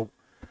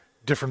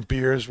 different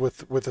beers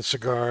with the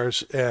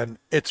cigars, and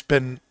it's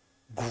been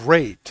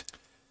great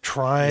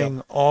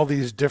trying all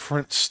these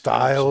different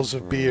styles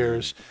of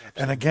beers.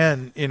 And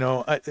again,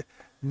 it's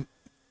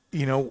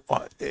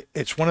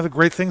one of the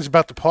great things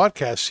about the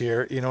podcast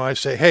here. I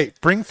say, hey,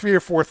 bring 3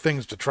 or 4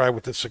 things to try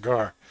with this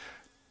cigar.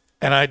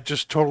 And I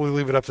just totally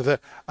leave it up to them.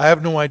 I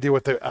have no idea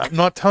I'm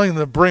not telling them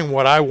to bring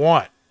what I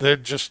want. They're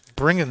just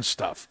bringing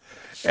stuff.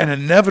 And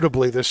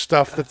inevitably, there's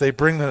stuff that they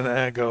bring and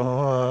I go,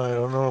 oh, I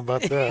don't know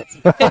about that.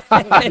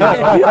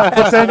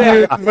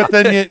 But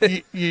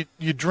then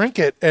you drink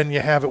it and you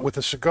have it with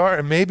a cigar.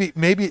 And maybe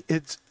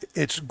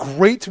it's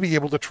great to be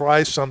able to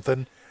try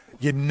something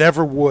you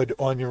never would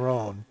on your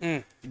own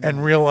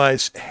and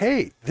realize,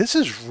 hey, this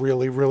is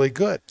really, really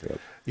good. Yep.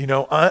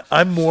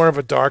 I'm more of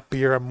a dark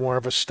beer. I'm more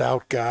of a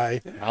stout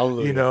guy.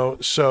 Hallelujah.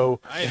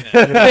 So.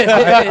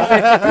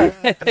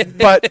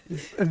 But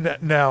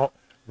now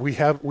we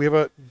have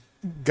a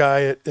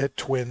guy at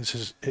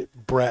Twins,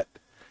 Brett,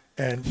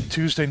 and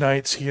Tuesday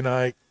nights he and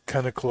I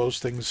kind of close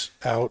things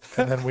out,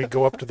 and then we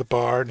go up to the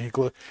bar and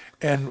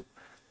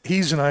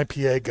he's an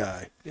IPA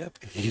guy. Yep.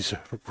 He's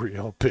a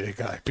real big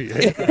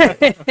IPA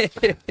guy.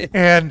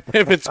 And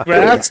If it's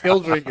grass, he'll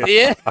drink it.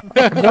 Yeah.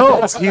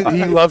 no,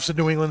 he loves the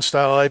New England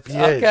style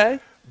IPAs. Okay.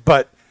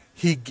 But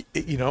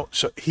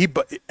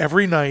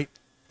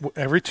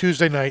every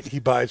Tuesday night he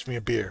buys me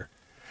a beer.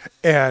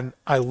 And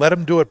I let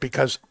him do it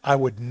because I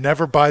would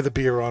never buy the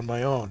beer on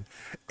my own.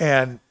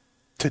 And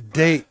to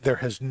date, there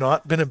has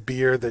not been a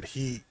beer that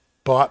he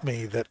bought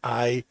me that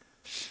I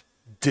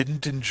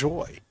didn't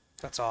enjoy.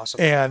 That's awesome.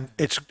 And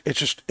it's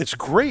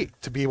great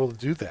to be able to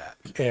do that.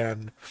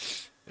 And,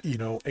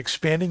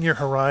 expanding your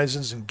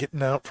horizons and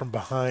getting out from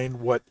behind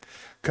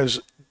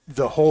because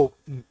the whole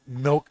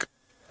milk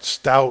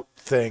stout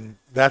thing,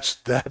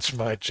 that's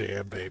my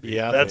jam, baby.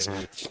 Yeah,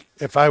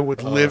 If I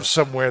would live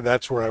somewhere,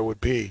 that's where I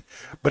would be.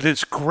 But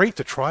it's great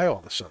to try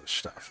all this other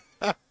stuff,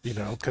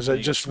 because I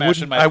just Smashing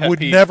wouldn't. my I pet would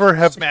peeve, never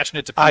have. smashing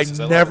it to I pieces.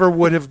 I love never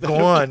would have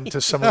gone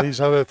to some of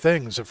these other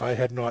things if I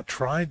had not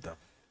tried them.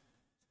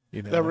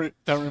 That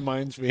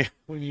reminds me,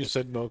 when you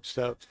said milk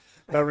stout,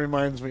 that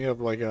reminds me of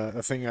like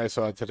a thing I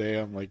saw today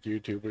on like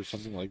YouTube or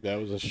something like that.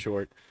 It was a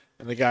short,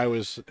 and the guy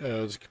was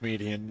a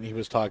comedian. He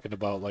was talking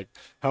about like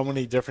how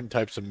many different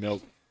types of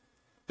milk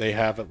they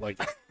have at like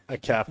a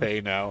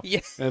cafe now. Yeah.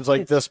 And it's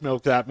like this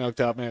milk, that milk,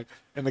 that milk.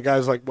 And the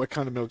guy's like, what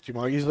kind of milk do you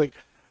want? He's like,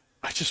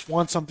 I just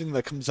want something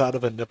that comes out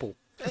of a nipple.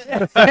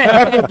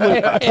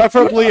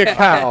 preferably a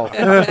cow.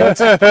 That's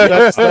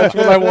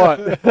what I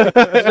want.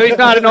 So he's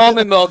not an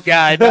almond milk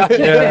guy. No.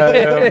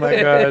 Oh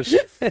my gosh.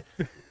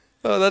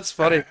 Oh, that's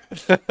funny.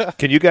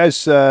 Can you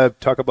guys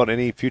talk about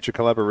any future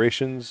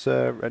collaborations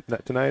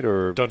tonight,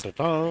 or? Dun, dun,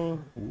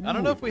 dun. I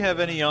don't know if we have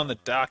any on the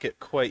docket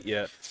quite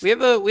yet. We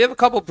have a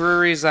couple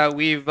breweries that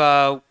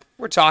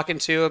we're talking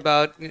to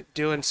about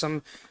doing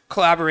some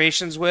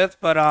collaborations with,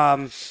 but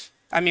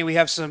we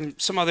have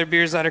some other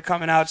beers that are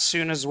coming out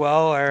soon as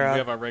well. We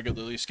have our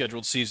regularly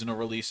scheduled seasonal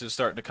releases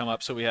starting to come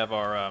up. So we have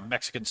our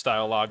Mexican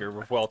style lager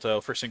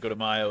Revuelto for Cinco de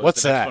Mayo. is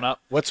What's the next that? one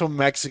up. What's a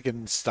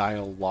Mexican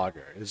style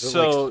lager? Is it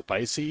So, like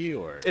spicy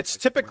or It's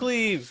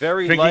typically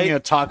very drinking light. a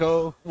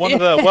taco? One of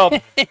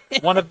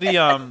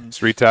the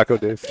Street taco,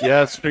 Dave?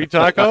 Yeah, street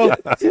taco.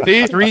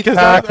 See, Street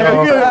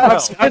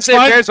taco. I'd say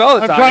beers all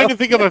the I'm time. trying to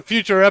think of a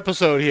future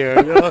episode here.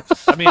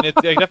 I mean, it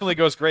definitely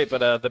goes great,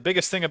 but the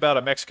biggest thing about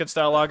a Mexican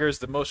style lager is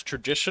the most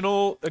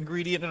traditional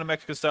ingredient in a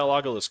Mexican style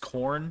lager is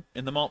corn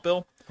in the malt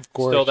bill. Of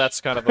course. Still,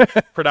 that's kind of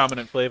a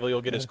predominant flavor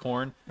you'll get is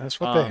corn. That's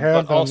what they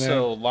have But on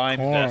also there. lime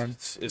Corn.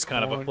 zest is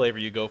kind of a flavor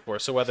you go for.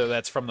 So whether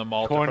that's from the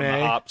malt or Corn, from the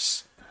eh?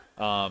 hops.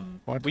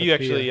 We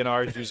actually in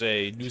ours use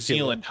a New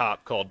Zealand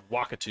hop called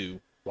Wakatu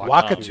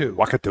Wakatu.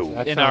 Wakatu.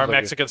 That in sounds our like a-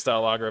 Mexican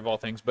style lager of all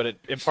things, but it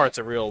imparts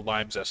a real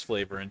lime zest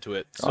flavor into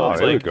it. So Oh, it's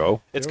there we like,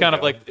 go. It's kind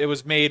of like it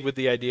was made with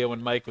the idea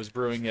when Mike was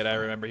brewing it. I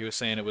remember he was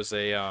saying it was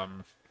a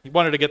he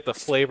wanted to get the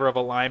flavor of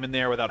a lime in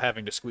there without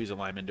having to squeeze a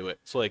lime into it.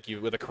 So like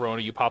with a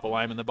Corona, you pop a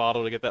lime in the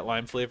bottle to get that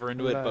lime flavor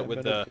into it. But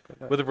with the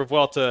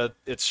Revuelta,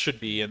 it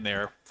should be in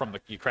there from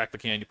you crack the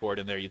can, you pour it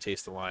in there, you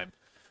taste the lime.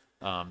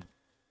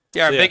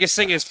 Yeah, our So, yeah. biggest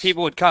thing is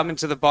people would come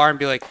into the bar and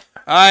be like,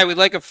 "All right, we'd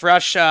like a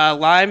fresh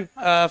lime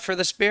for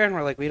this beer," and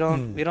we're like, "We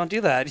don't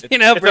do that." It's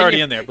bring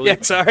already in there, believe Yeah, me.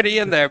 it's already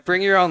in there.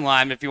 Bring your own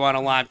lime if you want a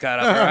lime cut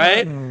up. All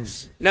right.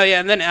 No, yeah,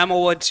 and then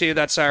Emmawood too.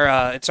 That's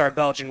our it's our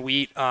Belgian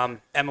wheat.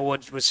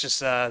 Emmawood was just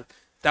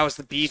that was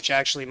the beach.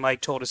 Actually, Mike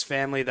told his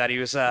family that he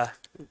was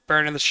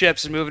burning the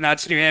ships and moving out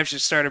to New Hampshire to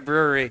start a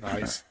brewery.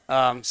 Nice.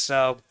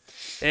 So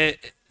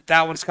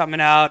that one's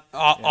coming out.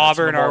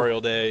 Auburn,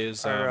 Memorial Day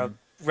is. our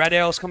Red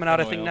Ale's coming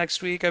out, I think, Ale.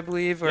 next week, I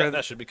believe. Yeah,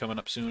 that should be coming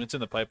up soon. It's in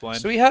the pipeline.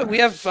 So we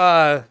have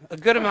a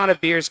good amount of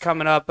beers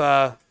coming up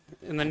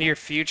in the near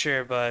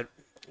future, but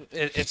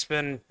it's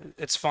fun.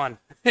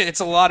 It's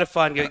a lot of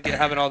fun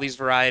having all these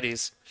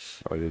varieties.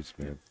 Oh, it is,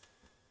 man.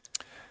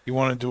 You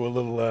want to do a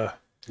little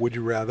would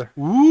you rather?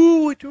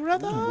 Ooh, would you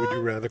rather? Would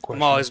you rather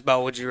question? I'm always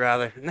about would you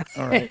rather.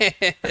 All right.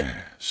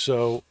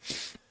 So,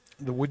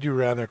 the would you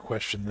rather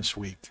question this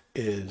week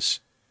is: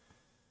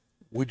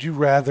 would you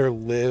rather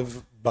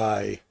live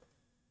by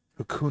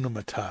Hakuna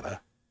Matata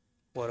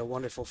What a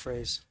wonderful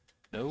phrase.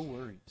 No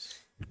worries.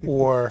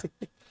 or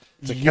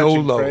It's a catchy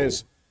YOLO,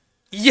 phrase.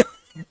 Yeah.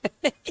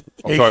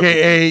 I'm sorry.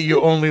 aka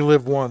you only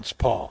live once,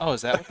 Paul? Oh,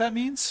 is that what that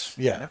means?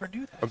 Yeah. I never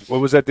knew that.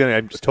 What was that, Danny?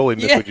 I just totally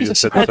missed Yeah, what you just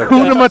said.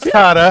 Hakuna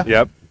Matata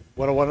Yep.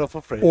 What a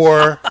wonderful phrase.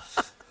 or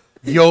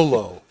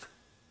YOLO,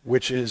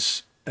 which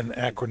is an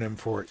acronym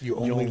for you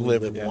only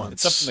live once.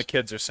 It's something the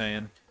kids are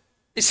saying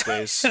these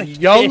days.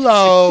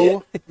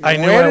 YOLO. I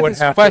knew Where I did would this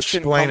have to question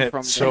explain come it,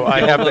 from, so Dan? I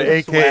have the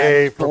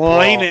AKA for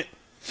Explain Paul.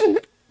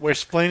 it. We're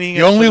explaining it.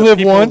 You only for the live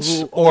people once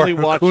who or only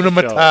watch Hakuna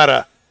the show.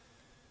 Matata.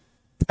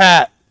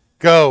 Pat,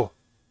 go.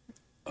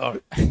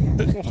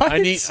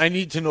 I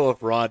need to know if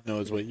Rod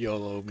knows what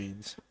YOLO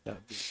means.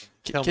 That'd be-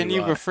 Tell Can me,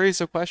 you Rod. rephrase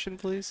the question,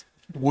 please?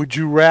 Would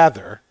you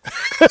rather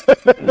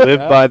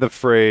Live by the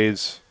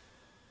phrase,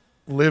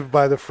 live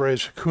by the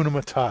phrase Hakuna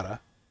Matata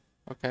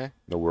Okay.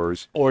 no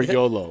worries. or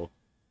YOLO?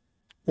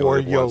 You or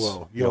only live once.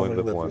 YOLO? You only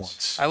live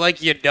once. I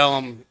like your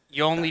dome.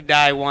 You only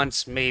die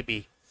once,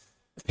 maybe.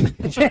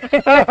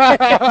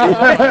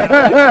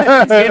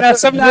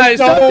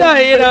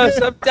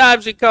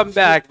 Sometimes you come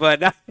back,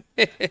 but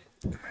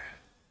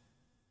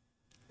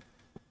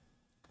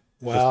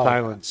Wow,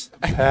 Silence.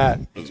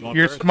 Pat,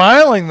 you're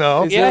smiling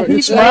though. yeah, You're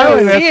he's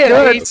smiling.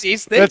 That's good.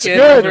 He's That's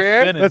thinking good. over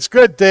here. That's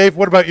good, Dave.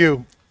 What about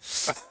you?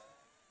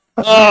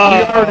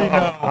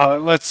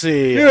 Let's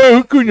see.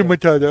 Yeah, Hakuna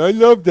Matata. I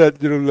love that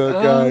little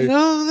guy.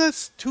 No,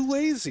 that's too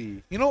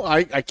lazy. You know,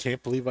 I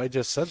can't believe I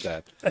just said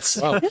that.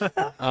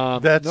 Wow.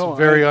 That's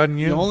very on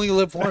you. You only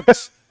live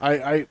once.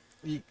 I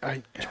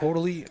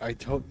totally,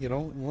 you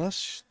know,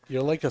 unless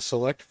you're like a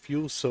select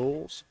few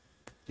souls,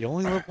 you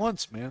only live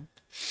once, man.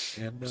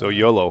 And So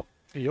YOLO.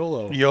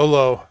 YOLO.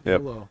 YOLO.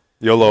 Yep. YOLO.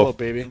 YOLO.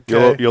 baby.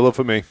 YOLO. Okay. YOLO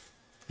for me.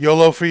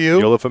 YOLO for you.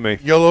 YOLO for me.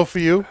 YOLO for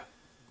you.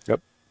 Yep.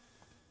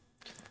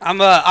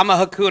 I'm a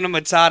Hakuna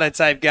Matata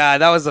type guy.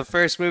 That was the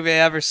first movie I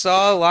ever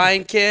saw,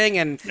 Lion King,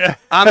 and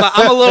I'm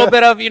a little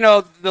bit of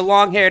the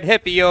long-haired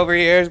hippie over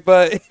here,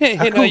 but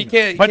you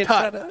can't try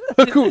to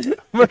Hakuna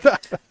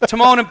Matata.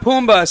 Timon and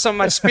Pumbaa, some of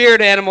my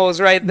spirit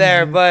animals right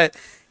there. But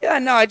yeah,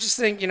 no, I just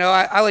think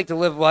I like to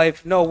live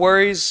life, no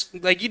worries,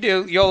 like you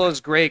do. YOLO's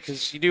great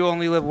because you do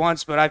only live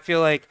once, but I feel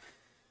like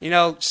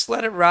just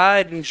let it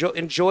ride,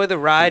 enjoy the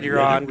ride you're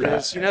on,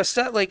 because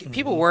stuff like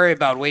people worry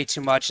about way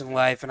too much in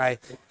life, and I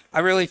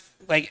really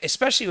like,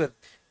 especially with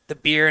the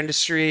beer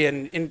industry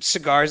and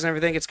cigars and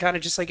everything, it's kind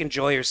of just like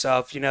enjoy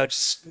yourself,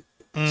 just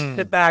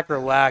sit back,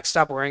 relax,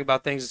 stop worrying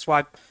about things. It's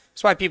why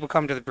people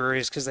come to the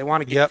breweries, because they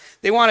want to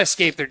they want to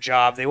escape their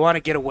job, they want to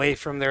get away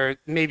from their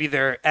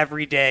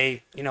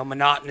everyday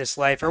monotonous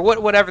life or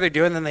whatever they're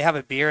doing. Then they have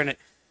a beer and it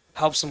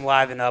helps them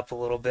liven up a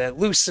little bit,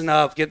 loosen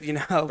up, get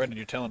Brendan,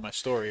 you're telling my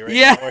story, right?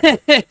 yeah.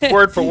 Now.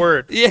 Word for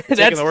word. Yeah, Taking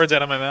that's the words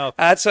out of my mouth.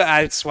 that's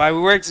why we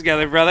work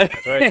together, brother.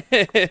 Right.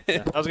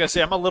 Yeah. I was gonna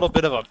say I'm a little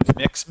bit of a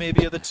mix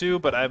maybe of the two,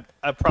 but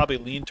I probably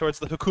lean towards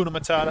the Hakuna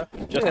Matata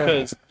just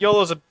because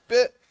YOLO's a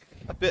bit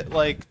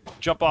like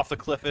jump off the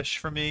cliff-ish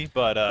for me,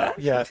 but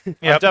Yeah.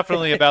 I'm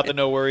definitely about the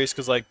no worries,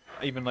 because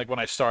even when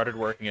I started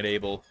working at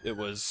Able, it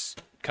was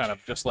kind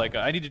of just like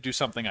I need to do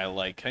something I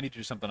like. I need to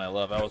do something I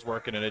love. I was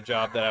working at a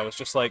job that I was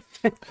just like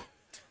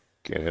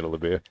Can't handle the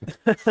beer.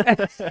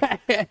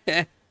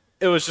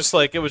 it was just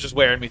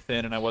wearing me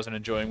thin, and I wasn't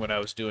enjoying what I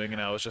was doing,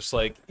 and I was just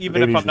like,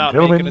 even Ladies if I'm and not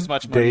gentlemen, making as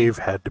much money. Dave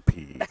had to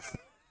pee.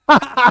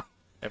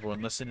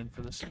 Everyone listening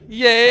for this?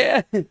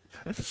 Yeah.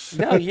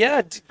 No,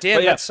 yeah, damn,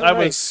 But yeah, that's so I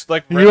right. was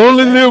like, You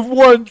only live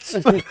once.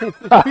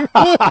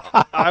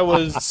 I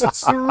was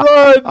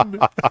Run.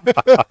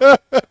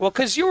 Well,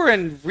 because you were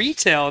in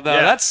retail, though.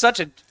 Yeah. That's such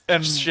a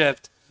And-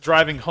 shift.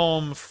 driving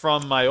home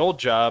from my old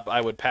job.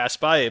 I would pass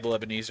by Able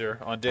Ebenezer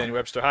on Danny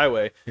Webster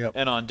Highway, Yep.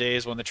 and on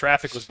days when the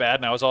traffic was bad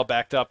and I was all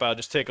backed up, I would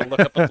just take a look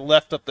up at the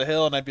left up the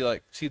hill, and I'd be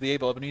like, see the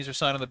Able Ebenezer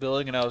sign on the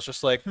building, and I was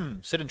just like,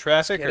 sit in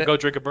traffic Get or it. go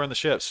drink a Burn the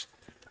Ships.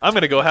 I'm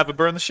gonna go have a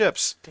Burn the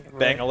Ships.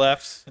 Bang a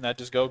left, and I'd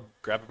just go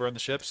grab a Burn the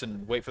Ships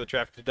and wait for the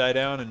traffic to die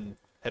down and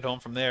head home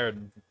from there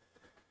and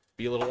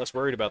be a little less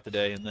worried about the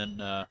day. And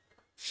then I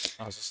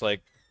was just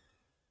like,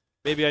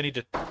 maybe I need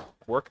to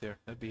work there.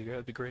 That'd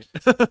be great.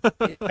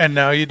 And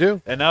now you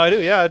do. And now I do.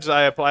 Yeah,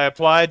 I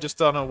applied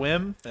just on a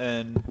whim,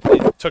 and they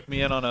took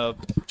me in on a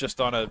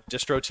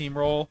distro team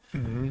role.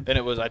 And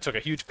I took a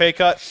huge pay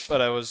cut, but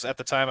at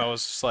the time I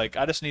was just like,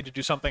 I just need to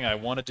do something I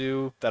want to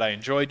do, that I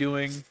enjoy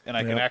doing, and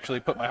I can actually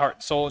put my heart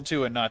and soul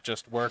into, and not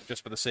just work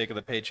just for the sake of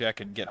the paycheck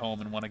and get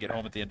home and want to get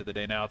home at the end of the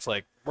day. Now it's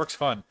like, work's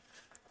fun.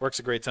 Work's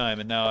a great time,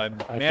 and now I'm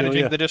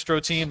managing ya. the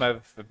distro team.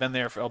 I've been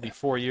there I'll be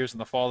 4 years in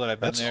the fall that I've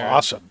been That's there.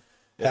 awesome. It's-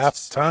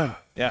 Half the time.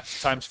 Yeah,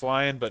 time's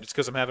flying, but it's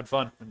because I'm having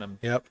fun, and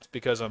Yep. it's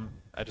because I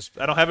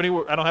don't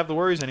have the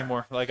worries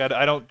anymore. Like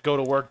I don't go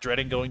to work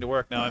dreading going to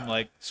work. Now I'm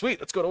like, sweet,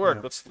 let's go to work.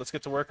 Let's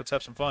get to work. Let's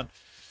have some fun.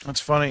 That's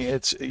funny.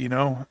 It's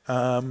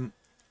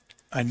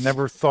I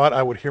never thought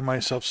I would hear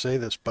myself say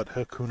this, but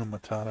Hakuna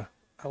Matata.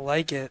 I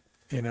like it.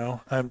 You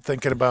know, I'm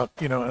thinking about,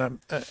 you know, and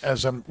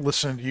as I'm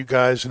listening to you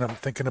guys and I'm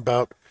thinking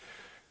about,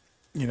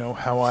 you know,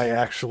 how I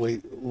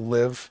actually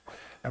live.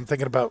 I'm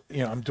thinking about,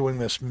 you know, I'm doing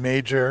this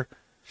major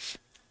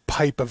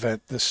pipe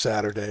event this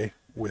Saturday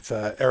with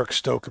Eric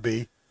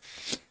Stokeby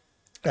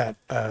at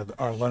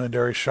our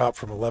Londonderry shop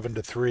from 11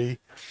 to 3.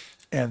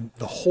 And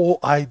the whole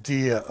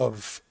idea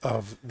of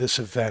this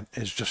event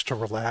is just to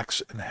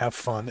relax and have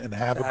fun and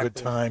have a good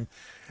time.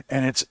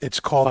 And it's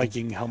called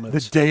Viking helmets.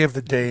 The Day of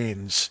the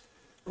Danes.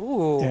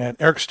 Ooh. And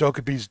Eric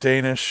Stokeby's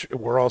Danish.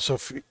 We're also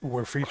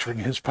we're featuring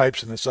his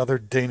pipes and this other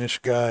Danish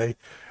guy,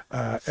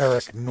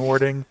 Eric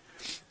Nording.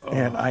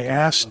 And I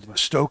asked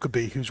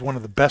Stokeby, who's one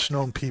of the best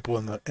known people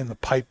in the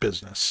pipe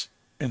business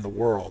in the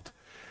world,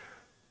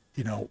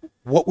 you know,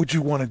 what would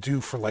you want to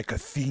do for like a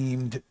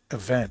themed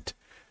event?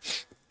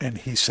 And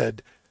he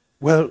said,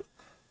 well,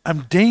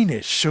 I'm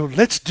Danish, so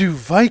let's do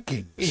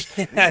Vikings.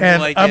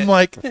 And I'm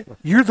like,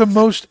 you're the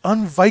most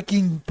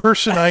un-Viking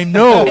person I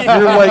know.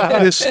 You're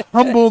like this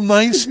humble,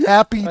 nice,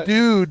 happy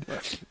dude.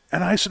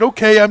 And I said,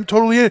 okay, I'm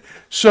totally in.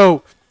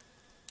 So,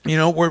 you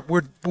know,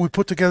 we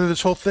put together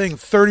this whole thing.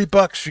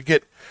 $30, you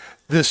get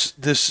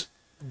this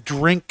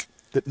drink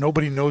that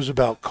nobody knows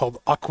about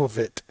called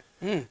Aquavit,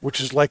 which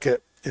is like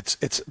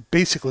it's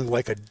basically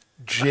like a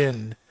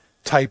gin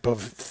type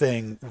of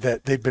thing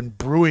that they've been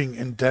brewing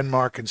in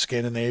Denmark and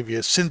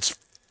Scandinavia since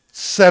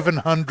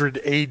 700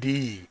 AD.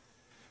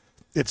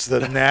 It's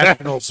the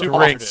national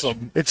drink.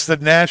 Awesome. It's the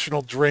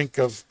national drink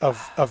of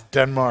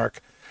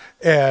Denmark,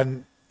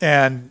 and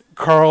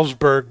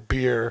Carlsberg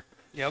beer,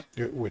 Yep.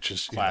 which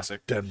is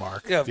Classic.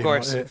 Denmark. Yeah, of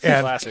course. And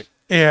Classic.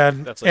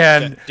 and That's like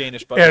and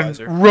Danish and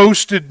Budweiser.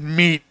 roasted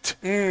meat,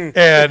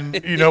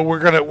 and you know we're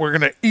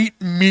gonna eat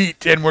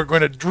meat, and we're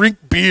gonna drink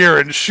beer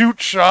and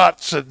shoot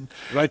shots, and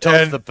Right off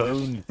and, the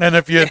bone. and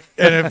if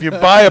you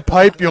buy a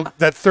pipe,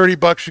 that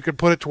 $30 you can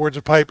put it towards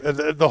a pipe.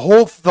 And the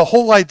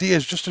whole idea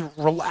is just to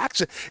relax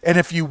it. And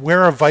if you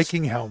wear a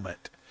Viking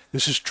helmet,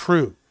 this is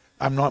true.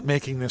 I'm not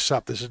making this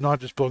up. This is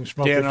not just blowing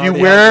smoke. Dan If you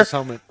already wear has his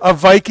helmet. a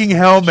Viking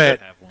helmet,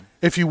 Should have one.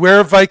 if you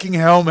wear a Viking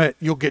helmet,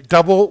 you'll get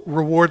double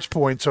rewards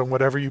points on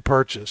whatever you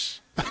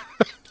purchase.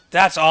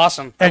 That's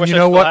awesome. And wish you I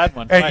know still what? had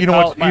one. And My you know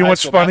what? my You know high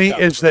what's school funny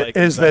mascot is was that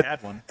Vikings. I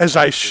had one. as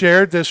I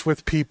shared this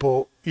with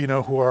people, you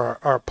know, who are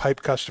our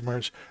pipe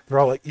customers, they're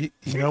all like, you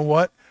know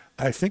what?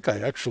 I think I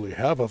actually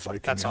have a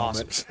Viking That's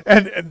helmet.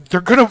 And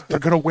they're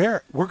gonna wear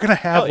it. We're gonna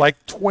have Hell yeah.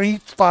 like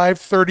 25,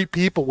 30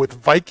 people with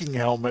Viking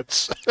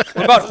helmets.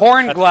 What about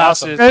horn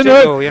glasses And,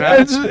 too? You know,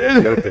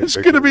 it's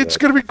gonna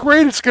be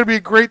great. It's gonna be a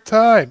great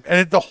time.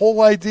 And the whole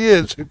idea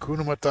is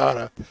Hakuna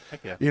Matata.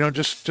 yeah. You know,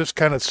 just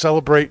kind of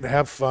celebrate and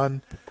have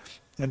fun.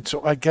 And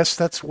so I guess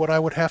that's what I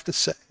would have to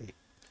say.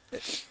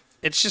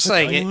 it's just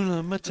like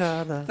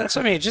that's what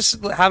I mean.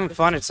 Just having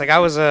fun. It's like I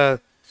was a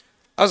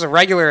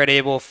regular at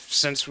Able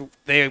since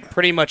they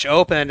pretty much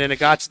opened, and it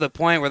got to the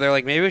point where they're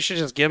like, maybe we should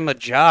just give him a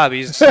job.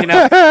 He's he's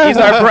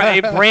our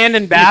brand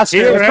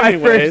ambassador.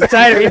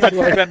 He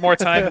spent more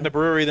time in the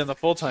brewery than the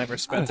full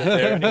timers spent it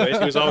there. Anyways,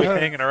 he was always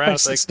hanging around.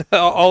 It's like,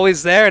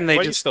 Always there, and they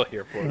what are you just still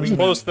here for? We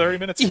closed 30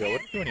 minutes ago.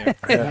 What are you doing here?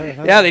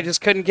 yeah, they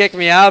just couldn't kick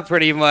me out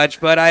pretty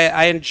much. But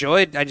I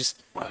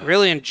just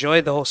really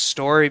enjoyed the whole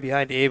story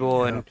behind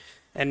Able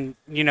and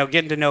you know,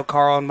 getting to know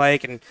Carl and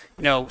Mike, and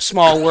you know,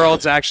 small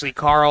worlds. Actually,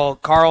 Carl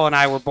and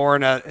I were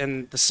born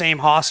in the same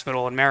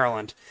hospital in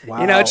Maryland.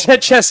 You know,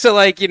 just to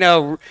like, you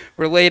know,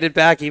 relate it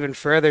back even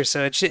further.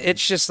 So it's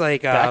just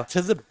like Back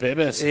to the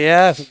Bibis.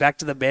 yeah, back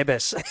to the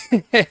Bibis.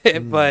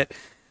 But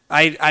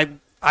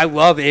I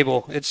love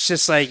Able. It's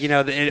just like, you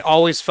know, it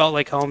always felt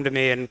like home to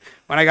me. And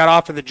when I got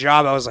offered the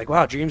job, I was like,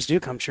 wow, dreams do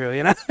come true.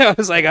 You know, I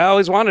was like, I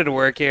always wanted to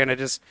work here, and it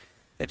just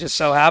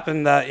so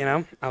happened that, you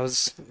know, I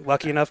was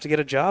lucky enough to get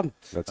a job.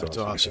 That's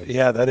awesome.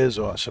 Yeah, that is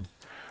awesome.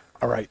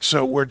 All right,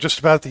 so we're just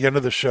about at the end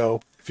of the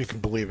show, if you can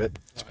believe it.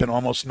 It's been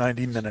almost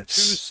 90 minutes.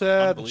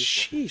 Sad.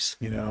 Jeez.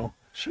 You know,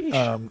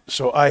 Sheesh.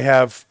 so I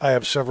have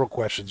several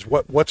questions.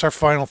 What's our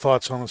final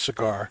thoughts on the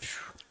cigar?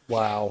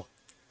 Wow.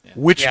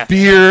 Which Yeah.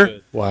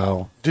 beer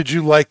Wow. did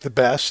you like the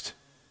best,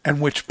 and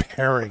which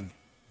pairing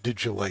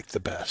did you like the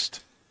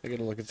best? I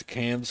gotta look at the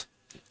cans.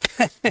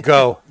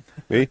 Go.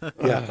 Me?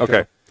 Yeah.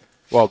 Okay.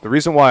 Well, the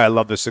reason why I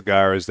love this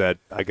cigar is that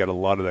I get a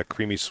lot of that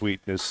creamy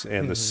sweetness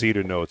and the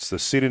cedar notes. The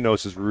cedar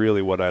notes is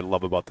really what I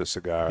love about this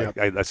cigar.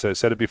 Yep. I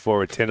said it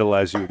before, it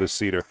tantalizes you with the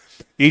cedar.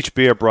 Each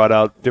beer brought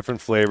out different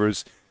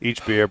flavors.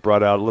 Each beer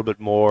brought out a little bit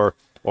more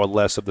or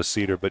less of the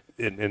cedar. But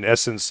in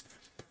essence,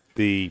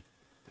 here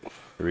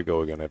we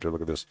go again. I have to look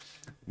at this.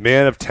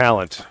 Man of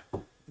Talent,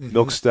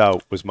 Milk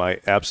Stout was my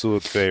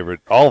absolute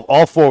favorite.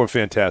 All four were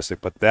fantastic,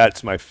 but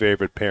that's my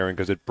favorite pairing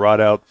because it brought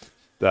out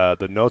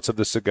the notes of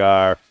the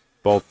cigar,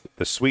 both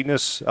the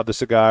sweetness of the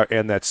cigar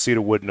and that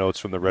cedar wood notes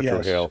from the Retro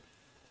Yes. Hail.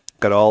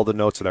 Got all the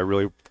notes that I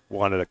really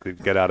wanted to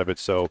get out of it,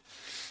 so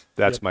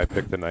that's my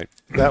pick tonight.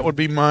 That would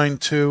be mine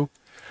too.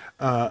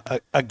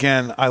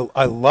 Again,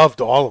 I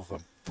loved all of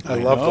them. I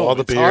loved know, all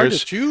the it's hard to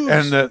beers, choose.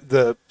 and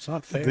the It's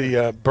not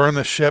fair. Burn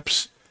the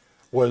Ships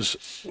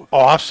was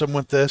awesome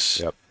with this.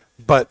 Yep.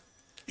 But,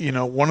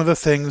 one of the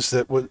things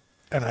that was,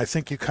 and I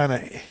think you kind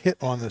of hit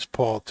on this,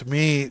 Paul, to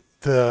me,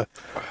 the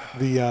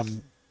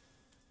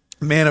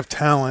Man of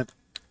Talent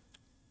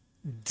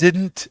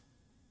didn't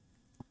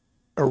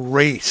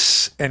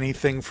erase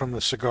anything from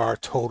the cigar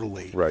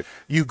totally. Right.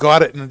 You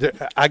got it,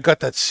 I got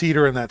that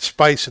cedar and that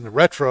spice in the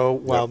retro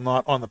while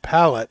not on the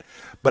palate,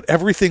 but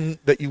everything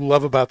that you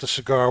love about the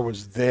cigar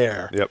was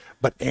there,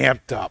 but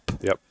amped up.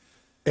 Yep.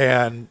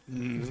 And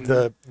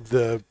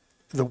the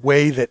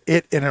way that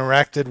it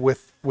interacted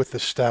with the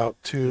stout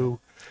too,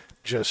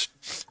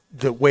 just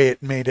the way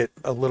it made it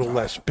a little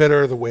less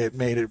bitter, the way it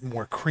made it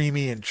more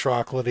creamy and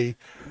chocolatey.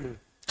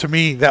 To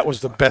me, that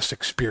was the best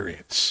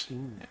experience.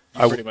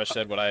 You pretty much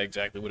said what I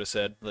exactly would have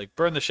said. Like,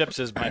 Burn the Ships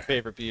is my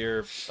favorite beer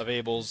of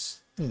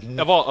Abel's,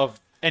 of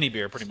any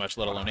beer, pretty much,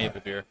 let alone Abel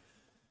beer.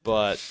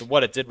 But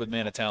what it did with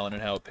Man of Talent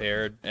and how it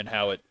paired and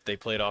how they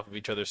played off of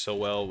each other so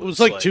well It was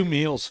like 2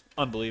 meals.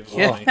 unbelievable.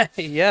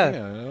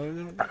 Yeah.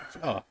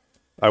 Oh,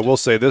 I will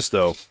say this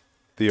though,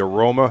 the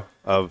aroma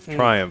of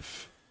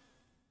Triumph.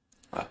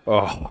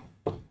 Oh,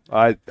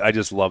 I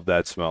just love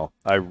that smell.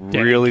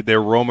 The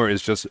aroma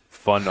is just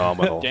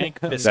phenomenal. Dank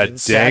That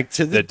biscuits. dank,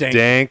 to the the dank.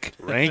 dank,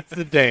 rank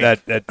the day.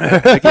 that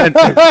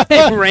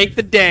again, Rank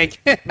the dank.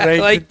 I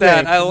Rank like the that.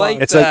 dank. I like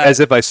it's that. as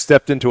if I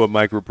stepped into a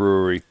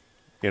microbrewery.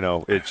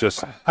 It's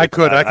just I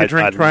could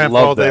drink Triumph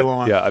love all day that.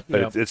 long. Yeah,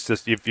 it's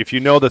just if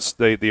you know that's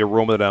the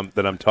aroma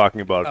that I'm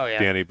talking about, Oh, yeah.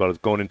 Danny,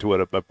 about going into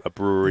a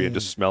brewery and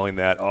just smelling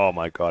that. Oh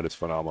my God, it's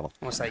phenomenal.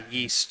 Almost like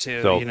yeast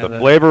too. So you know, the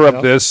flavor Yep.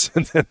 of this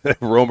and then the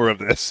aroma of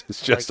this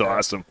is just that.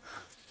 awesome.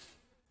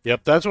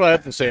 Yep, that's what I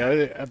have to say.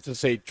 I have to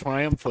say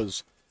Triumph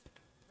was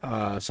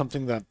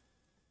something that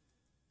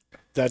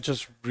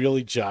just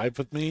really jived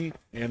with me,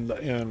 and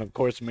of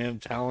course Man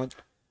of Talent.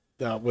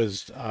 That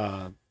was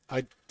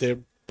they're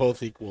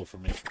both equal for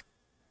me.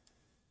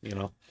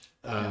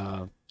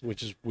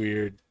 Which is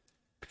weird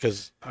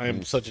because I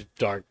am such a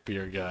dark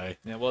beer guy.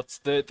 Yeah, well, it's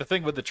the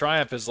thing with the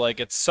Triumph is like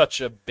it's such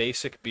a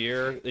basic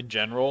beer in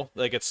general.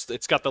 Like it's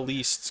got the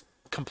least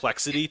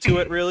complexity to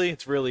it. Really,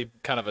 it's really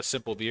kind of a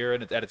simple beer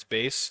at its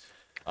base.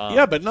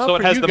 Yeah, but not so it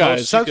for has you the guys.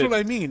 most That's you what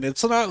I mean.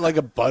 It's not like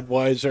a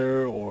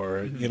Budweiser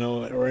or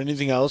or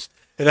anything else.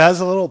 It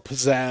has a little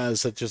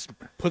pizzazz that just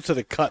puts it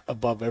a cut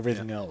above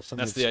everything else. And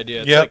That's it's- the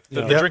idea. It's Yep. like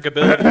the Yep.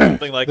 drinkability,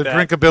 something like The that.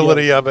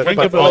 drinkability of it, the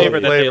but flavor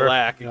that they flavor.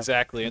 lack,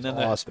 exactly. And then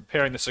awesome.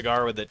 pairing the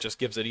cigar with it just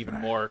gives it even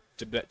more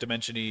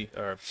dimension-y,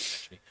 or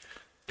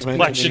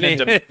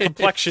Dimension-y.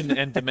 complexion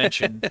and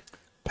dimension. Pat,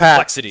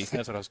 Complexity.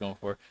 That's what I was going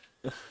for.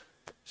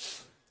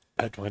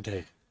 At one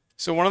day.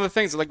 So one of the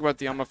things I like about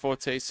the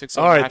Almaforte 6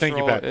 All right, thank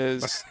you, Natural Pat.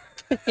 is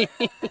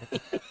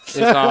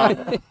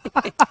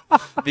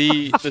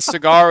the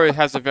cigar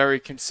has a very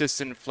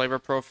consistent flavor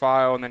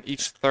profile, and then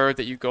each third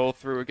that you go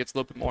through, it gets a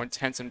little bit more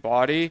intense in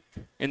body,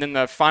 and then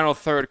the final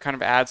third kind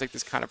of adds like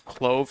this kind of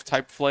clove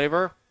type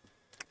flavor.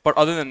 But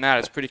other than that,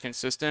 it's pretty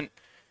consistent.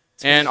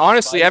 And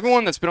honestly,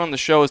 everyone that's been on the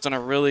show has done a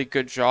really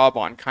good job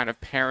on kind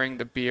of pairing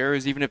the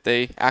beers, even if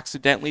they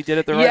accidentally did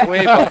it the right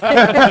way. But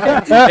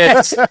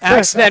it's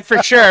accident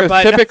for sure,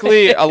 but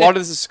typically a lot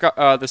of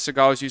the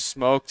cigars you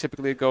smoke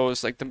typically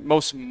goes like the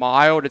most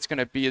mild it's going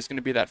to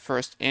be that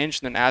first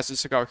inch, and then as the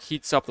cigar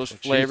heats up, those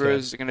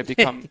flavors are going to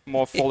become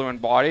more fuller in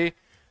body.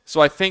 So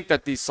I think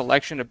that the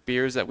selection of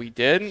beers that we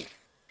did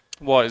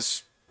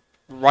was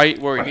right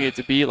where it needed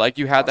to be. Like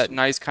you had that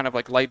nice kind of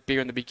like light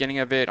beer in the beginning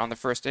of it on the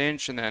first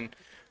inch, and then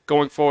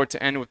going forward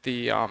to end with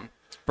the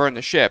Burn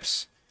the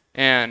Ships.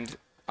 And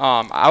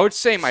I would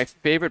say my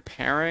favorite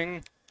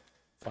pairing.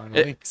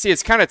 Finally.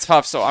 It's kind of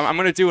tough, so I'm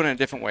going to do it in a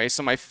different way.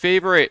 So my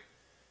favorite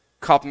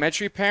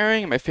complementary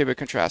pairing and my favorite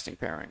contrasting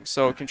pairing.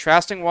 So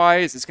contrasting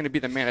wise, it's going to be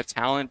the Man of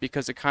Talent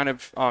because it kind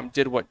of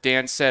did what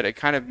Dan said. It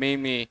kind of made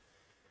me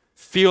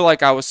feel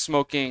like I was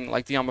smoking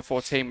like the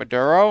Almaforte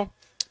Maduro.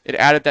 It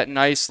added that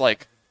nice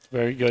like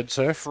Very good,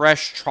 sir.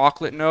 fresh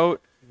chocolate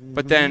note.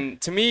 But then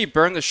to me,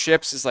 Burn the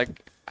Ships is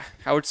like,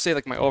 I would say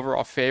like my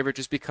overall favorite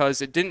just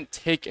because it didn't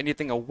take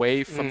anything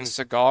away from the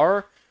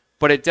cigar,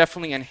 but it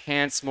definitely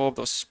enhanced more of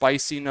those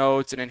spicy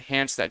notes and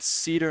enhanced that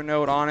cedar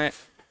note on it.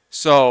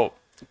 So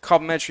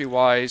complementary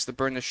wise, the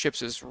Burn the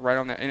Ships is right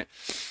on that. And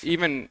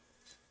even,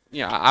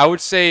 I would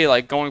say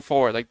like going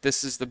forward, like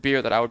this is the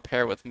beer that I would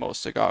pair with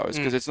most cigars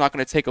because it's not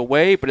going to take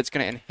away, but it's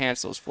going to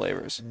enhance those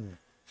flavors.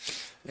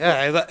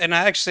 yeah, and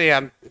I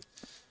actually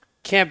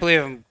can't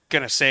believe I'm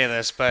gonna say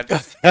this, but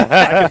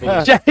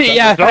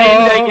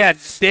yeah,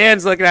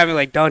 Dan's looking at me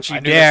like, "Don't you I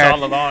knew dare!" this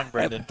all along,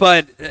 Brendan.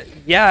 But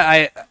yeah,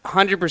 I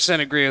 100%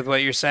 agree with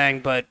what you're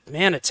saying. But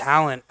Man of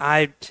Talent,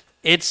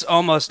 it's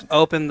almost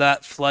opened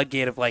that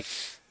floodgate of like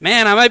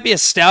Man, I might be a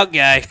stout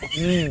guy.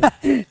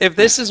 If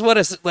this is what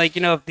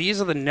if these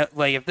are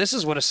if this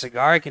is what a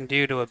cigar can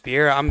do to a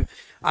beer, I'm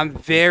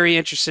very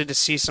interested to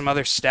see some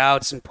other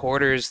stouts and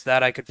porters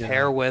that I could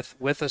pair with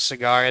a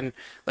cigar. And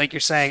like you're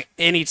saying,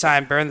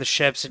 anytime burn the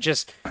ships, it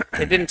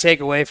didn't take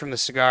away from the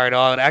cigar at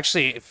all. It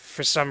actually,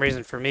 for some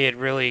reason, for me, it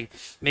really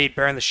made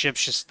burn the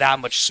ships just that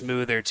much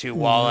smoother too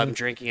while I'm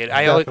drinking it.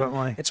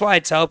 Definitely. It's why I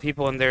tell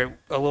people when they're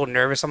a little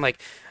nervous, I'm like,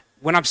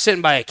 when I'm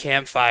sitting by a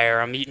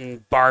campfire, I'm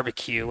eating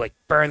barbecue, like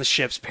burn the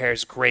ships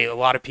pairs great. A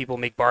lot of people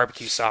make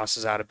barbecue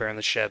sauces out of burn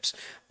the ships.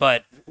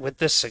 But with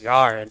this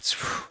cigar,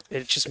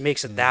 it just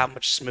makes it that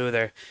much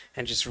smoother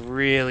and just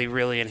really,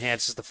 really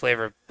enhances the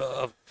flavor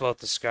of both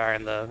the cigar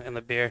and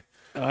the beer.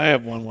 I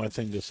have one more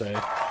thing to say.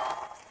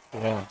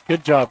 Yeah,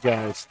 good job,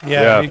 guys.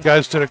 Yeah, Yeah. you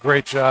guys did a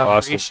great job.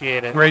 Awesome.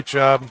 Appreciate it. Great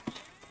job.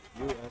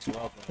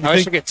 I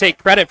wish I could take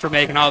credit for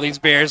making all these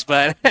beers,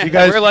 but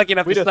guys- we're lucky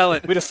enough to sell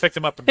it. We just picked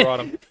him up and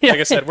brought him. Like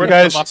I said, we're You the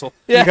guys, muscle.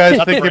 you guys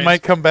think you brains.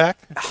 might come back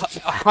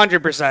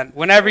 100%.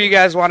 Whenever you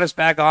guys want us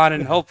back on,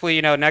 and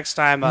hopefully, next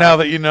time. now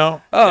that you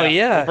know? Oh, We'll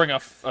yeah. bring a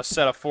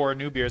set of 4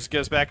 new beers.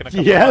 Get us back in a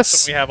couple Yes.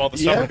 months when we have all the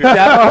summer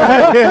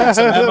Yeah. beers.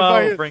 Some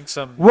Emma, we'll bring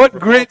some. What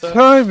great Malta.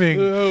 timing!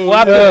 We'll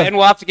have to, and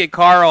we'll have to get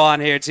Carl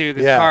on here too.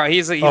 'Cause Yeah. Carl,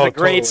 he's a Oh, great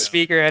totally.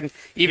 speaker, and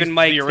even He's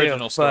Mike the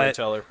original too. But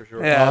storyteller for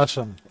sure. yeah,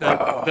 Awesome.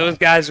 those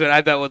guys I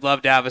bet would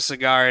love to have a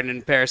cigar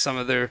and pair some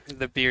of the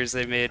beers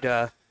they made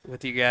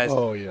with you guys.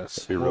 Oh, yes.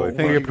 Be really Thank you.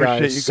 Thank you Appreciate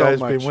guys you so guys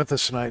much. being with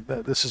us tonight.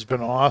 This has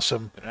been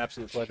awesome. Been an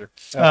absolute pleasure.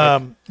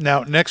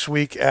 Now, next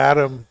week,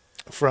 Adam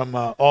from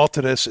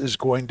Altadis is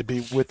going to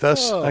be with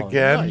us Oh,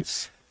 again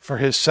nice. for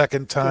his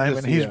second time, to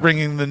and see he's ya.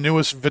 bringing the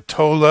newest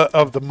Vitola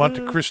of the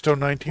Monte Cristo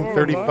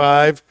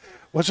 1935.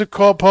 What's it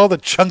called, Paul? The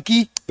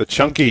Chunky? The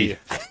chunky,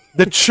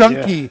 The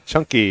Chunky.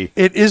 chunky.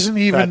 It isn't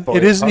even. boy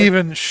It isn't apart.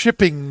 even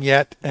shipping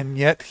yet, and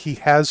yet he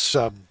has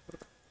some.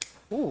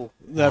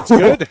 That's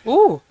good.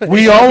 Ooh,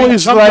 We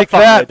always like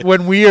that chunkified.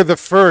 when we are the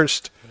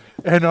first,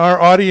 and our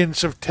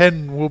audience of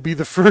 10 will be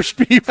the first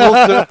people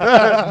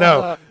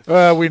to.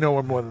 No, we know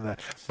we're more than that,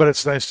 but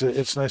it's nice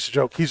to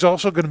joke. He's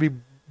also going to be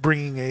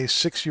bringing a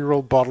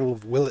 6-year-old bottle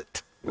of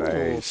Willet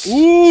Nice.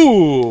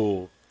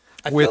 Ooh.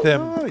 with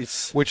him,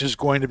 Nice. which is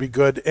going to be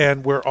good.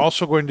 And we're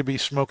also going to be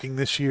smoking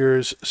this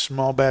year's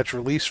small batch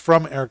release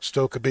from Eric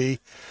Stokeby,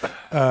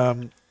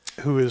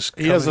 who is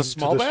He has coming a to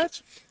small this-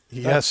 batch?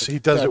 Yes, he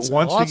does that's it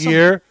once awesome. a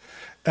year,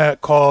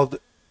 called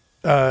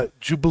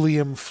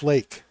Jubileum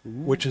Flake,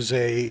 which is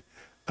a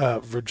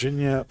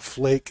Virginia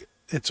flake.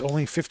 It's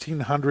only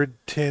 1,500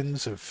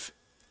 tins of 50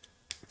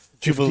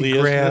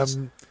 Jubileus?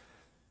 gram,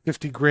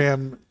 50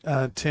 gram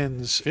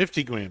tins,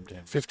 50 gram,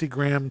 Tim. 50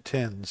 gram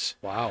tins.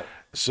 Wow.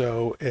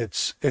 So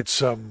it's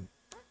some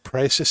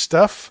pricey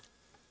stuff,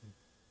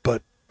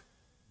 but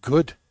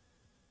good.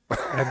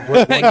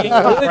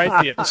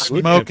 And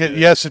smoke it.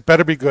 Yes, it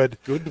better be good.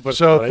 Good, but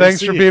So thanks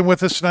for pricey. being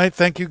with us tonight.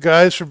 Thank you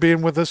guys for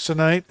being with us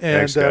tonight, and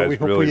Thanks, guys. we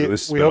hope Really,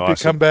 this has we been hope you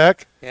awesome. come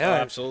back. yeah,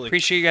 absolutely.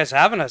 Appreciate you guys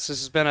having us. This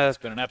has been It's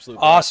been an absolute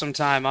awesome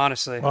time,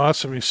 honestly.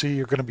 Awesome. You see,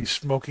 you're going to be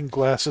smoking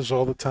glasses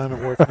all the time at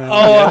work now.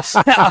 Oh,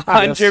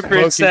 100%.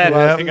 glass.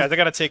 Hey guys, I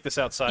got to take this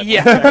outside.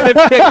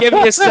 Yeah, give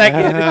me a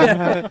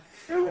second.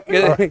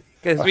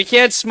 Because we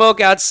can't smoke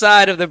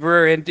outside of the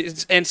brewery,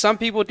 and some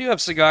people do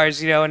have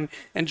cigars, and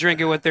drink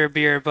it with their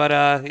beer. But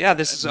yeah,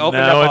 this has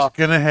opened Now up it's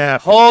going to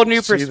happen. a whole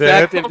new See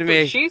that? perspective to That's what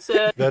me. she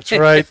said. That's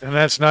right. And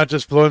that's not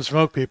just blowing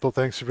smoke, people.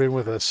 Thanks for being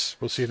with us.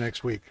 We'll see you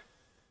next week.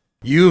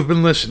 You've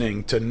been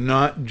listening to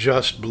Not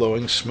Just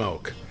Blowing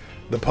Smoke,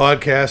 the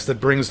podcast that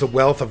brings the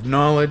wealth of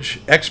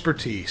knowledge,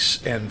 expertise,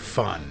 and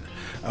fun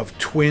of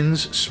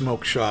Twins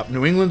Smoke Shop,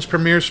 New England's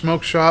premier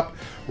smoke shop,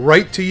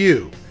 right to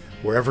you,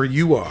 wherever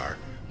you are,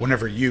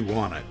 whenever you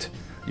want it.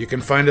 You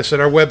can find us at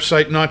our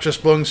website,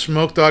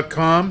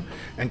 notjustblowingsmoke.com,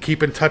 and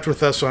keep in touch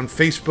with us on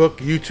Facebook,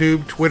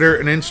 YouTube, Twitter,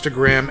 and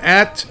Instagram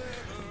at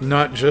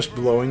Not Just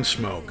Blowing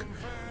Smoke.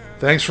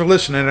 Thanks for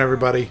listening,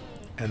 everybody,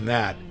 and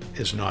that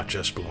is Not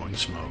Just Blowing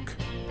Smoke.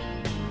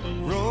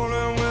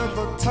 Rolling with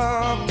the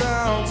top